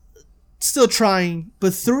 was still trying,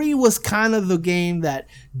 but 3 was kind of the game that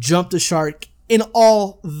jumped the shark in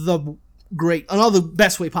all the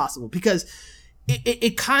best way possible, because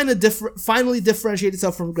it kind of finally differentiated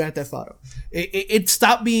itself from Grand Theft Auto. It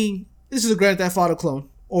stopped being, this is a Grand Theft Auto clone,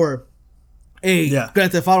 or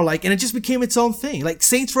Grand Theft Auto like, and it just became its own thing. Like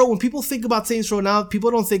Saints Row, when people think about Saints Row now,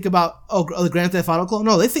 people don't think about the Grand Theft Auto clone.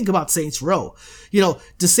 No, they think about Saints Row. You know,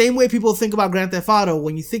 the same way people think about Grand Theft Auto,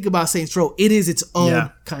 when you think about Saints Row, it is its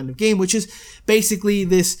own kind of game, which is basically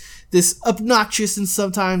this obnoxious and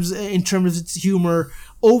sometimes in terms of its humor,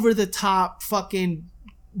 over the top fucking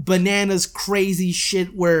bananas crazy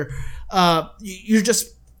shit where you're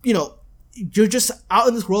just, you know, you're just out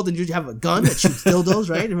in this world and you have a gun that shoots dildos,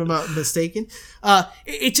 right? If I'm not mistaken.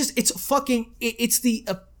 It's the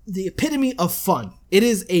epitome of fun. It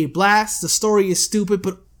is a blast. The story is stupid,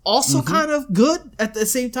 but also kind of good at the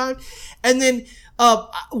same time. And then,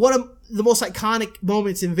 one of the most iconic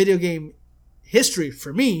moments in video game history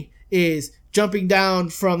for me is jumping down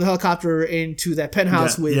from the helicopter into that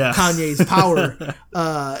penthouse with Kanye's Power,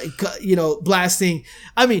 you know, blasting.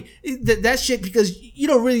 I mean, that shit, because you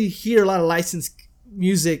don't really hear a lot of licensed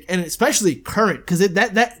music, and especially current, because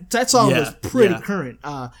that song was pretty current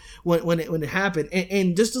when it happened.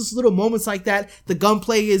 And just those little moments like that, the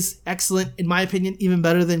gunplay is excellent, in my opinion, even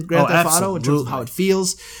better than Grand Theft Auto in terms of how it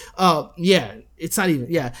feels. It's not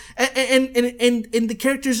even, and the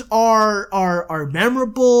characters are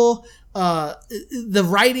memorable. The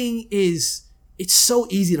writing it's so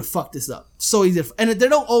easy to fuck this up. So easy and they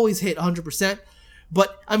don't always hit 100%.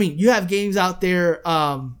 But I mean, you have games out there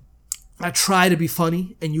that try to be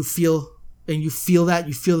funny, and you feel them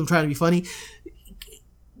trying to be funny.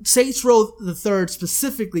 Saints Row the Third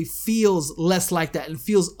specifically feels less like that, and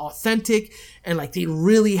feels authentic, and like they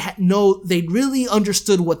really they really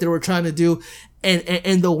understood what they were trying to do,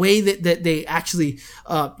 and the way that they actually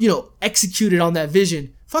you know, executed on that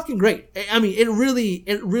vision. Fucking great. I mean, it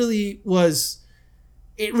really was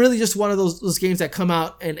just one of those games that come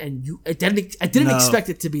out and I didn't expect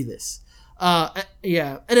it to be this. And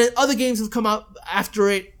then other games have come out after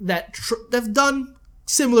it that have done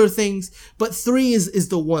similar things, but 3 is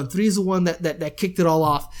the one. 3 is the one that kicked it all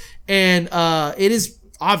off, and it is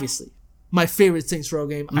obviously my favorite Saints Row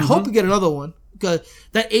game. I hope we get another one, because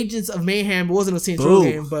that Agents of Mayhem wasn't a Saints Row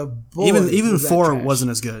game, but boy, even 4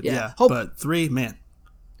 wasn't as good. But 3, man.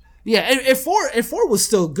 Yeah, and 4 was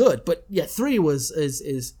still good, but 3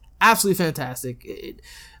 is absolutely fantastic.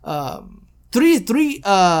 3 is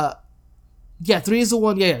the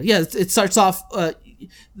one. It starts off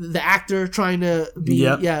the actor trying to be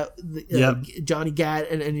Johnny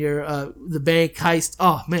Gat, and you're the bank heist.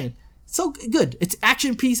 Oh man, so good. It's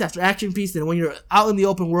action piece after action piece, and when you're out in the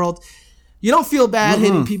open world, you don't feel bad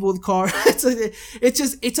hitting people with cars. It's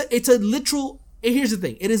a literal. Here's the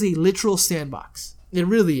thing: it is a literal sandbox. It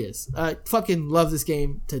really is. I fucking love this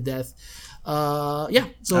game to death. So all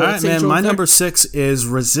right, man. My number 6 is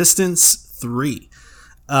Resistance 3.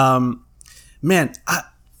 Man,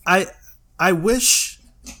 I wish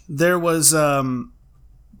there was an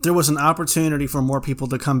opportunity for more people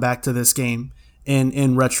to come back to this game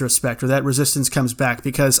in retrospect, or that Resistance comes back,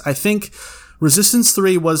 because I think Resistance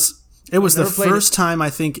 3 was the first time, I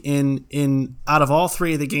think, in out of all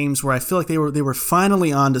 3 of the games where I feel like they were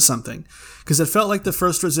finally onto something, because it felt like the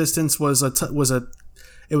first Resistance was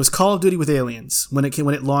Call of Duty with aliens when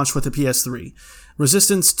it launched with the PS3.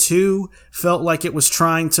 Resistance 2 felt like it was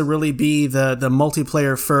trying to really be the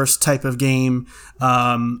multiplayer first type of game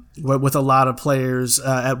with a lot of players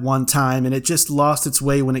at one time, and it just lost its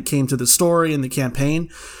way when it came to the story and the campaign.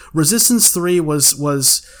 Resistance 3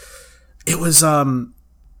 was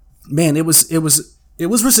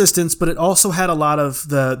Resistance, but it also had a lot of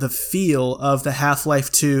the feel of the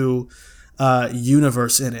Half-Life 2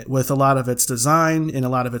 universe in it, with a lot of its design and a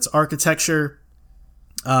lot of its architecture,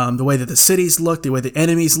 the way that the cities looked, the way the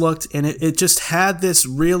enemies looked, and it just had this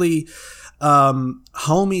really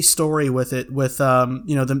homey story with it, with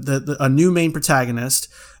a new main protagonist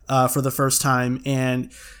for the first time,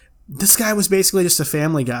 and this guy was basically just a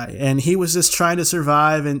family guy, and he was just trying to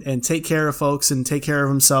survive and take care of folks and take care of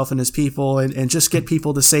himself and his people, and just get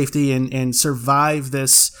people to safety and survive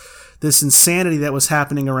this insanity that was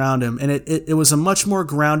happening around him. And it was a much more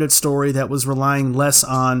grounded story that was relying less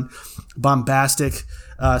on bombastic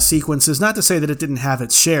sequences. Not to say that it didn't have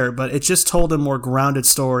its share, but it just told a more grounded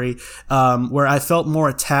story where I felt more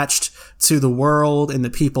attached to the world and the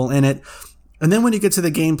people in it. And then when you get to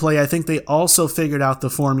the gameplay, I think they also figured out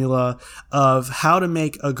the formula of how to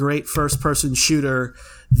make a great first-person shooter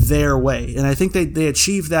their way. And I think they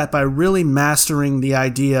achieved that by really mastering the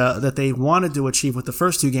idea that they wanted to achieve with the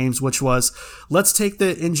first 2 games, which was, let's take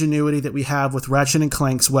the ingenuity that we have with Ratchet and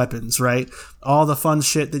Clank's weapons, right? All the fun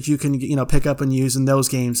shit that you can, pick up and use in those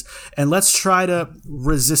games, and let's try to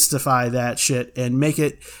resistify that shit and make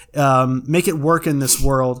it work in this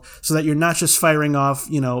world, so that you're not just firing off,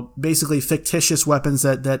 basically fictitious weapons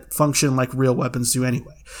that function like real weapons do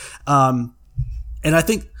anyway. And I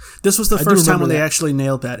think this was the first time when they actually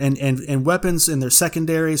nailed that. And weapons and their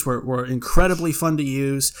secondaries were incredibly fun to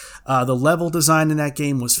use. The level design in that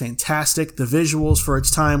game was fantastic. The visuals for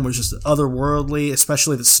its time were just otherworldly,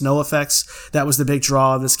 especially the snow effects. That was the big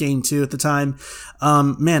draw of this game too at the time.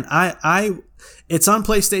 Man, it's on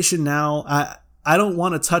PlayStation now. I don't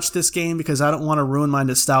want to touch this game because I don't want to ruin my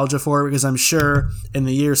nostalgia for it, because I'm sure in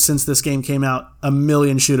the years since this game came out, a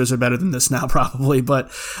million shooters are better than this now probably. But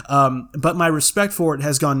my respect for it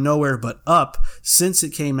has gone nowhere but up since it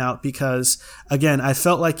came out, because again, I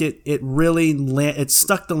felt like it really it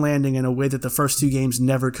stuck the landing in a way that the first 2 games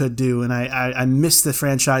never could do. And I miss the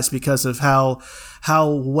franchise because of how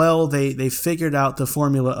well they figured out the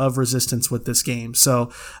formula of Resistance with this game.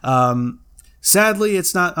 So, sadly,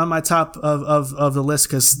 it's not on my top of the list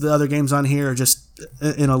because the other games on here are just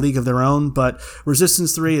in a league of their own. But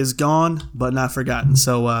Resistance 3 is gone, but not forgotten.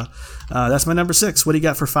 So that's my number 6. What do you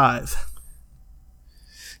got for 5?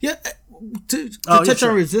 Yeah, to touch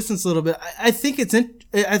on Resistance a little bit, I think it's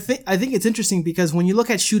interesting because when you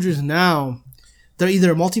look at shooters now, they're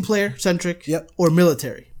either multiplayer centric or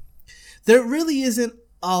military. There really isn't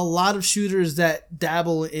a lot of shooters that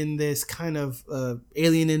dabble in this kind of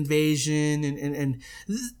alien invasion and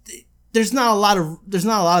there's not a lot of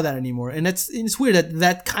that anymore, and it's weird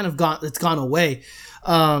that kind of gone away.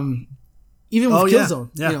 Even with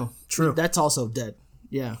Killzone, true, that's also dead.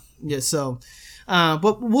 Yeah. So,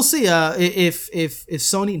 but we'll see if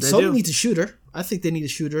Sony needs a shooter. I think they need a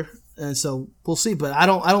shooter, and so we'll see. But I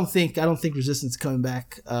don't think Resistance is coming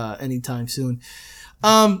back anytime soon.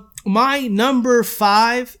 My number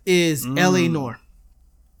 5 is L.A. Noire.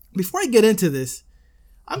 Before I get into this,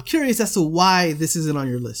 I'm curious as to why this isn't on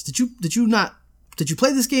your list. Did you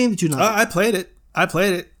play this game? Did you not? I played it. I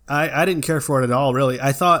didn't care for it at all, really.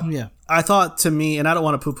 I thought to me, and I don't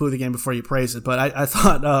want to poo-poo the game before you praise it, but I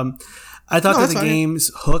thought that the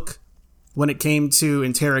game's hook, when it came to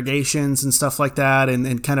interrogations and stuff like that,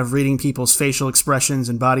 and kind of reading people's facial expressions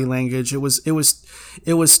and body language, it was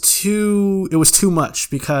too much,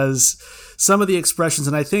 because some of the expressions,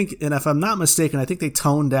 and if I'm not mistaken, I think they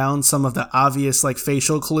toned down some of the obvious like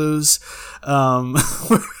facial clues. I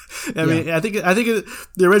mean, I think the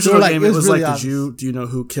original game, it was really like, do you know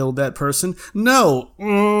who killed that person? No.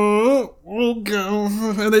 And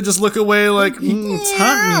they just look away like, it's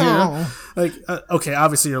hot in here. Like, okay,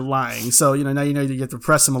 obviously you're lying. So, now you have to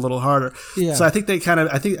press them a little harder. Yeah. So I think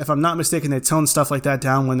if I'm not mistaken, they toned stuff like that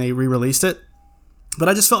down when they re-released it. But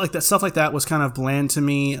I just felt like that stuff like that was kind of bland to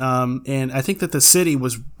me. And I think that the city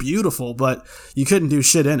was beautiful, but you couldn't do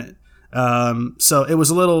shit in it. So it was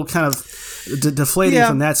a little kind of deflating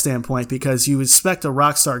from that standpoint, because you expect a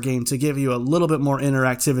Rockstar game to give you a little bit more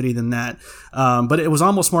interactivity than that. But it was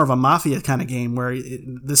almost more of a Mafia kind of game, where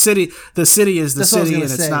the city is the city, and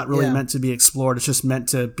it's not really meant to be explored. It's just meant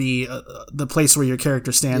to be the place where your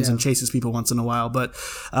character stands and chases people once in a while. But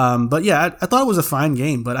yeah, I thought it was a fine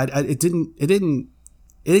game, but it didn't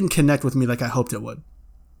connect with me like I hoped it would.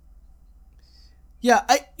 Yeah,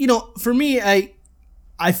 for me, I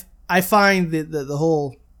find the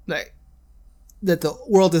whole that the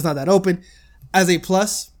world is not that open as a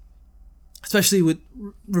plus, especially with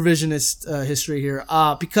revisionist history here,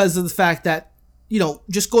 because of the fact that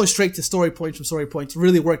just going straight to story points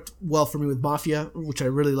really worked well for me with Mafia, which I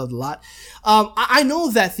really loved a lot. I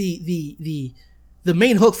know that the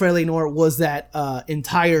main hook for L.A. Noire was that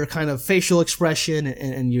entire kind of facial expression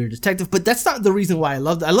and your detective, but that's not the reason why I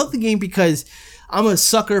loved it. I love the game because I'm a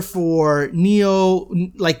sucker for neo-noir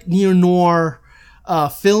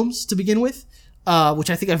films to begin with, which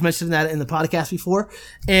I think I've mentioned that in the podcast before.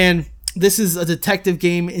 And this is a detective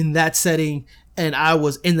game in that setting, and I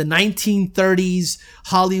was in the 1930s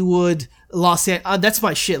Hollywood, Los Angeles. That's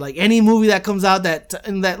my shit. Like, any movie that comes out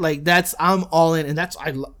I'm all in, and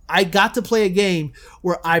I got to play a game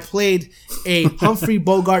where I played a Humphrey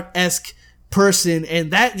Bogart-esque person,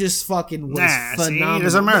 and that just fucking was phenomenal. See,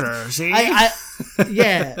 there's a murder. See,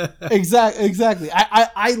 yeah, exactly.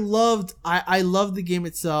 I loved the game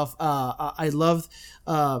itself. I loved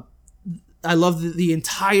I love the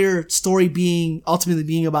entire story ultimately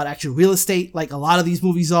being about actual real estate, like a lot of these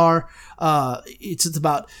movies are. It's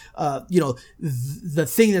about, the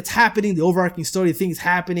thing that's happening, the overarching story, the thing that's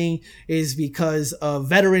happening is because of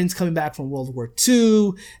veterans coming back from World War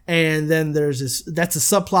II. And then that's a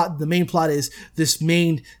subplot. The main plot is this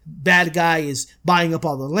main bad guy is buying up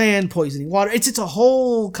all the land, poisoning water. It's a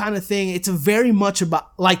whole kind of thing. It's a very much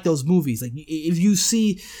about like those movies. Like if you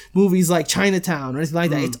see movies like Chinatown or anything like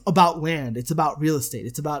that, it's about land. It's about real estate.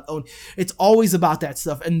 It's always about that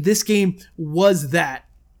stuff. And this game was that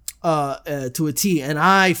to a T, and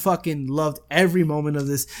I fucking loved every moment of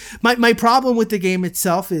this. My problem with the game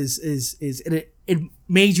itself is it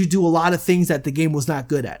made you do a lot of things that the game was not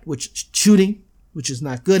good at, which shooting, which is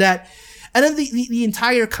not good at. And then the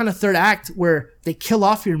entire kind of third act where they kill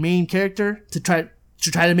off your main character to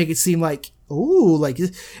try to make it seem like, ooh, like,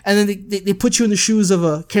 and then they put you in the shoes of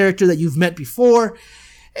a character that you've met before.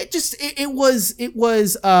 It was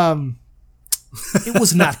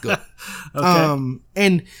not good. Okay.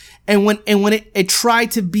 And when it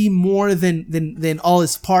tried to be more than all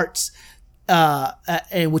its parts,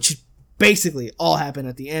 and which basically all happened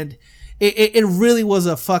at the end, it really was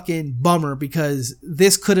a fucking bummer, because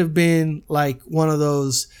this could have been like one of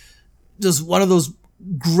those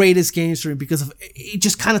greatest games for me, because it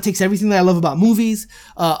just kind of takes everything that I love about movies,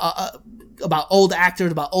 about old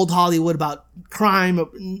actors, about old Hollywood, about crime,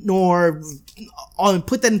 noir, and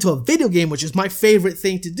put that into a video game, which is my favorite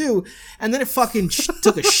thing to do. And then it fucking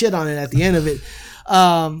took a shit on it at the end of it.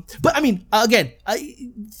 But I mean, again,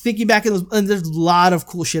 thinking back and there's a lot of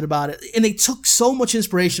cool shit about it, and they took so much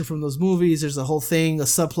inspiration from those movies. There's a whole thing, a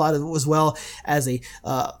subplot as well as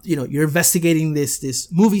you're investigating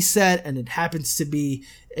this movie set, and it happens to be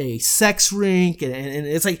a sex rink, and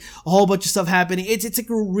it's like a whole bunch of stuff happening. It's like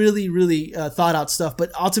really, really thought out stuff, but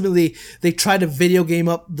ultimately they tried to video game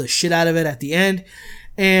up the shit out of it at the end,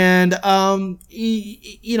 and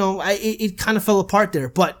it kind of fell apart there.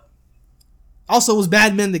 But also, it was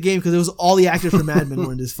Mad Men the game, because it was all the actors from Mad Men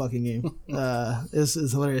were in this fucking game. It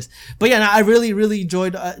was hilarious. But yeah, I really, really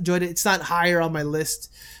enjoyed it. It's not higher on my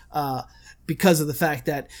list because of the fact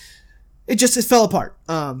that it fell apart.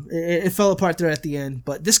 It fell apart there at the end.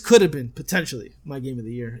 But this could have been potentially my game of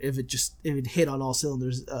the year if it hit on all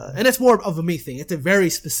cylinders. And it's more of a me thing. It's a very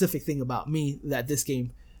specific thing about me that this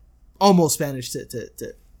game almost managed to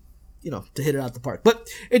hit it out the park. But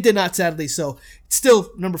it did not, sadly. So it's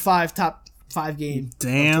still number 5, top 5 game.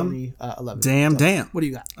 Damn. 2011. Damn. What do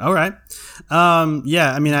you got? All right.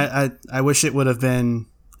 Yeah, I mean, I wish it would have been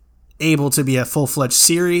able to be a full-fledged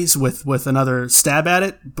series with another stab at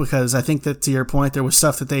it, because I think that, to your point, there was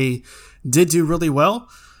stuff that they did do really well,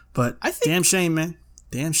 but damn shame, man.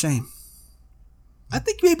 Damn shame. I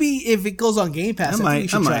think maybe if it goes on Game Pass, I think you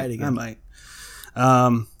should try it again. I might.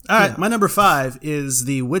 All right, my number 5 is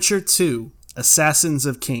The Witcher 2, Assassins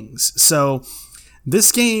of Kings. So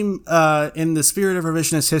this game, in the spirit of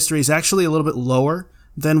revisionist history, is actually a little bit lower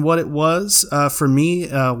than what it was for me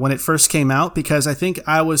when it first came out, because I think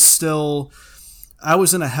I was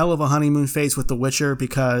in a hell of a honeymoon phase with The Witcher,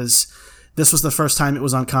 because this was the first time it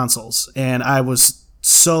was on consoles, and I was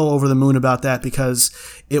so over the moon about that, because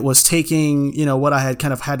it was taking what I had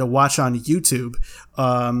kind of had to watch on YouTube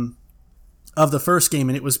of the first game,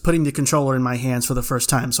 and it was putting the controller in my hands for the first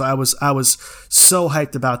time. So I was so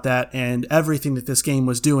hyped about that, and everything that this game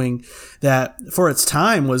was doing that for its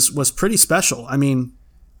time was pretty special. I mean,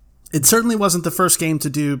 it certainly wasn't the first game to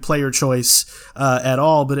do player choice at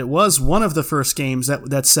all, but it was one of the first games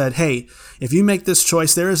that said, hey, if you make this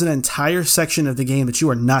choice, there is an entire section of the game that you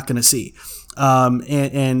are not going to see.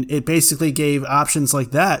 And it basically gave options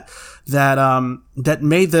like that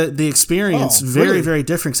made the experience very, very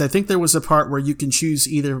different. Because I think there was a part where you can choose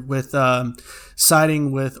either with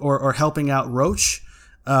siding with or helping out Roche,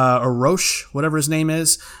 or Roche, whatever his name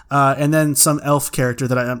is, and then some elf character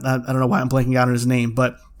that I don't know why I'm blanking out on his name,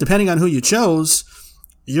 but depending on who you chose,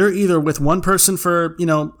 you're either with one person for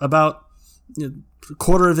about a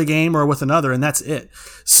quarter of the game or with another, and that's it.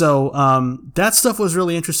 So that stuff was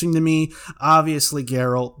really interesting to me. Obviously,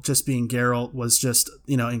 Geralt, just being Geralt, was just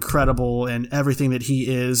incredible, and everything that he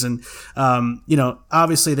is, and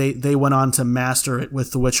obviously they went on to master it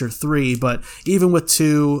with The Witcher 3, but even with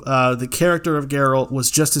 2, the character of Geralt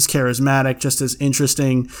was just as charismatic, just as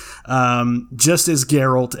interesting, just as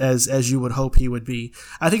Geralt as you would hope he would be.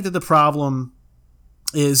 I think that the problem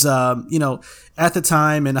is, at the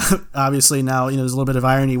time, and obviously now, there's a little bit of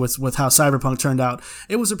irony with how Cyberpunk turned out.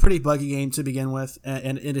 It was a pretty buggy game to begin with,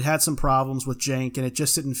 and it had some problems with jank, and it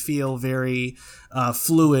just didn't feel very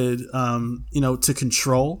fluid, to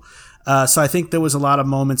control. So I think there was a lot of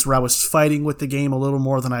moments where I was fighting with the game a little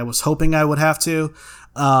more than I was hoping I would have to.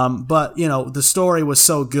 But, the story was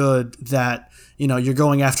so good that, you're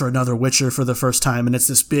going after another Witcher for the first time, and it's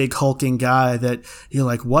this big hulking guy that you're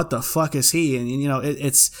like, what the fuck is he?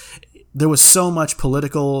 And, there was so much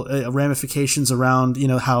political ramifications around,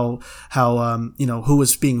 how who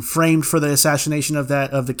was being framed for the assassination of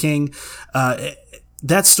the king.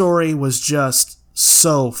 That story was just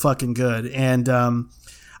so fucking good. And,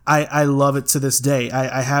 I love it to this day.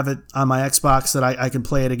 I have it on my Xbox that I can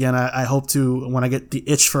play it again. I hope to when I get the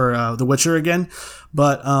itch for The Witcher again.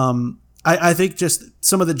 But I think just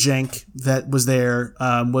some of the jank that was there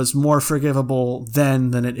was more forgivable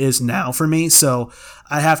then than it is now for me. So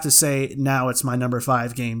I have to say now it's my number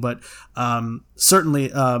 5 game. But certainly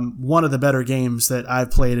one of the better games that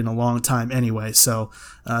I've played in a long time anyway. So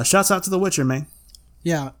shouts out to The Witcher, man.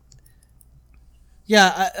 Yeah.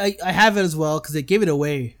 Yeah, I have it as well because they gave it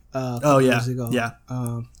away a couple years ago. Yeah.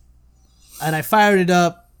 And I fired it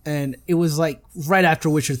up, and it was like right after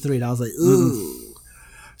Witcher 3, and I was like, ooh. Mm-hmm.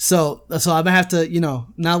 So I'm gonna have to,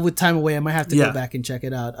 now with time away, I might have to go back and check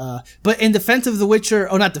it out. But in defense of The Witcher,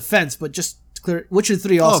 not defense, but just clear, Witcher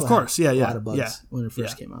 3 also of course. Had a lot of bugs when it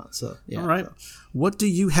first came out. So yeah. All right. What do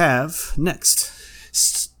you have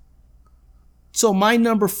next? So my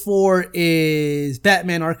number 4 is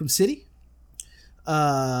Batman Arkham City.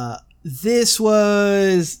 This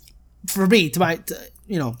was for me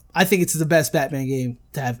I think it's the best Batman game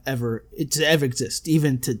to ever exist,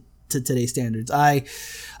 even to today's standards. I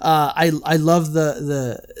love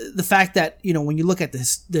the fact that when you look at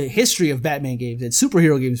the history of Batman games and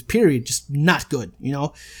superhero games, period, just not good.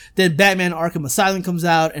 Then Batman Arkham Asylum comes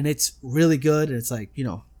out and it's really good, and it's like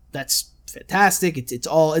that's fantastic. It's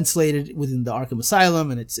all insulated within the Arkham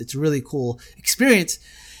Asylum, and it's a really cool experience.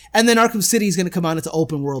 And then Arkham City is going to come out. It's an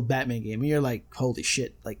open world Batman game. And you're like, holy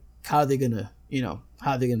shit. Like, how are they going to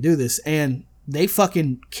do this? And they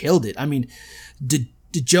fucking killed it. I mean, the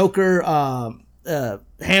Joker,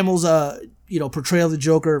 Hamill's, portrayal of the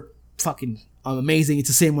Joker, fucking amazing. It's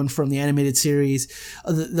the same one from the animated series.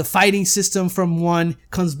 The fighting system from 1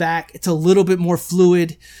 comes back. It's a little bit more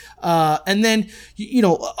fluid. And then,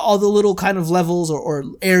 all the little kind of levels or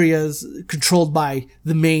areas controlled by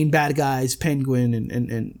the main bad guys, Penguin and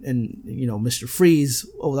Mr. Freeze.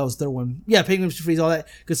 Oh, that was the third one. Yeah, Penguin, Mr. Freeze, all that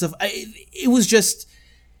good stuff. It was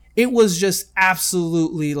just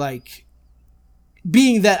absolutely like,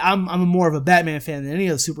 being that I'm more of a Batman fan than any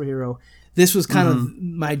other superhero, this was kind of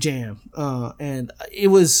my jam. And it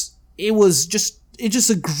was just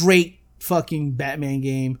a great fucking Batman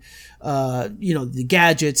game. The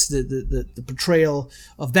gadgets, the portrayal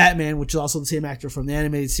of Batman, which is also the same actor from the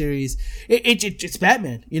animated series. It's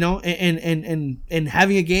Batman, and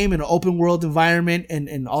having a game in an open world environment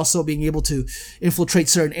and also being able to infiltrate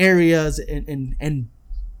certain areas and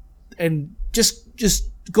just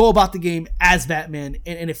go about the game as Batman,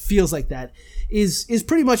 and it feels like that is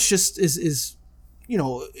pretty much just is this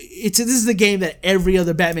is the game that every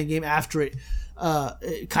other Batman game after it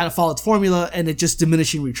kind of followed formula, and it just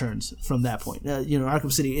diminishing returns from that point.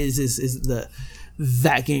 Arkham City is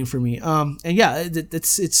that game for me. And yeah, it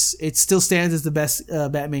still stands as the best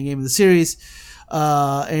Batman game of the series.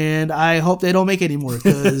 And I hope they don't make any more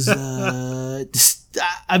because I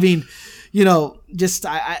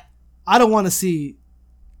don't want to see.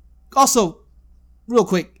 Also, real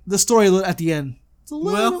quick, the story at the end, it's a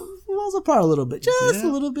little, falls apart a little bit, just a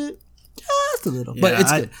little bit. Just a little, but it's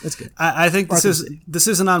good. It's good. I think this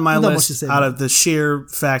isn't on my list out of the sheer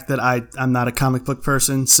fact that I'm not a comic book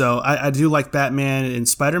person. So I do like Batman and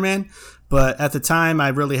Spider-Man, but at the time I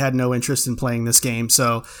really had no interest in playing this game.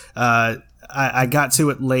 So I got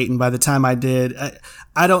to it late, and by the time I did,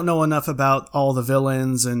 I don't know enough about all the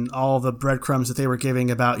villains and all the breadcrumbs that they were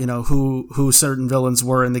giving about who certain villains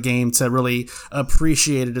were in the game to really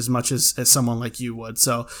appreciate it as much as someone like you would.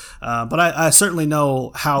 So, but I certainly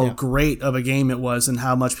know how great of a game it was and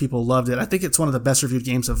how much people loved it. I think it's one of the best reviewed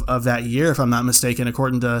games of that year, if I'm not mistaken,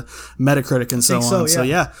 according to Metacritic and so on. So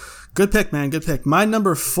yeah, good pick, man. Good pick. My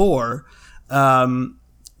number 4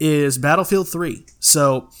 is Battlefield 3.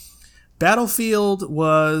 So Battlefield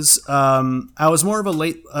was, I was more of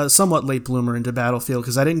a somewhat late bloomer into Battlefield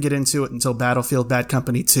because I didn't get into it until Battlefield Bad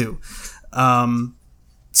Company 2.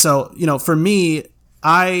 So, for me,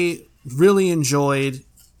 I really enjoyed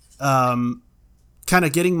kind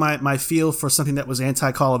of getting my feel for something that was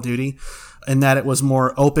anti-Call of Duty, and that it was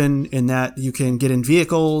more open, in that you can get in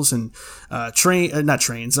vehicles and trains and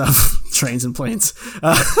planes.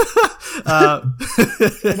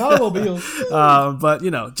 And automobiles. But,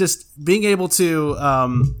 just being able to,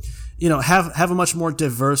 have a much more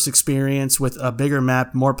diverse experience with a bigger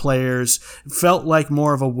map, more players, felt like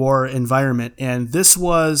more of a war environment. And this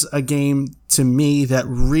was a game to me that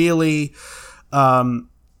really,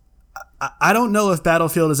 I don't know if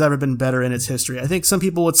Battlefield has ever been better in its history. I think some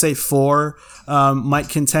people would say 4 might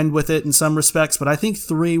contend with it in some respects, but I think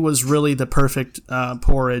 3 was really the perfect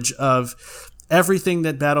porridge of everything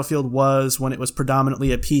that Battlefield was when it was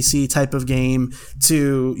predominantly a PC type of game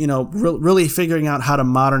to, really figuring out how to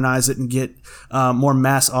modernize it and get more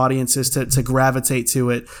mass audiences to gravitate to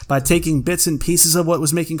it by taking bits and pieces of what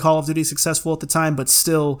was making Call of Duty successful at the time, but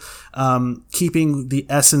still keeping the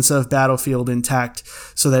essence of Battlefield intact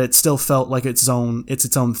so that it still felt like its own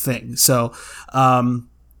thing. So,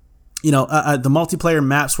 the multiplayer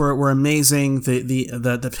maps were amazing.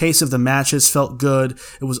 The pace of the matches felt good.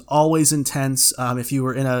 It was always intense. If you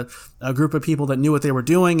were in a group of people that knew what they were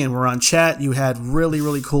doing and were on chat, you had really,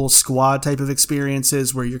 really cool squad type of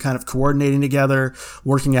experiences where you're kind of coordinating together,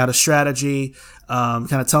 working out a strategy,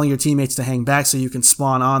 kind of telling your teammates to hang back so you can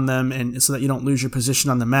spawn on them and so that you don't lose your position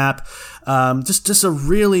on the map. Just a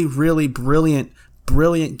really, really brilliant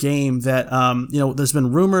game that there's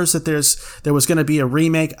been rumors that there was going to be a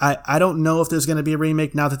remake. I don't know if there's going to be a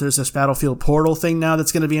remake now that there's this Battlefield Portal thing now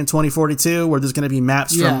that's going to be in 2042 where there's going to be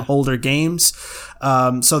maps from older games.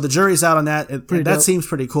 So the jury's out on that. That seems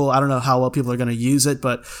pretty cool. I don't know how well people are going to use it,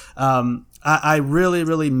 but I really,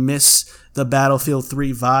 really miss the Battlefield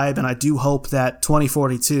 3 vibe, and I do hope that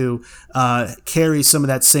 2042 carries some of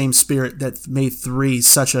that same spirit that made 3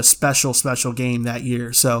 such a special, special game that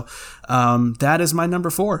year. So that is my number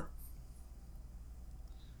 4.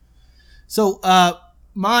 So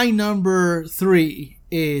my number 3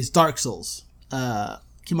 is Dark Souls. Came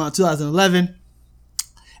out in 2011,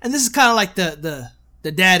 and this is kind of like the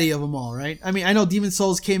daddy of them all, right? I mean, I know Demon's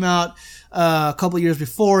Souls came out a couple years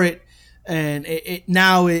before it, and it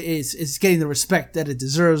now is getting the respect that it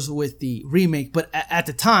deserves with the remake. But at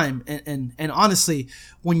the time, and honestly,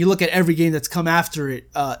 when you look at every game that's come after it,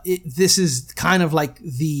 this is kind of like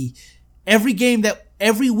every game that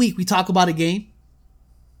every week we talk about a game,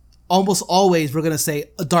 almost always we're gonna say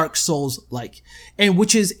a Dark Souls like, and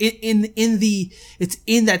which is it's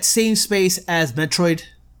in that same space as Metroid,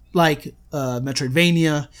 like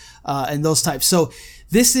Metroidvania, and those types. So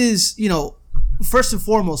this is, first and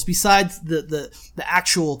foremost, besides the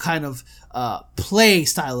actual kind of play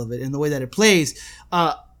style of it and the way that it plays,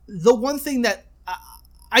 the one thing that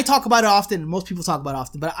I talk about it often, and most people talk about it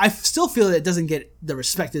often, but I still feel that it doesn't get the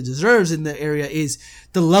respect it deserves in the area, is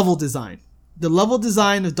the level design. The level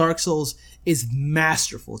design of Dark Souls is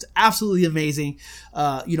masterful. It's absolutely amazing.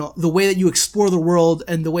 The way that you explore the world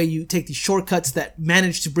and the way you take these shortcuts that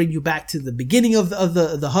manage to bring you back to the beginning of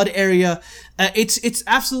the HUD area. It's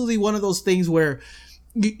absolutely one of those things where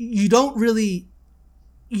you don't really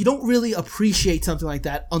appreciate something like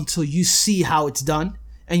that until you see how it's done,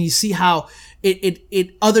 and you see how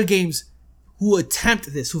it other games who have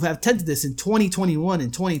attempted this in 2021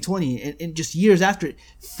 and 2020 and just years after it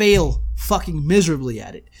fail fucking miserably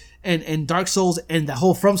at it. And Dark Souls and the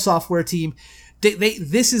whole From Software team,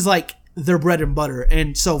 this is like their bread and butter.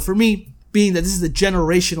 And so for me, being that this is a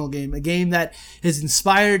generational game, a game that has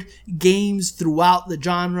inspired games throughout the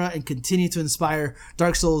genre and continue to inspire,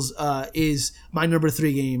 Dark Souls is my number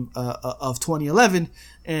 3 game of 2011.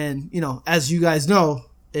 And, as you guys know,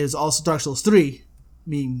 is also Dark Souls 3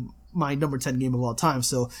 being my number 10 game of all time.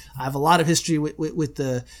 So I have a lot of history with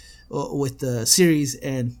the series,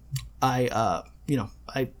 and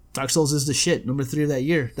Dark Souls is the shit. Number 3 of that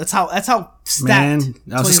year. That's how stacked. Man,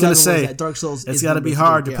 I was just gonna say that Dark Souls. It's got to be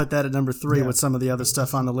hard to put that at number 3 with some of the other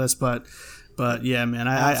stuff on the list, but yeah, man,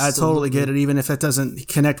 I totally get it. Even if it doesn't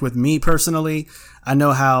connect with me personally, I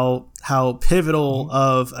know how pivotal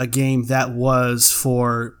of a game that was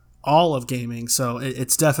for all of gaming. So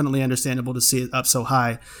it's definitely understandable to see it up so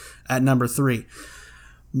high at number 3.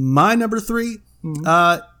 My number 3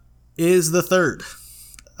 is the third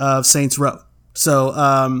of Saints Row. So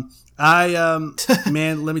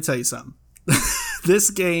man, let me tell you something.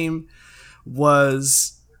 This game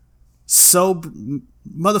was so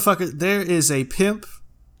motherfucker. There is a pimp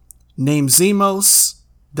named Zemos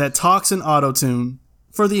that talks in autotune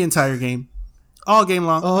for the entire game, all game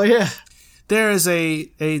long. Oh yeah. There is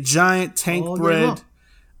a giant tank-bred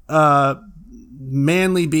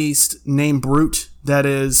manly beast named Brute that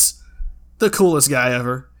is the coolest guy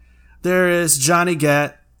ever. There is Johnny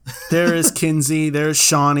Gat. There is Kinsey. There's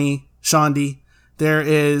Shandy. There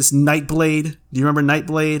is Nightblade. Do you remember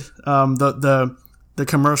Nightblade? the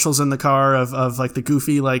commercials in the car of like the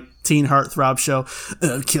goofy like teen heartthrob show.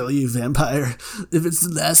 I'll kill you, vampire, if it's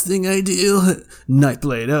the last thing I do.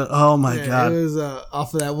 Nightblade. Oh my god! It was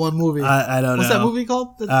off of that one movie. I don't know. What's that movie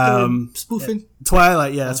called? That spoofing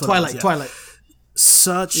Twilight. Yeah, that's Twilight. what Twilight.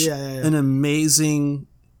 Such an amazing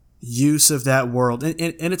use of that world, and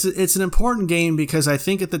it's an important game because I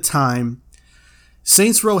think at the time,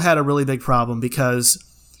 Saints Row had a really big problem because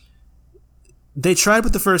they tried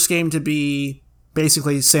with the first game to be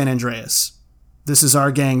basically San Andreas. This is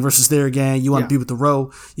our gang versus their gang. You want to be with the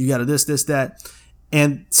row. You got to this, that.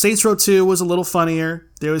 And Saints Row 2 was a little funnier.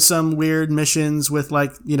 There was some weird missions with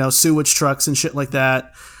like, sewage trucks and shit like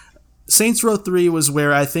that. Saints Row 3 was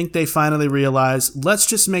where I think they finally realized, let's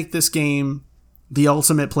just make this game the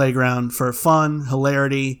ultimate playground for fun,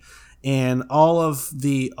 hilarity, and all of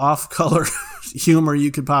the off-color humor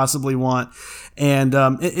you could possibly want. And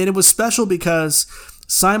it was special because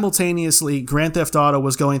simultaneously Grand Theft Auto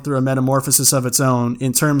was going through a metamorphosis of its own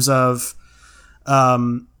in terms of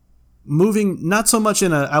moving not so much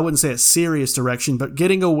in I wouldn't say a serious direction, but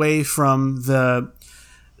getting away from the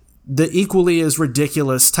equally as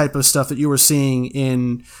ridiculous type of stuff that you were seeing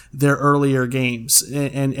in their earlier games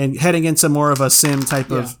and heading into more of a sim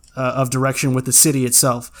type of direction with the city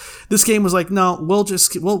itself. This game was like, no, we'll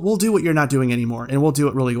do what you're not doing anymore, and we'll do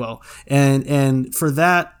it really well. And for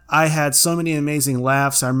that, I had so many amazing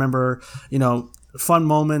laughs. I remember, fun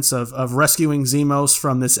moments of rescuing Zemos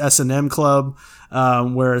from this S&M club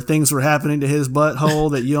where things were happening to his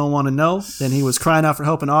butthole that you don't want to know. And he was crying out for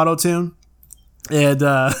help in auto-tune. And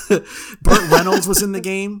Burt Reynolds was in the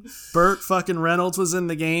game. Burt fucking Reynolds was in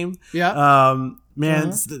the game. Yeah.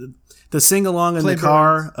 Man, the sing-along in the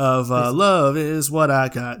car of love is what I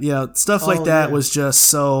got. Stuff like that was just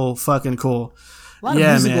so fucking cool.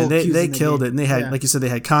 Yeah, man, they killed it. And they had, like you said, they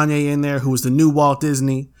had Kanye in there, who was the new Walt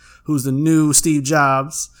Disney, who's the new Steve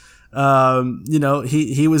Jobs.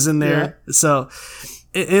 He was in there. Yeah. So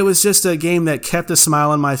it was just a game that kept a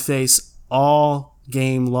smile on my face all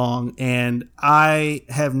game long, and I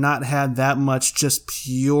have not had that much just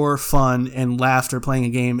pure fun and laughter playing a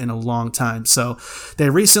game in a long time. So they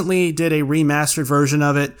recently did a remastered version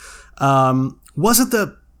of it. Wasn't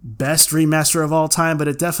the best remaster of all time, but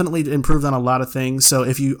it definitely improved on a lot of things. So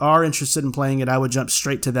if you are interested in playing it, I would jump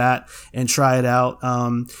straight to that and try it out.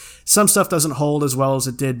 Some stuff doesn't hold as well as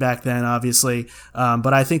it did back then, obviously.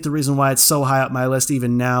 But I think the reason why it's so high up my list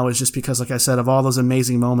even now is just because, like I said, of all those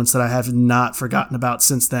amazing moments that I have not forgotten about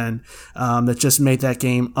since then, that just made that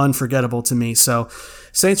game unforgettable to me. So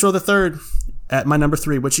Saints Row the Third at my number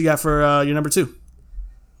 3. What you got for your number 2?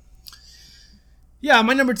 Yeah,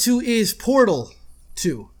 my number 2 is Portal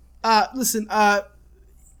 2. Listen,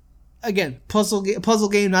 again, puzzle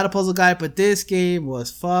game, not a puzzle guy, but this game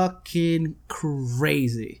was fucking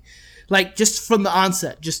crazy. Like, just from the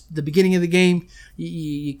onset, just the beginning of the game,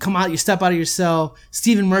 you come out, you step out of your cell.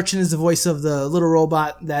 Stephen Merchant is the voice of the little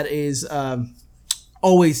robot that is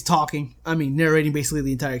always talking. I mean, narrating basically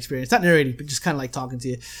the entire experience. Not narrating, but just kind of like talking to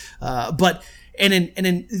you. And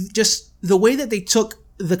then just the way that they took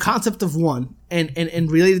the concept of 1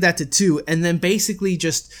 and related that to 2, and then basically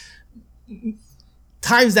just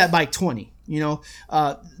times that by 20.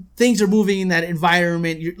 Things are moving in that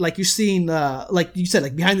environment. You're seeing, like you said,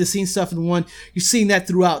 like behind the scenes stuff in 1. You're seeing that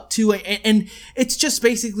throughout 2, and it's just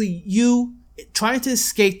basically you trying to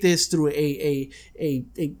escape this through a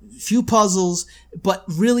few puzzles. But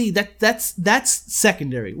really, that's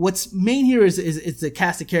secondary. What's main here is the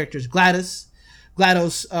cast of characters. GLaDOS,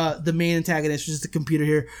 the main antagonist, which is the computer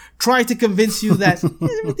here, trying to convince you that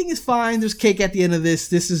everything is fine. There's cake at the end of this.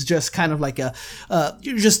 This is just kind of like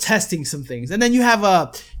you're just testing some things. And then you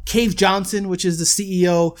have Cave Johnson, which is the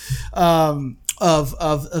CEO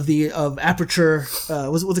of Aperture.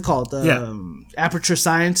 What's it called? Aperture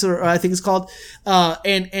Science, or I think it's called.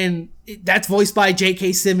 And that's voiced by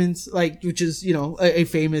J.K. Simmons, which is a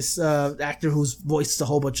famous actor who's voiced a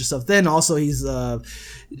whole bunch of stuff. Then also he's the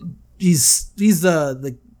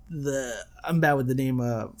I'm bad with the name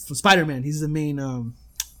from Spider-Man. He's the main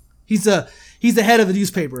he's the head of the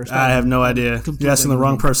newspaper. I have no idea. You're asking the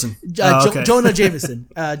wrong person. Okay. Jonah Jameson.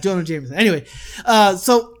 Anyway,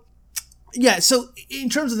 so in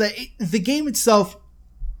terms of the game itself,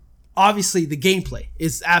 obviously the gameplay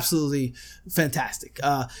is absolutely fantastic.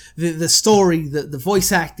 The story, the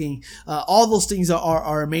voice acting, all those things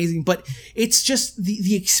are amazing, but it's just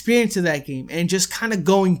the experience of that game and just kind of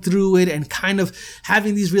going through it and kind of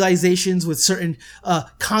having these realizations with certain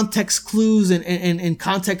context clues and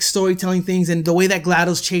context storytelling things, and the way that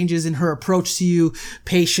GLaDOS changes in her approach to you,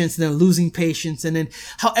 patience, and then losing patience, and then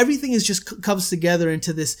how everything is just comes together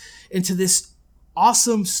into this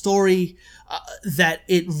awesome story. that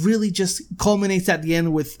it really just culminates at the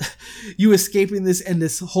end with you escaping this and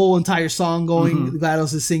this whole entire song going.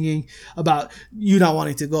 GLaDOS is singing about you not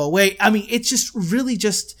wanting to go away. I mean, it's just really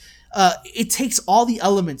just it takes all the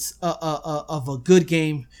elements of a good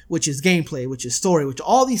game, which is gameplay, which is story, which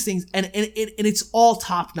all these things, and it's all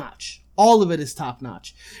top notch. All of it is top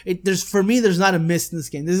notch. For me, there's not a miss in this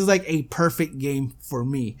game. This is like a perfect game for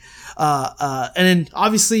me. And then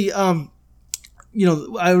obviously, I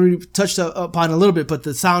already touched upon a little bit, but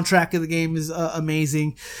the soundtrack of the game is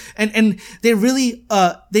amazing, and they really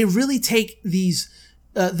take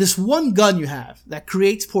this one gun you have that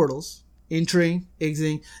creates portals, entering,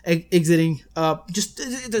 exiting, just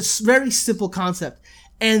this very simple concept,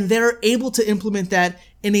 and they're able to implement that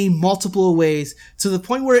in a multiple ways to the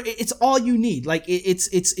point where it's all you need. Like it's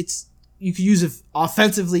you can use it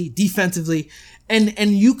offensively, defensively, and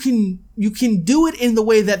you can do it in the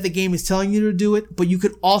way that the game is telling you to do it, but you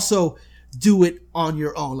could also do it on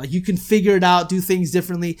your own. Like you can figure it out, do things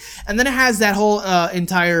differently. And then it has that whole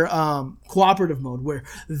entire cooperative mode where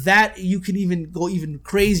that you can even go even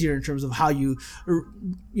crazier in terms of how you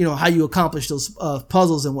accomplish those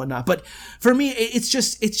puzzles and whatnot. But for me, it's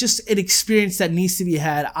just an experience that needs to be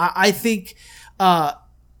had. I think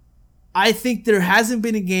there hasn't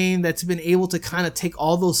been a game that's been able to kind of take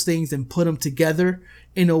all those things and put them together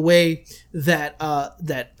in a way that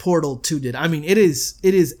that Portal 2 did. I mean, it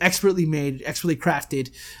is expertly made, expertly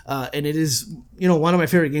crafted, and it is one of my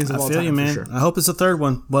favorite games of all time. I feel you, man. For sure. I hope it's a third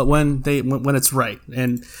one, but when it's right,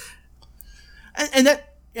 and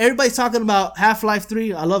that everybody's talking about Half-Life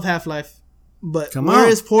 3. I love Half-Life, but where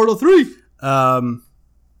is Portal 3?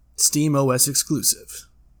 Steam OS exclusive.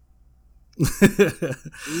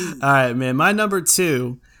 All right, man. My number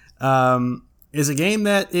 2 is a game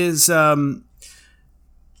that is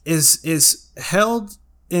held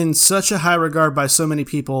in such a high regard by so many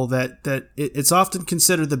people that it's often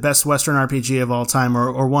considered the best Western RPG of all time,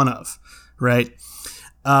 or one of, right?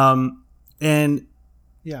 And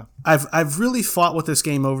yeah, I've really fought with this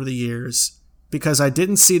game over the years because I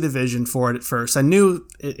didn't see the vision for it at first. I knew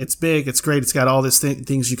it's big, it's great, it's got all these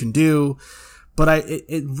things you can do, but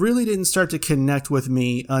it really didn't start to connect with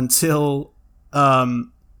me until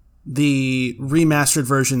the remastered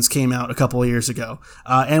versions came out a couple of years ago,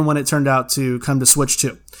 and when it turned out to come to Switch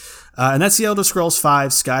too. And that's the Elder Scrolls V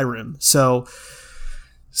Skyrim. So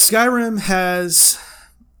Skyrim has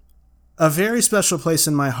a very special place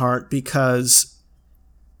in my heart because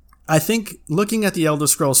I think looking at the Elder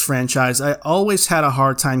Scrolls franchise, I always had a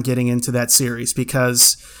hard time getting into that series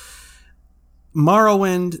because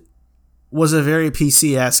Morrowind was a very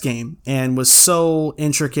PC-ass game and was so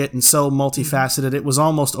intricate and so multifaceted. It was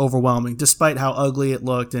almost overwhelming, despite how ugly it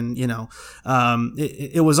looked. And,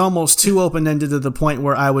 it was almost too open-ended to the point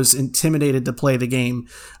where I was intimidated to play the game.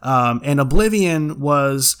 And Oblivion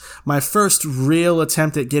was my first real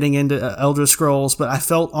attempt at getting into Elder Scrolls, but I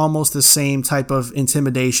felt almost the same type of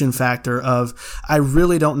intimidation factor of, I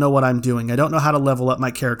really don't know what I'm doing. I don't know how to level up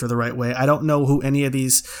my character the right way. I don't know who any of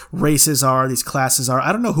these races are, these classes are.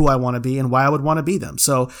 I don't know who I want to be and why I would want to be them.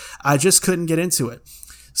 So I just couldn't get into it.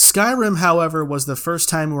 Skyrim, however, was the first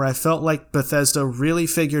time where I felt like Bethesda really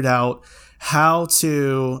figured out how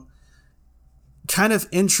to kind of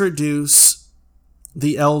introduce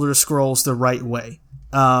the Elder Scrolls the right way.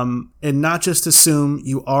 And not just assume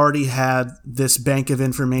you already had this bank of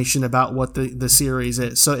information about what the series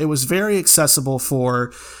is. So it was very accessible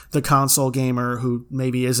for the console gamer who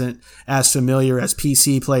maybe isn't as familiar as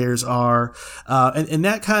PC players are. And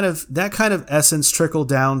that kind of essence trickled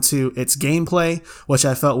down to its gameplay, which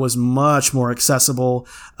I felt was much more accessible.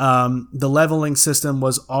 The leveling system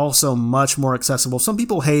was also much more accessible. Some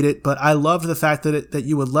people hate it, but I loved the fact that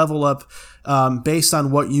you would level up based on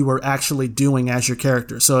what you were actually doing as your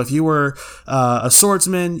character. So if you were a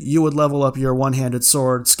swordsman, you would level up your one-handed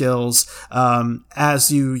sword skills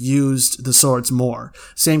as you used the swords more.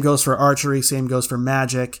 Same goes for archery, same goes for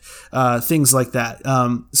magic, things like that.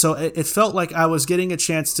 So it felt like I was getting a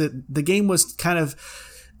chance the game was kind of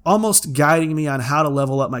almost guiding me on how to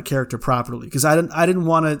level up my character properly, because I didn't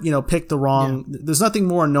want to, pick the wrong. Yeah. There's nothing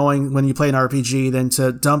more annoying when you play an RPG than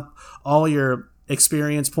to dump all your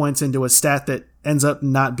experience points into a stat that ends up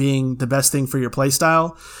not being the best thing for your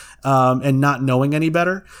playstyle, and not knowing any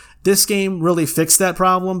better. This game really fixed that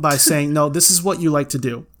problem by saying, no, this is what you like to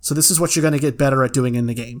do. So this is what you're going to get better at doing in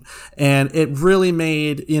the game. And it really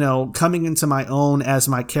made, coming into my own as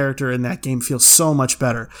my character in that game feel so much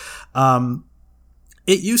better.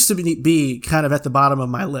 It used to be kind of at the bottom of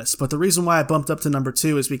my list, but the reason why I bumped up to number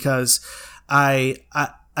 2 is because I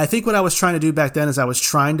I think what I was trying to do back then is I was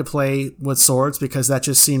trying to play with swords because that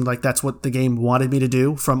just seemed like that's what the game wanted me to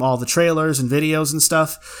do from all the trailers and videos and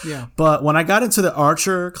stuff. Yeah. But when I got into the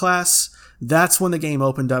archer class, that's when the game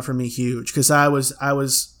opened up for me huge because I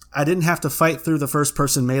didn't have to fight through the first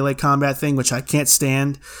person melee combat thing, which I can't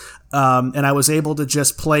stand. And I was able to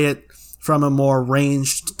just play it from a more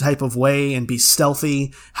ranged type of way and be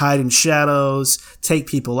stealthy, hide in shadows, take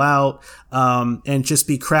people out, and just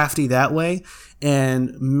be crafty that way.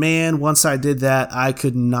 And man, once I did that, I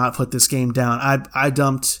could not put this game down. I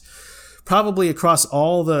dumped probably across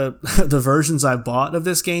all the the versions I bought of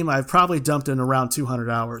this game, I've probably dumped in around 200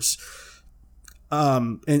 hours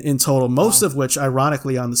in total, most of which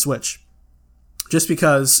ironically on the Switch. Just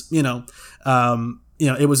because,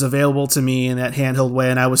 it was available to me in that handheld way,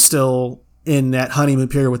 and I was still in that honeymoon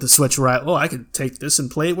period with the Switch where I could take this and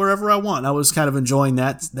play it wherever I want. I was kind of enjoying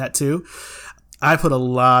that too. I put a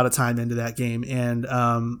lot of time into that game, and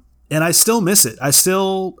I still miss it. I'll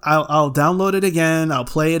download it again. I'll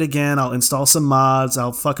play it again. I'll install some mods.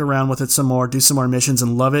 I'll fuck around with it some more, do some more missions,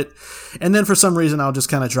 and love it. And then for some reason, I'll just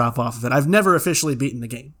kind of drop off of it. I've never officially beaten the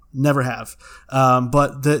game. Never have.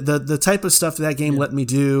 But the type of stuff that game let me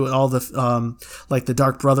do, all the like the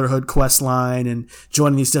Dark Brotherhood quest line and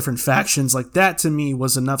joining these different factions, like that to me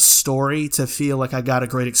was enough story to feel like I got a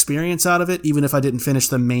great experience out of it, even if I didn't finish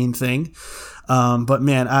the main thing. But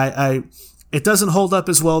man, it doesn't hold up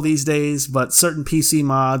as well these days, but certain PC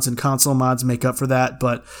mods and console mods make up for that.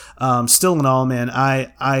 But still in all, man,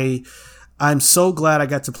 I'm so glad I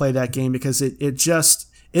got to play that game because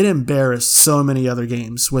it embarrassed so many other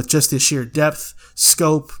games with just the sheer depth,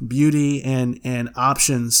 scope, beauty, and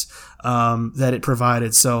options that it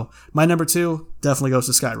provided. So my number 2 definitely goes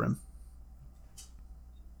to Skyrim.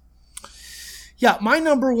 Yeah, my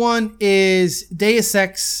number 1 is Deus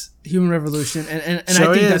Ex Human Revolution, and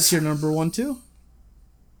Sure I think is. that's your number 1 too.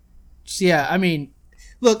 So yeah, I mean,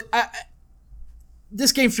 look,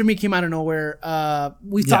 this game for me came out of nowhere.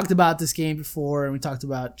 We talked about this game before, and we talked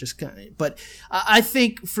about just kind of, but I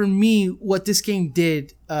think for me, what this game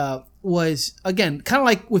did was, again, kind of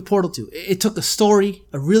like with Portal 2. It took a story,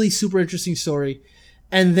 a really super interesting story,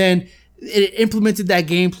 and then it implemented that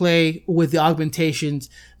gameplay with the augmentations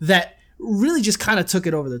that really just kind of took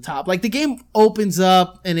it over the top. Like the game opens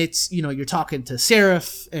up and it's, you're talking to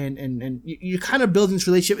Seraph and you're kind of building this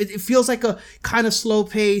relationship. It feels like a kind of slow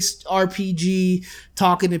paced RPG,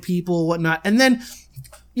 talking to people, whatnot. And then,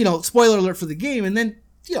 spoiler alert for the game. And then,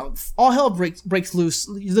 all hell breaks loose.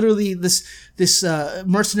 Literally this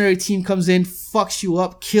mercenary team comes in, fucks you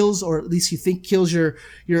up, kills, or at least you think kills your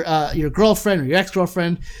girlfriend or your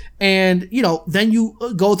ex-girlfriend. And, then you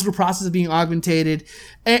go through the process of being augmentated.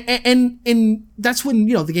 And that's when,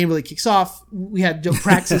 the game really kicks off. We had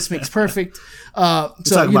Praxis makes perfect. So,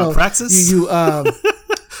 talking about Praxis?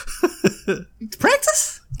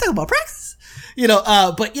 Praxis? Talk about Praxis?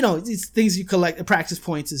 But these things you collect, practice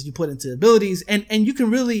points as you put into abilities, and you can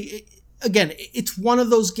really, again, it's one of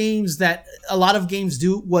those games that a lot of games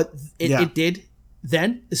do what it did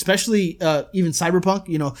then, especially even Cyberpunk.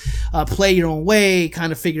 Play your own way,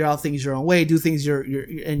 kind of figure out things your own way, do things your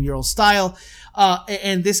in your own style,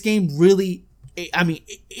 and this game really. I mean,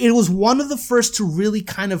 it was one of the first to really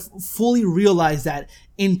kind of fully realize that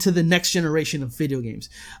into the next generation of video games,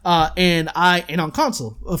 and on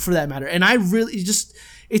console for that matter. And I really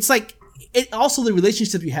it's like also the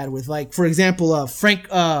relationship you had with, like, for example, Frank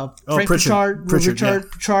Pritchard,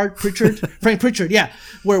 Frank Pritchard, yeah,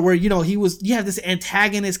 where you have this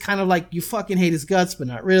antagonist, kind of like you fucking hate his guts, but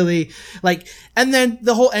not really, like, and then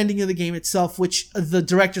the whole ending of the game itself, which the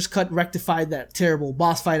director's cut rectified that terrible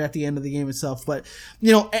boss fight at the end of the game itself, but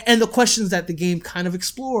and the questions that the game kind of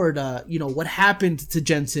explored, what happened to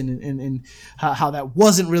Jensen and how that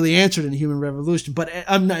wasn't really answered in Human Revolution, but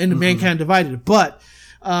I'm not in Mankind Divided, but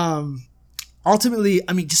ultimately,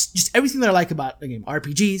 I mean, just everything that I like about the game.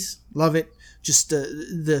 RPGs, love it. Just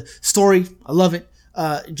the story, I love it.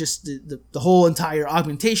 Just the whole entire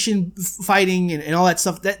augmentation fighting and all that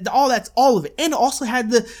stuff. All of it. And also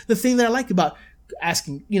had the thing that I like about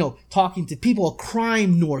asking, talking to people, a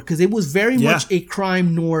crime noir, because it was very much a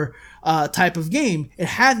crime noir type of game. It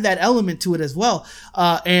had that element to it as well.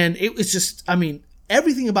 And it was just, I mean,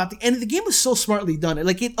 everything about the game was so smartly done.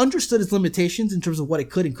 Like, it understood its limitations in terms of what it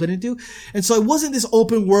could and couldn't do. And so it wasn't this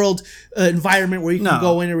open world environment where you can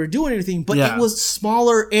go in or do anything, but it was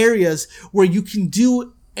smaller areas where you can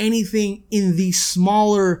do anything in these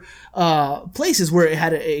smaller places, where it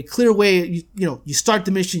had a clear way. You start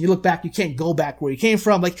the mission, you look back, you can't go back where you came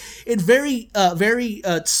from. Like, it very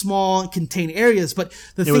small contained areas, but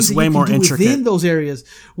the things that you can do within those areas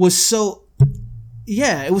was so.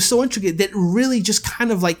 it was so intricate that really just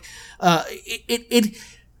kind of like it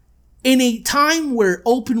in a time where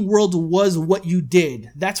open world was what you did.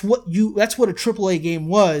 That's what a AAA game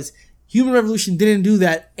was. Human Revolution didn't do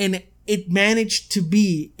that, and it managed to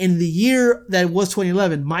be, in the year that was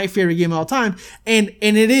 2011, my favorite game of all time, and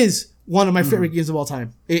it is one of my favorite games of all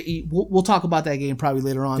time. We'll talk about that game probably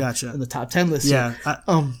later on in the top 10 list. Yeah,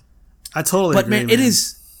 I totally agree, man, it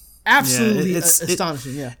is absolutely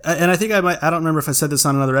astonishing. And I think I don't remember if I said this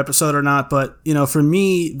on another episode or not, but for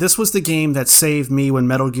me, this was the game that saved me when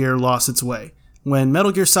Metal Gear lost its way. When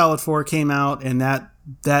Metal Gear Solid 4 came out, and that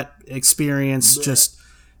experience just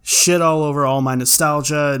shit all over all my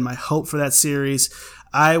nostalgia and my hope for that series,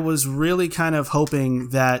 I was really kind of hoping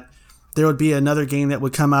that there would be another game that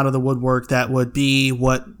would come out of the woodwork that would be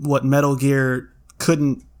what Metal Gear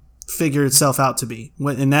couldn't figure itself out to be.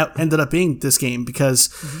 And that ended up being this game, because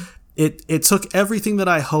it took everything that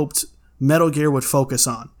I hoped Metal Gear would focus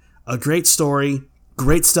on. A great story,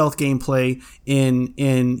 great stealth gameplay in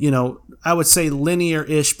I would say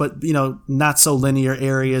linear-ish, but not so linear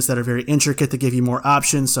areas that are very intricate to give you more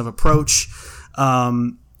options of approach,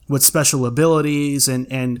 with special abilities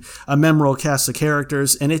and a memorable cast of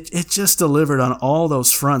characters, and it just delivered on all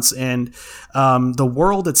those fronts. And the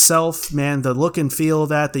world itself, man, the look and feel of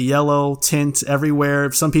that, the yellow tint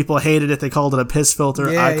everywhere. Some people hated it; they called it a piss filter.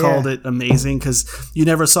 I called it amazing, because you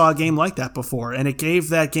never saw a game like that before, and it gave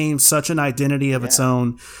that game such an identity of its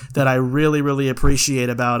own that I really, really appreciate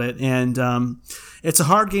about it. And it's a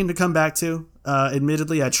hard game to come back to.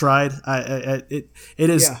 Admittedly, I tried. It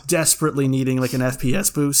is desperately needing like an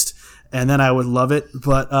FPS boost, and then I would love it.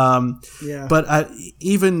 But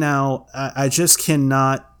even now, I just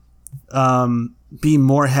cannot be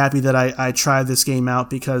more happy that I tried this game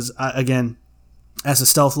out, because again, as a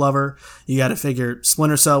stealth lover, you got to figure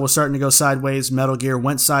Splinter Cell was starting to go sideways. Metal Gear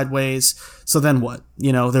went sideways. So then what?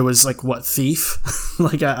 There was Thief?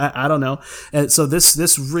 Like, I don't know. And so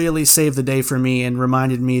this really saved the day for me and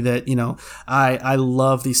reminded me that, I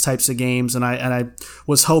love these types of games. And I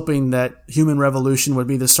was hoping that Human Revolution would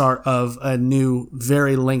be the start of a new,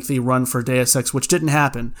 very lengthy run for Deus Ex, which didn't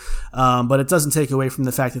happen. But it doesn't take away from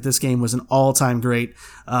the fact that this game was an all-time great,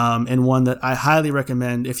 and one that I highly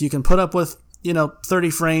recommend. If you can put up with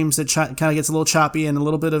 30 frames that kind of gets a little choppy and a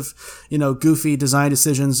little bit of, goofy design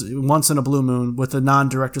decisions once in a blue moon with the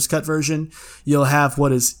non-director's cut version, you'll have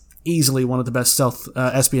what is easily one of the best stealth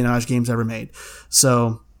espionage games ever made.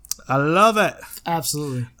 So I love it.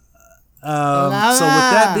 Absolutely. So with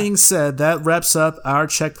that being said, that wraps up our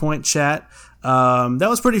Checkpoint chat. That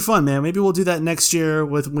was pretty fun, man. Maybe we'll do that next year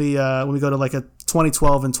when we go to like a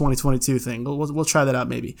 2012 and 2022 thing. We'll try that out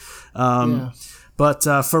maybe. But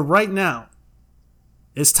for right now,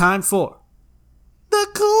 it's time for the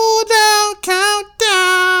Cooldown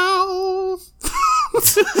Countdown.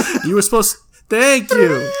 You were supposed to... Thank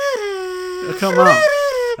you. Come on.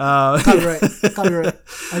 Copyright.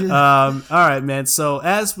 All right, man. So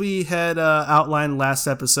as we had outlined last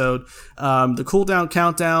episode, the Cooldown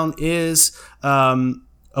Countdown is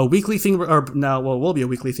a weekly thing, will be a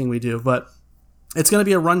weekly thing we do, but it's going to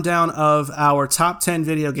be a rundown of our top 10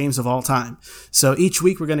 video games of all time. So each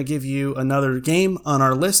week we're going to give you another game on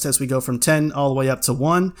our list as we go from 10 all the way up to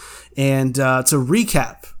 1. And to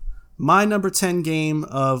recap, my number 10 game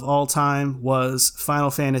of all time was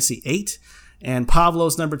Final Fantasy VIII. And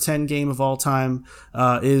Pablo's number 10 game of all time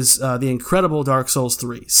is the incredible Dark Souls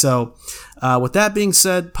 3. So with that being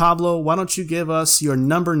said, Pablo, why don't you give us your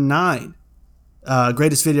number 9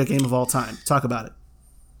 greatest video game of all time? Talk about it.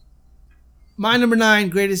 My number 9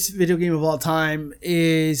 greatest video game of all time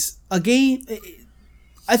is a game.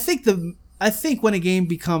 I think when a game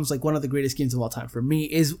becomes like one of the greatest games of all time for me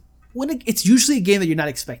is when it's usually a game that you're not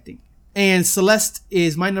expecting. And Celeste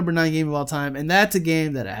is my number 9 game of all time, and that's a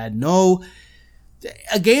game that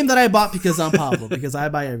a game that I bought because I'm Pablo, because I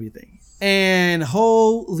buy everything. And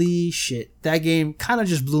holy shit, that game kind of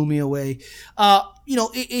just blew me away.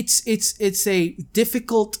 It's a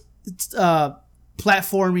difficult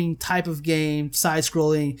platforming type of game,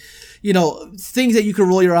 side-scrolling, things that you can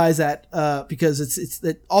roll your eyes at because it's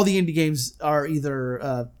that all the indie games are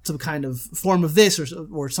either some kind of form of this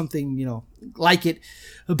or something like it.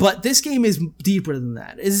 But this game is deeper than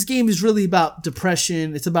that. This game is really about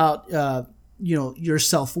depression. It's about your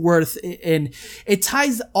self-worth, and it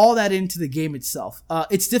ties all that into the game itself.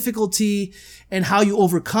 Its difficulty and how you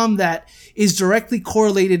overcome that is directly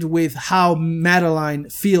correlated with how Madeline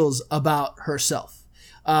feels about herself.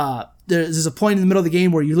 There's a point in the middle of the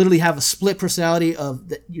game where you literally have a split personality of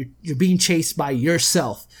that you're being chased by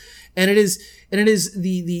yourself. And it and it is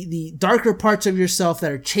the darker parts of yourself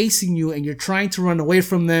that are chasing you, and you're trying to run away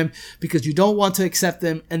from them because you don't want to accept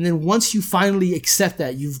them. And then once you finally accept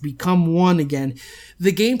that, you've become one again.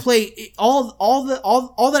 The gameplay, all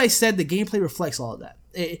that I said, the gameplay reflects all of that.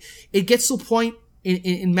 It gets to a point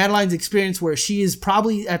in Madeline's experience where she is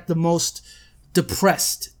probably at the most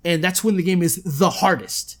depressed, and that's when the game is the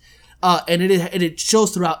hardest. And it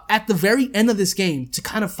shows throughout. At the very end of this game, to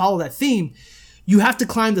kind of follow that theme, you have to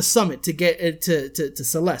climb the summit to get to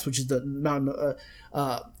Celeste, which is the mountain.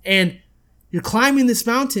 And you're climbing this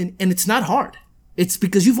mountain, and it's not hard. It's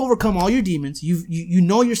because you've overcome all your demons. You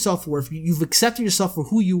know your self-worth. You've accepted yourself for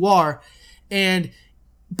who you are,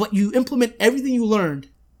 but you implement everything you learned.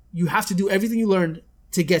 You have to do everything you learned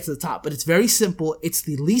to get to the top. But it's very simple. It's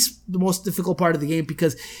the most difficult part of the game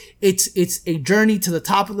because it's a journey to the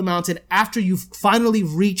top of the mountain after you've finally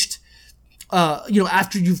reached,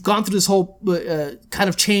 after you've gone through this whole kind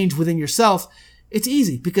of change within yourself. It's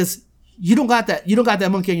easy because you don't got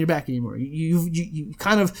that monkey on your back anymore. You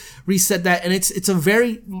kind of reset that, and it's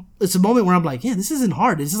a moment where I'm like, yeah, this isn't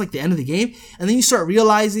hard. This is like the end of the game, and then you start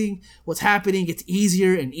realizing what's happening. It's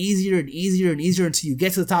easier and easier and easier and easier until you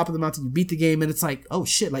get to the top of the mountain. You beat the game, and it's like, oh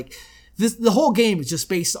shit, like this. The whole game is just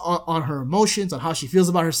based on her emotions, on how she feels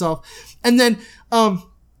about herself, and then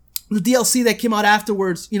the DLC that came out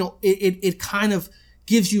afterwards, it kind of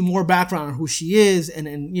gives you more background on who she is,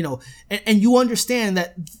 and you understand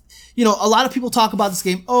that. A lot of people talk about this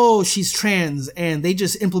game, oh, she's trans, and they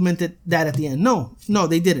just implemented that at the end. No,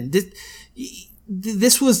 they didn't.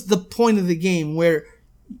 This was the point of the game where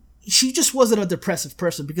she just wasn't a depressive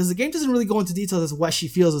person, because the game doesn't really go into details as to why she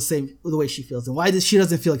feels the way she feels and why she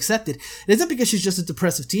doesn't feel accepted. It isn't because she's just a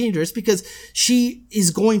depressive teenager. It's because she is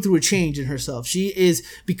going through a change in herself. She is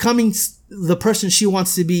becoming the person she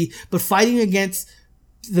wants to be, but fighting against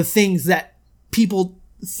the things that people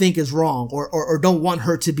think is wrong or don't want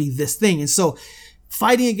her to be this thing. And so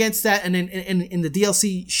fighting against that, and then in the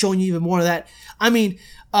DLC showing you even more of that. I mean,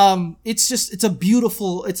 it's a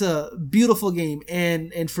beautiful game.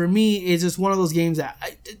 And for me, it's just one of those games that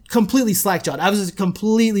I completely slack-jawed. I was just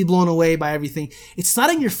completely blown away by everything. It's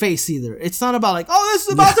not in your face either. It's not about like, oh, this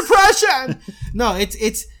is about depression. No,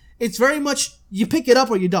 it's very much, you pick it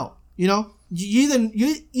up or you don't, You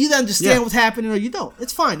either understand what's happening or you don't.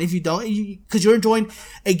 It's fine if you don't, because you're enjoying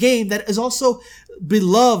a game that is also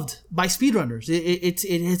beloved by speedrunners. It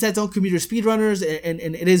has its own community of speedrunners, and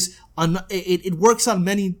it works on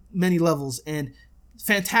many levels. And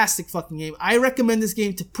fantastic fucking game. I recommend this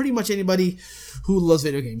game to pretty much anybody who loves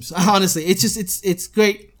video games. Honestly, it's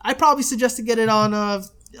great. I probably suggest to get it on a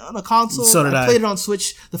console. So did I. Played it on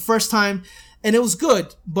Switch the first time, and it was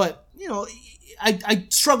good, but I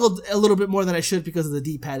struggled a little bit more than I should because of the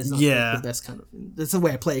D-pad is not the best kind of. That's the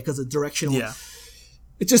way I play it because of directional. Yeah.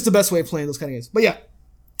 It's just the best way of playing those kind of games. But yeah,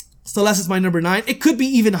 Celeste is my number 9. It could be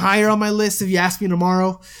even higher on my list if you ask me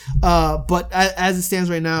tomorrow. But as it stands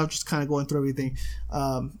right now, just kind of going through everything.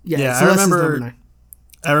 Celeste is number 9.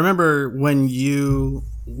 I remember when you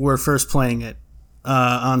were first playing it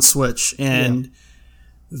on Switch, and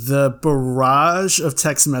the barrage of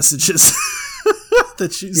text messages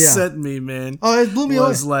that you sent me, man. Oh, it blew me away.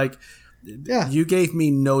 Was like, you gave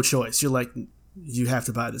me no choice. You're like, you have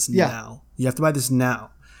to buy this now. You have to buy this now.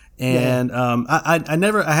 And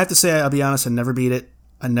I have to say, I'll be honest, I never beat it.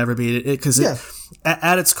 Because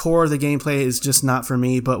at its core, the gameplay is just not for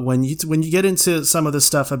me. But when you get into some of the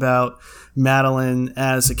stuff about Madeline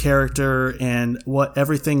as a character and what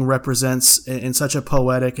everything represents in such a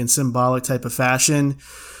poetic and symbolic type of fashion,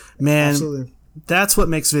 man, absolutely. That's what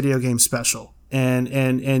makes video games special.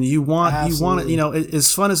 And you want it,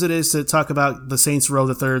 as fun as it is to talk about the Saints Row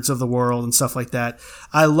the Thirds of the world and stuff like that.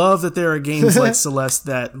 I love that there are games like Celeste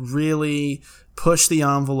that really push the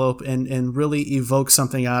envelope and really evoke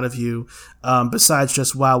something out of you, besides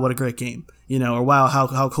just, wow, what a great game, or wow,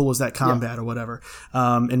 how cool was that combat or whatever,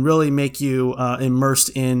 and really make you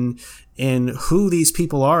immersed in who these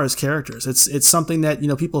people are as characters. It's something that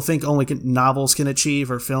people think only novels can achieve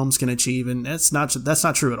or films can achieve, and that's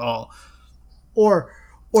not true at all. Or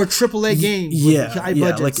AAA games with high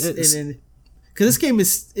budgets, because this game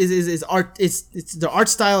is art. It's the art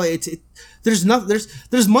style. There's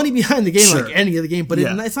money behind the game, like any other game, but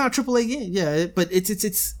it's not a AAA game. Yeah, but it's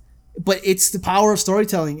the power of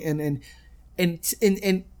storytelling and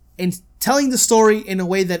telling the story in a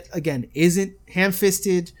way that, again, isn't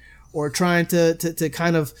ham-fisted or trying to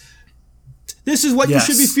kind of, this is what you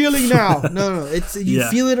should be feeling now. No. It's you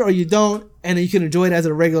feel it or you don't, and you can enjoy it as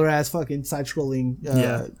a regular ass fucking side scrolling.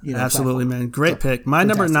 Absolutely, platform. Man. Great pick. My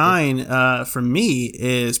number 9 for me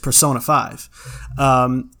is Persona 5.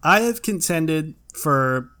 I have contended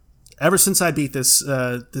for ever since I beat this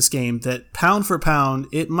this game, that pound for pound,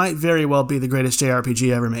 it might very well be the greatest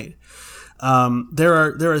JRPG ever made. There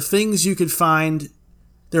are things you could find.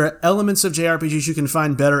 There are elements of JRPGs you can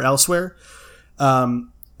find better elsewhere.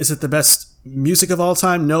 Is it the best music of all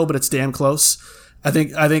time? No, but it's damn close. I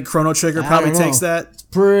think Chrono Trigger probably takes that. It's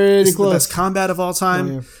pretty it's close. The best combat of all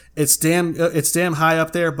time. Yeah. It's damn high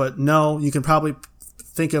up there. But no, you can probably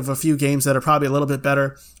think of a few games that are probably a little bit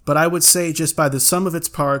better. But I would say just by the sum of its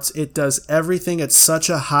parts, it does everything at such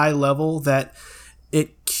a high level that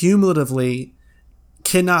it cumulatively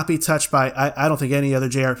cannot be touched by I don't think any other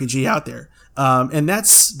JRPG out there. And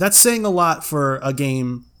that's saying a lot for a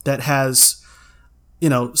game that has,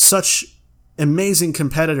 such amazing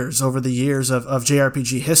competitors over the years of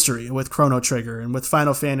JRPG history, with Chrono Trigger and with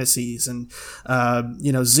Final Fantasies and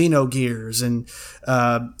Xenogears and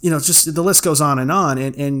just the list goes on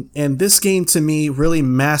and this game to me really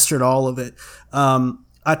mastered all of it.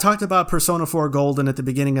 I talked about Persona 4 Golden at the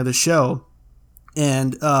beginning of the show,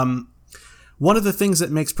 and one of the things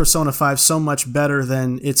that makes Persona 5 so much better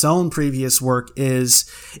than its own previous work is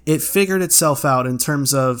it figured itself out in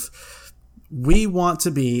terms of, we want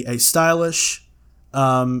to be a stylish,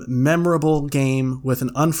 memorable game with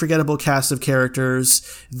an unforgettable cast of characters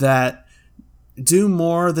that do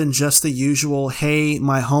more than just the usual, hey,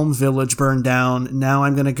 my home village burned down, now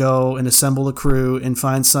I'm going to go and assemble a crew and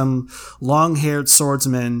find some long-haired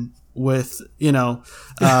swordsman with,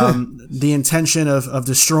 the intention of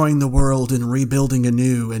destroying the world and rebuilding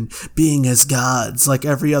anew and being as gods like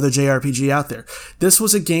every other JRPG out there. This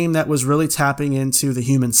was a game that was really tapping into the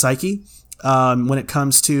human psyche. When it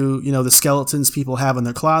comes to, the skeletons people have in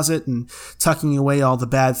their closet and tucking away all the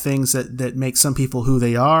bad things that make some people who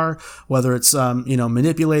they are, whether it's,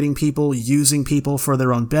 manipulating people, using people for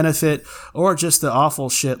their own benefit, or just the awful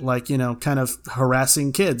shit like, kind of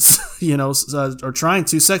harassing kids, or trying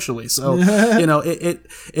to sexually. So,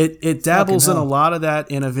 it dabbles in a lot of that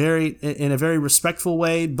in a very respectful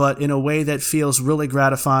way, but in a way that feels really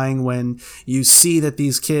gratifying when you see that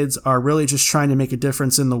these kids are really just trying to make a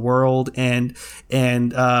difference in the world. And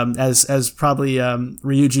as probably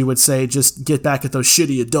Ryuji would say, just get back at those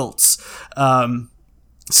shitty adults.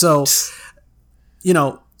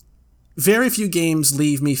 Very few games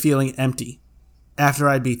leave me feeling empty after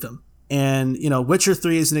I beat them. And, Witcher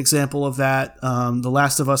 3 is an example of that. The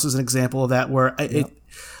Last of Us is an example of that, where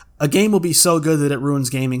a game will be so good that it ruins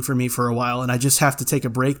gaming for me for a while, and I just have to take a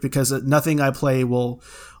break because nothing I play will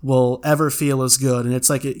ever feel as good. And it's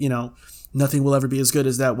like, nothing will ever be as good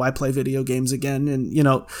as that. Why play video games again? And,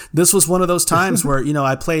 this was one of those times where,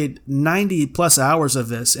 I played 90 plus hours of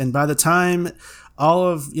this. And by the time all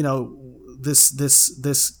of,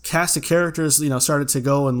 this cast of characters, started to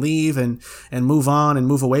go and leave and move on and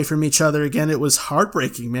move away from each other again, it was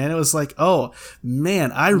heartbreaking, man. It was like, oh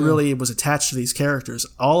man, I really was attached to these characters,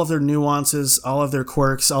 all of their nuances, all of their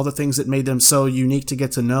quirks, all the things that made them so unique to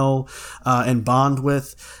get to know, and bond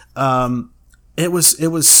with. It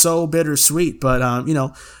was so bittersweet, but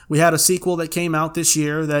we had a sequel that came out this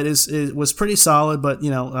year that was pretty solid, but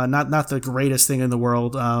not the greatest thing in the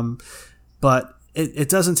world. But it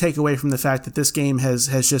doesn't take away from the fact that this game has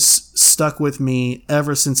just stuck with me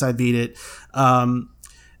ever since I beat it.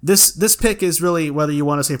 This pick is really, whether you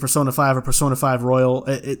want to say Persona 5 or Persona 5 Royal,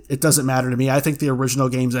 it doesn't matter to me. I think the original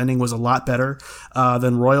game's ending was a lot better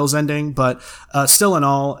than Royal's ending, but still in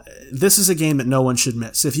all, this is a game that no one should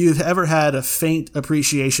miss. If you've ever had a faint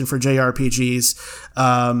appreciation for JRPGs,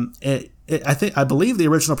 I believe the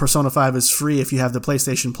original Persona 5 is free if you have the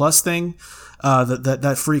PlayStation Plus thing,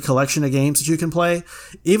 that free collection of games that you can play.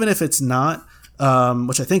 Even if it's not,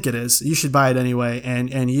 which I think it is, you should buy it anyway,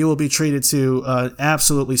 and you will be treated to an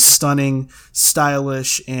absolutely stunning,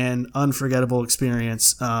 stylish, and unforgettable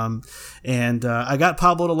experience. I got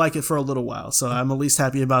Pablo to like it for a little while, so I'm at least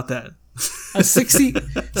happy about that. 60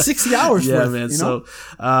 hours yeah, worth, man. So,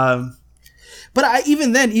 but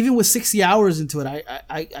even with 60 hours into it,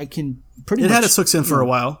 I can pretty much. It had its hooks in for a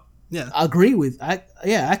while. Yeah, agree with I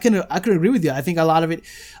can agree with you. I think a lot of it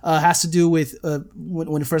has to do with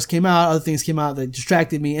when it first came out. Other things came out that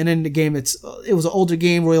distracted me, and then the game it was an older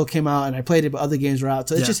game. Royal came out, and I played it, but other games were out.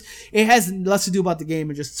 So it has less to do about the game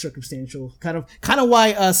and just circumstantial. Kind of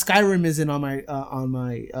why Skyrim isn't on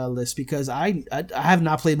my list, because I have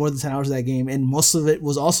not played more than 10 hours of that game, and most of it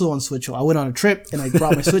was also on Switch. I went on a trip and I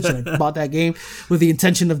brought my Switch and I bought that game with the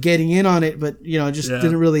intention of getting in on it, but it just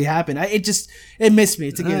didn't really happen. It missed me.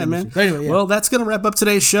 It's a game. Man. But anyway, well, that's going to wrap up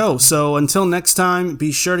today's show. So until next time,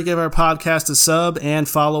 be sure to give our podcast a sub and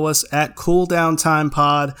follow us at Cool Down Time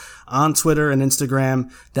Pod on Twitter and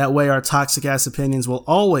Instagram. That way our toxic ass opinions will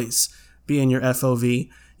always be in your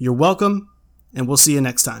FOV. You're welcome, and we'll see you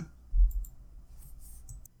next time.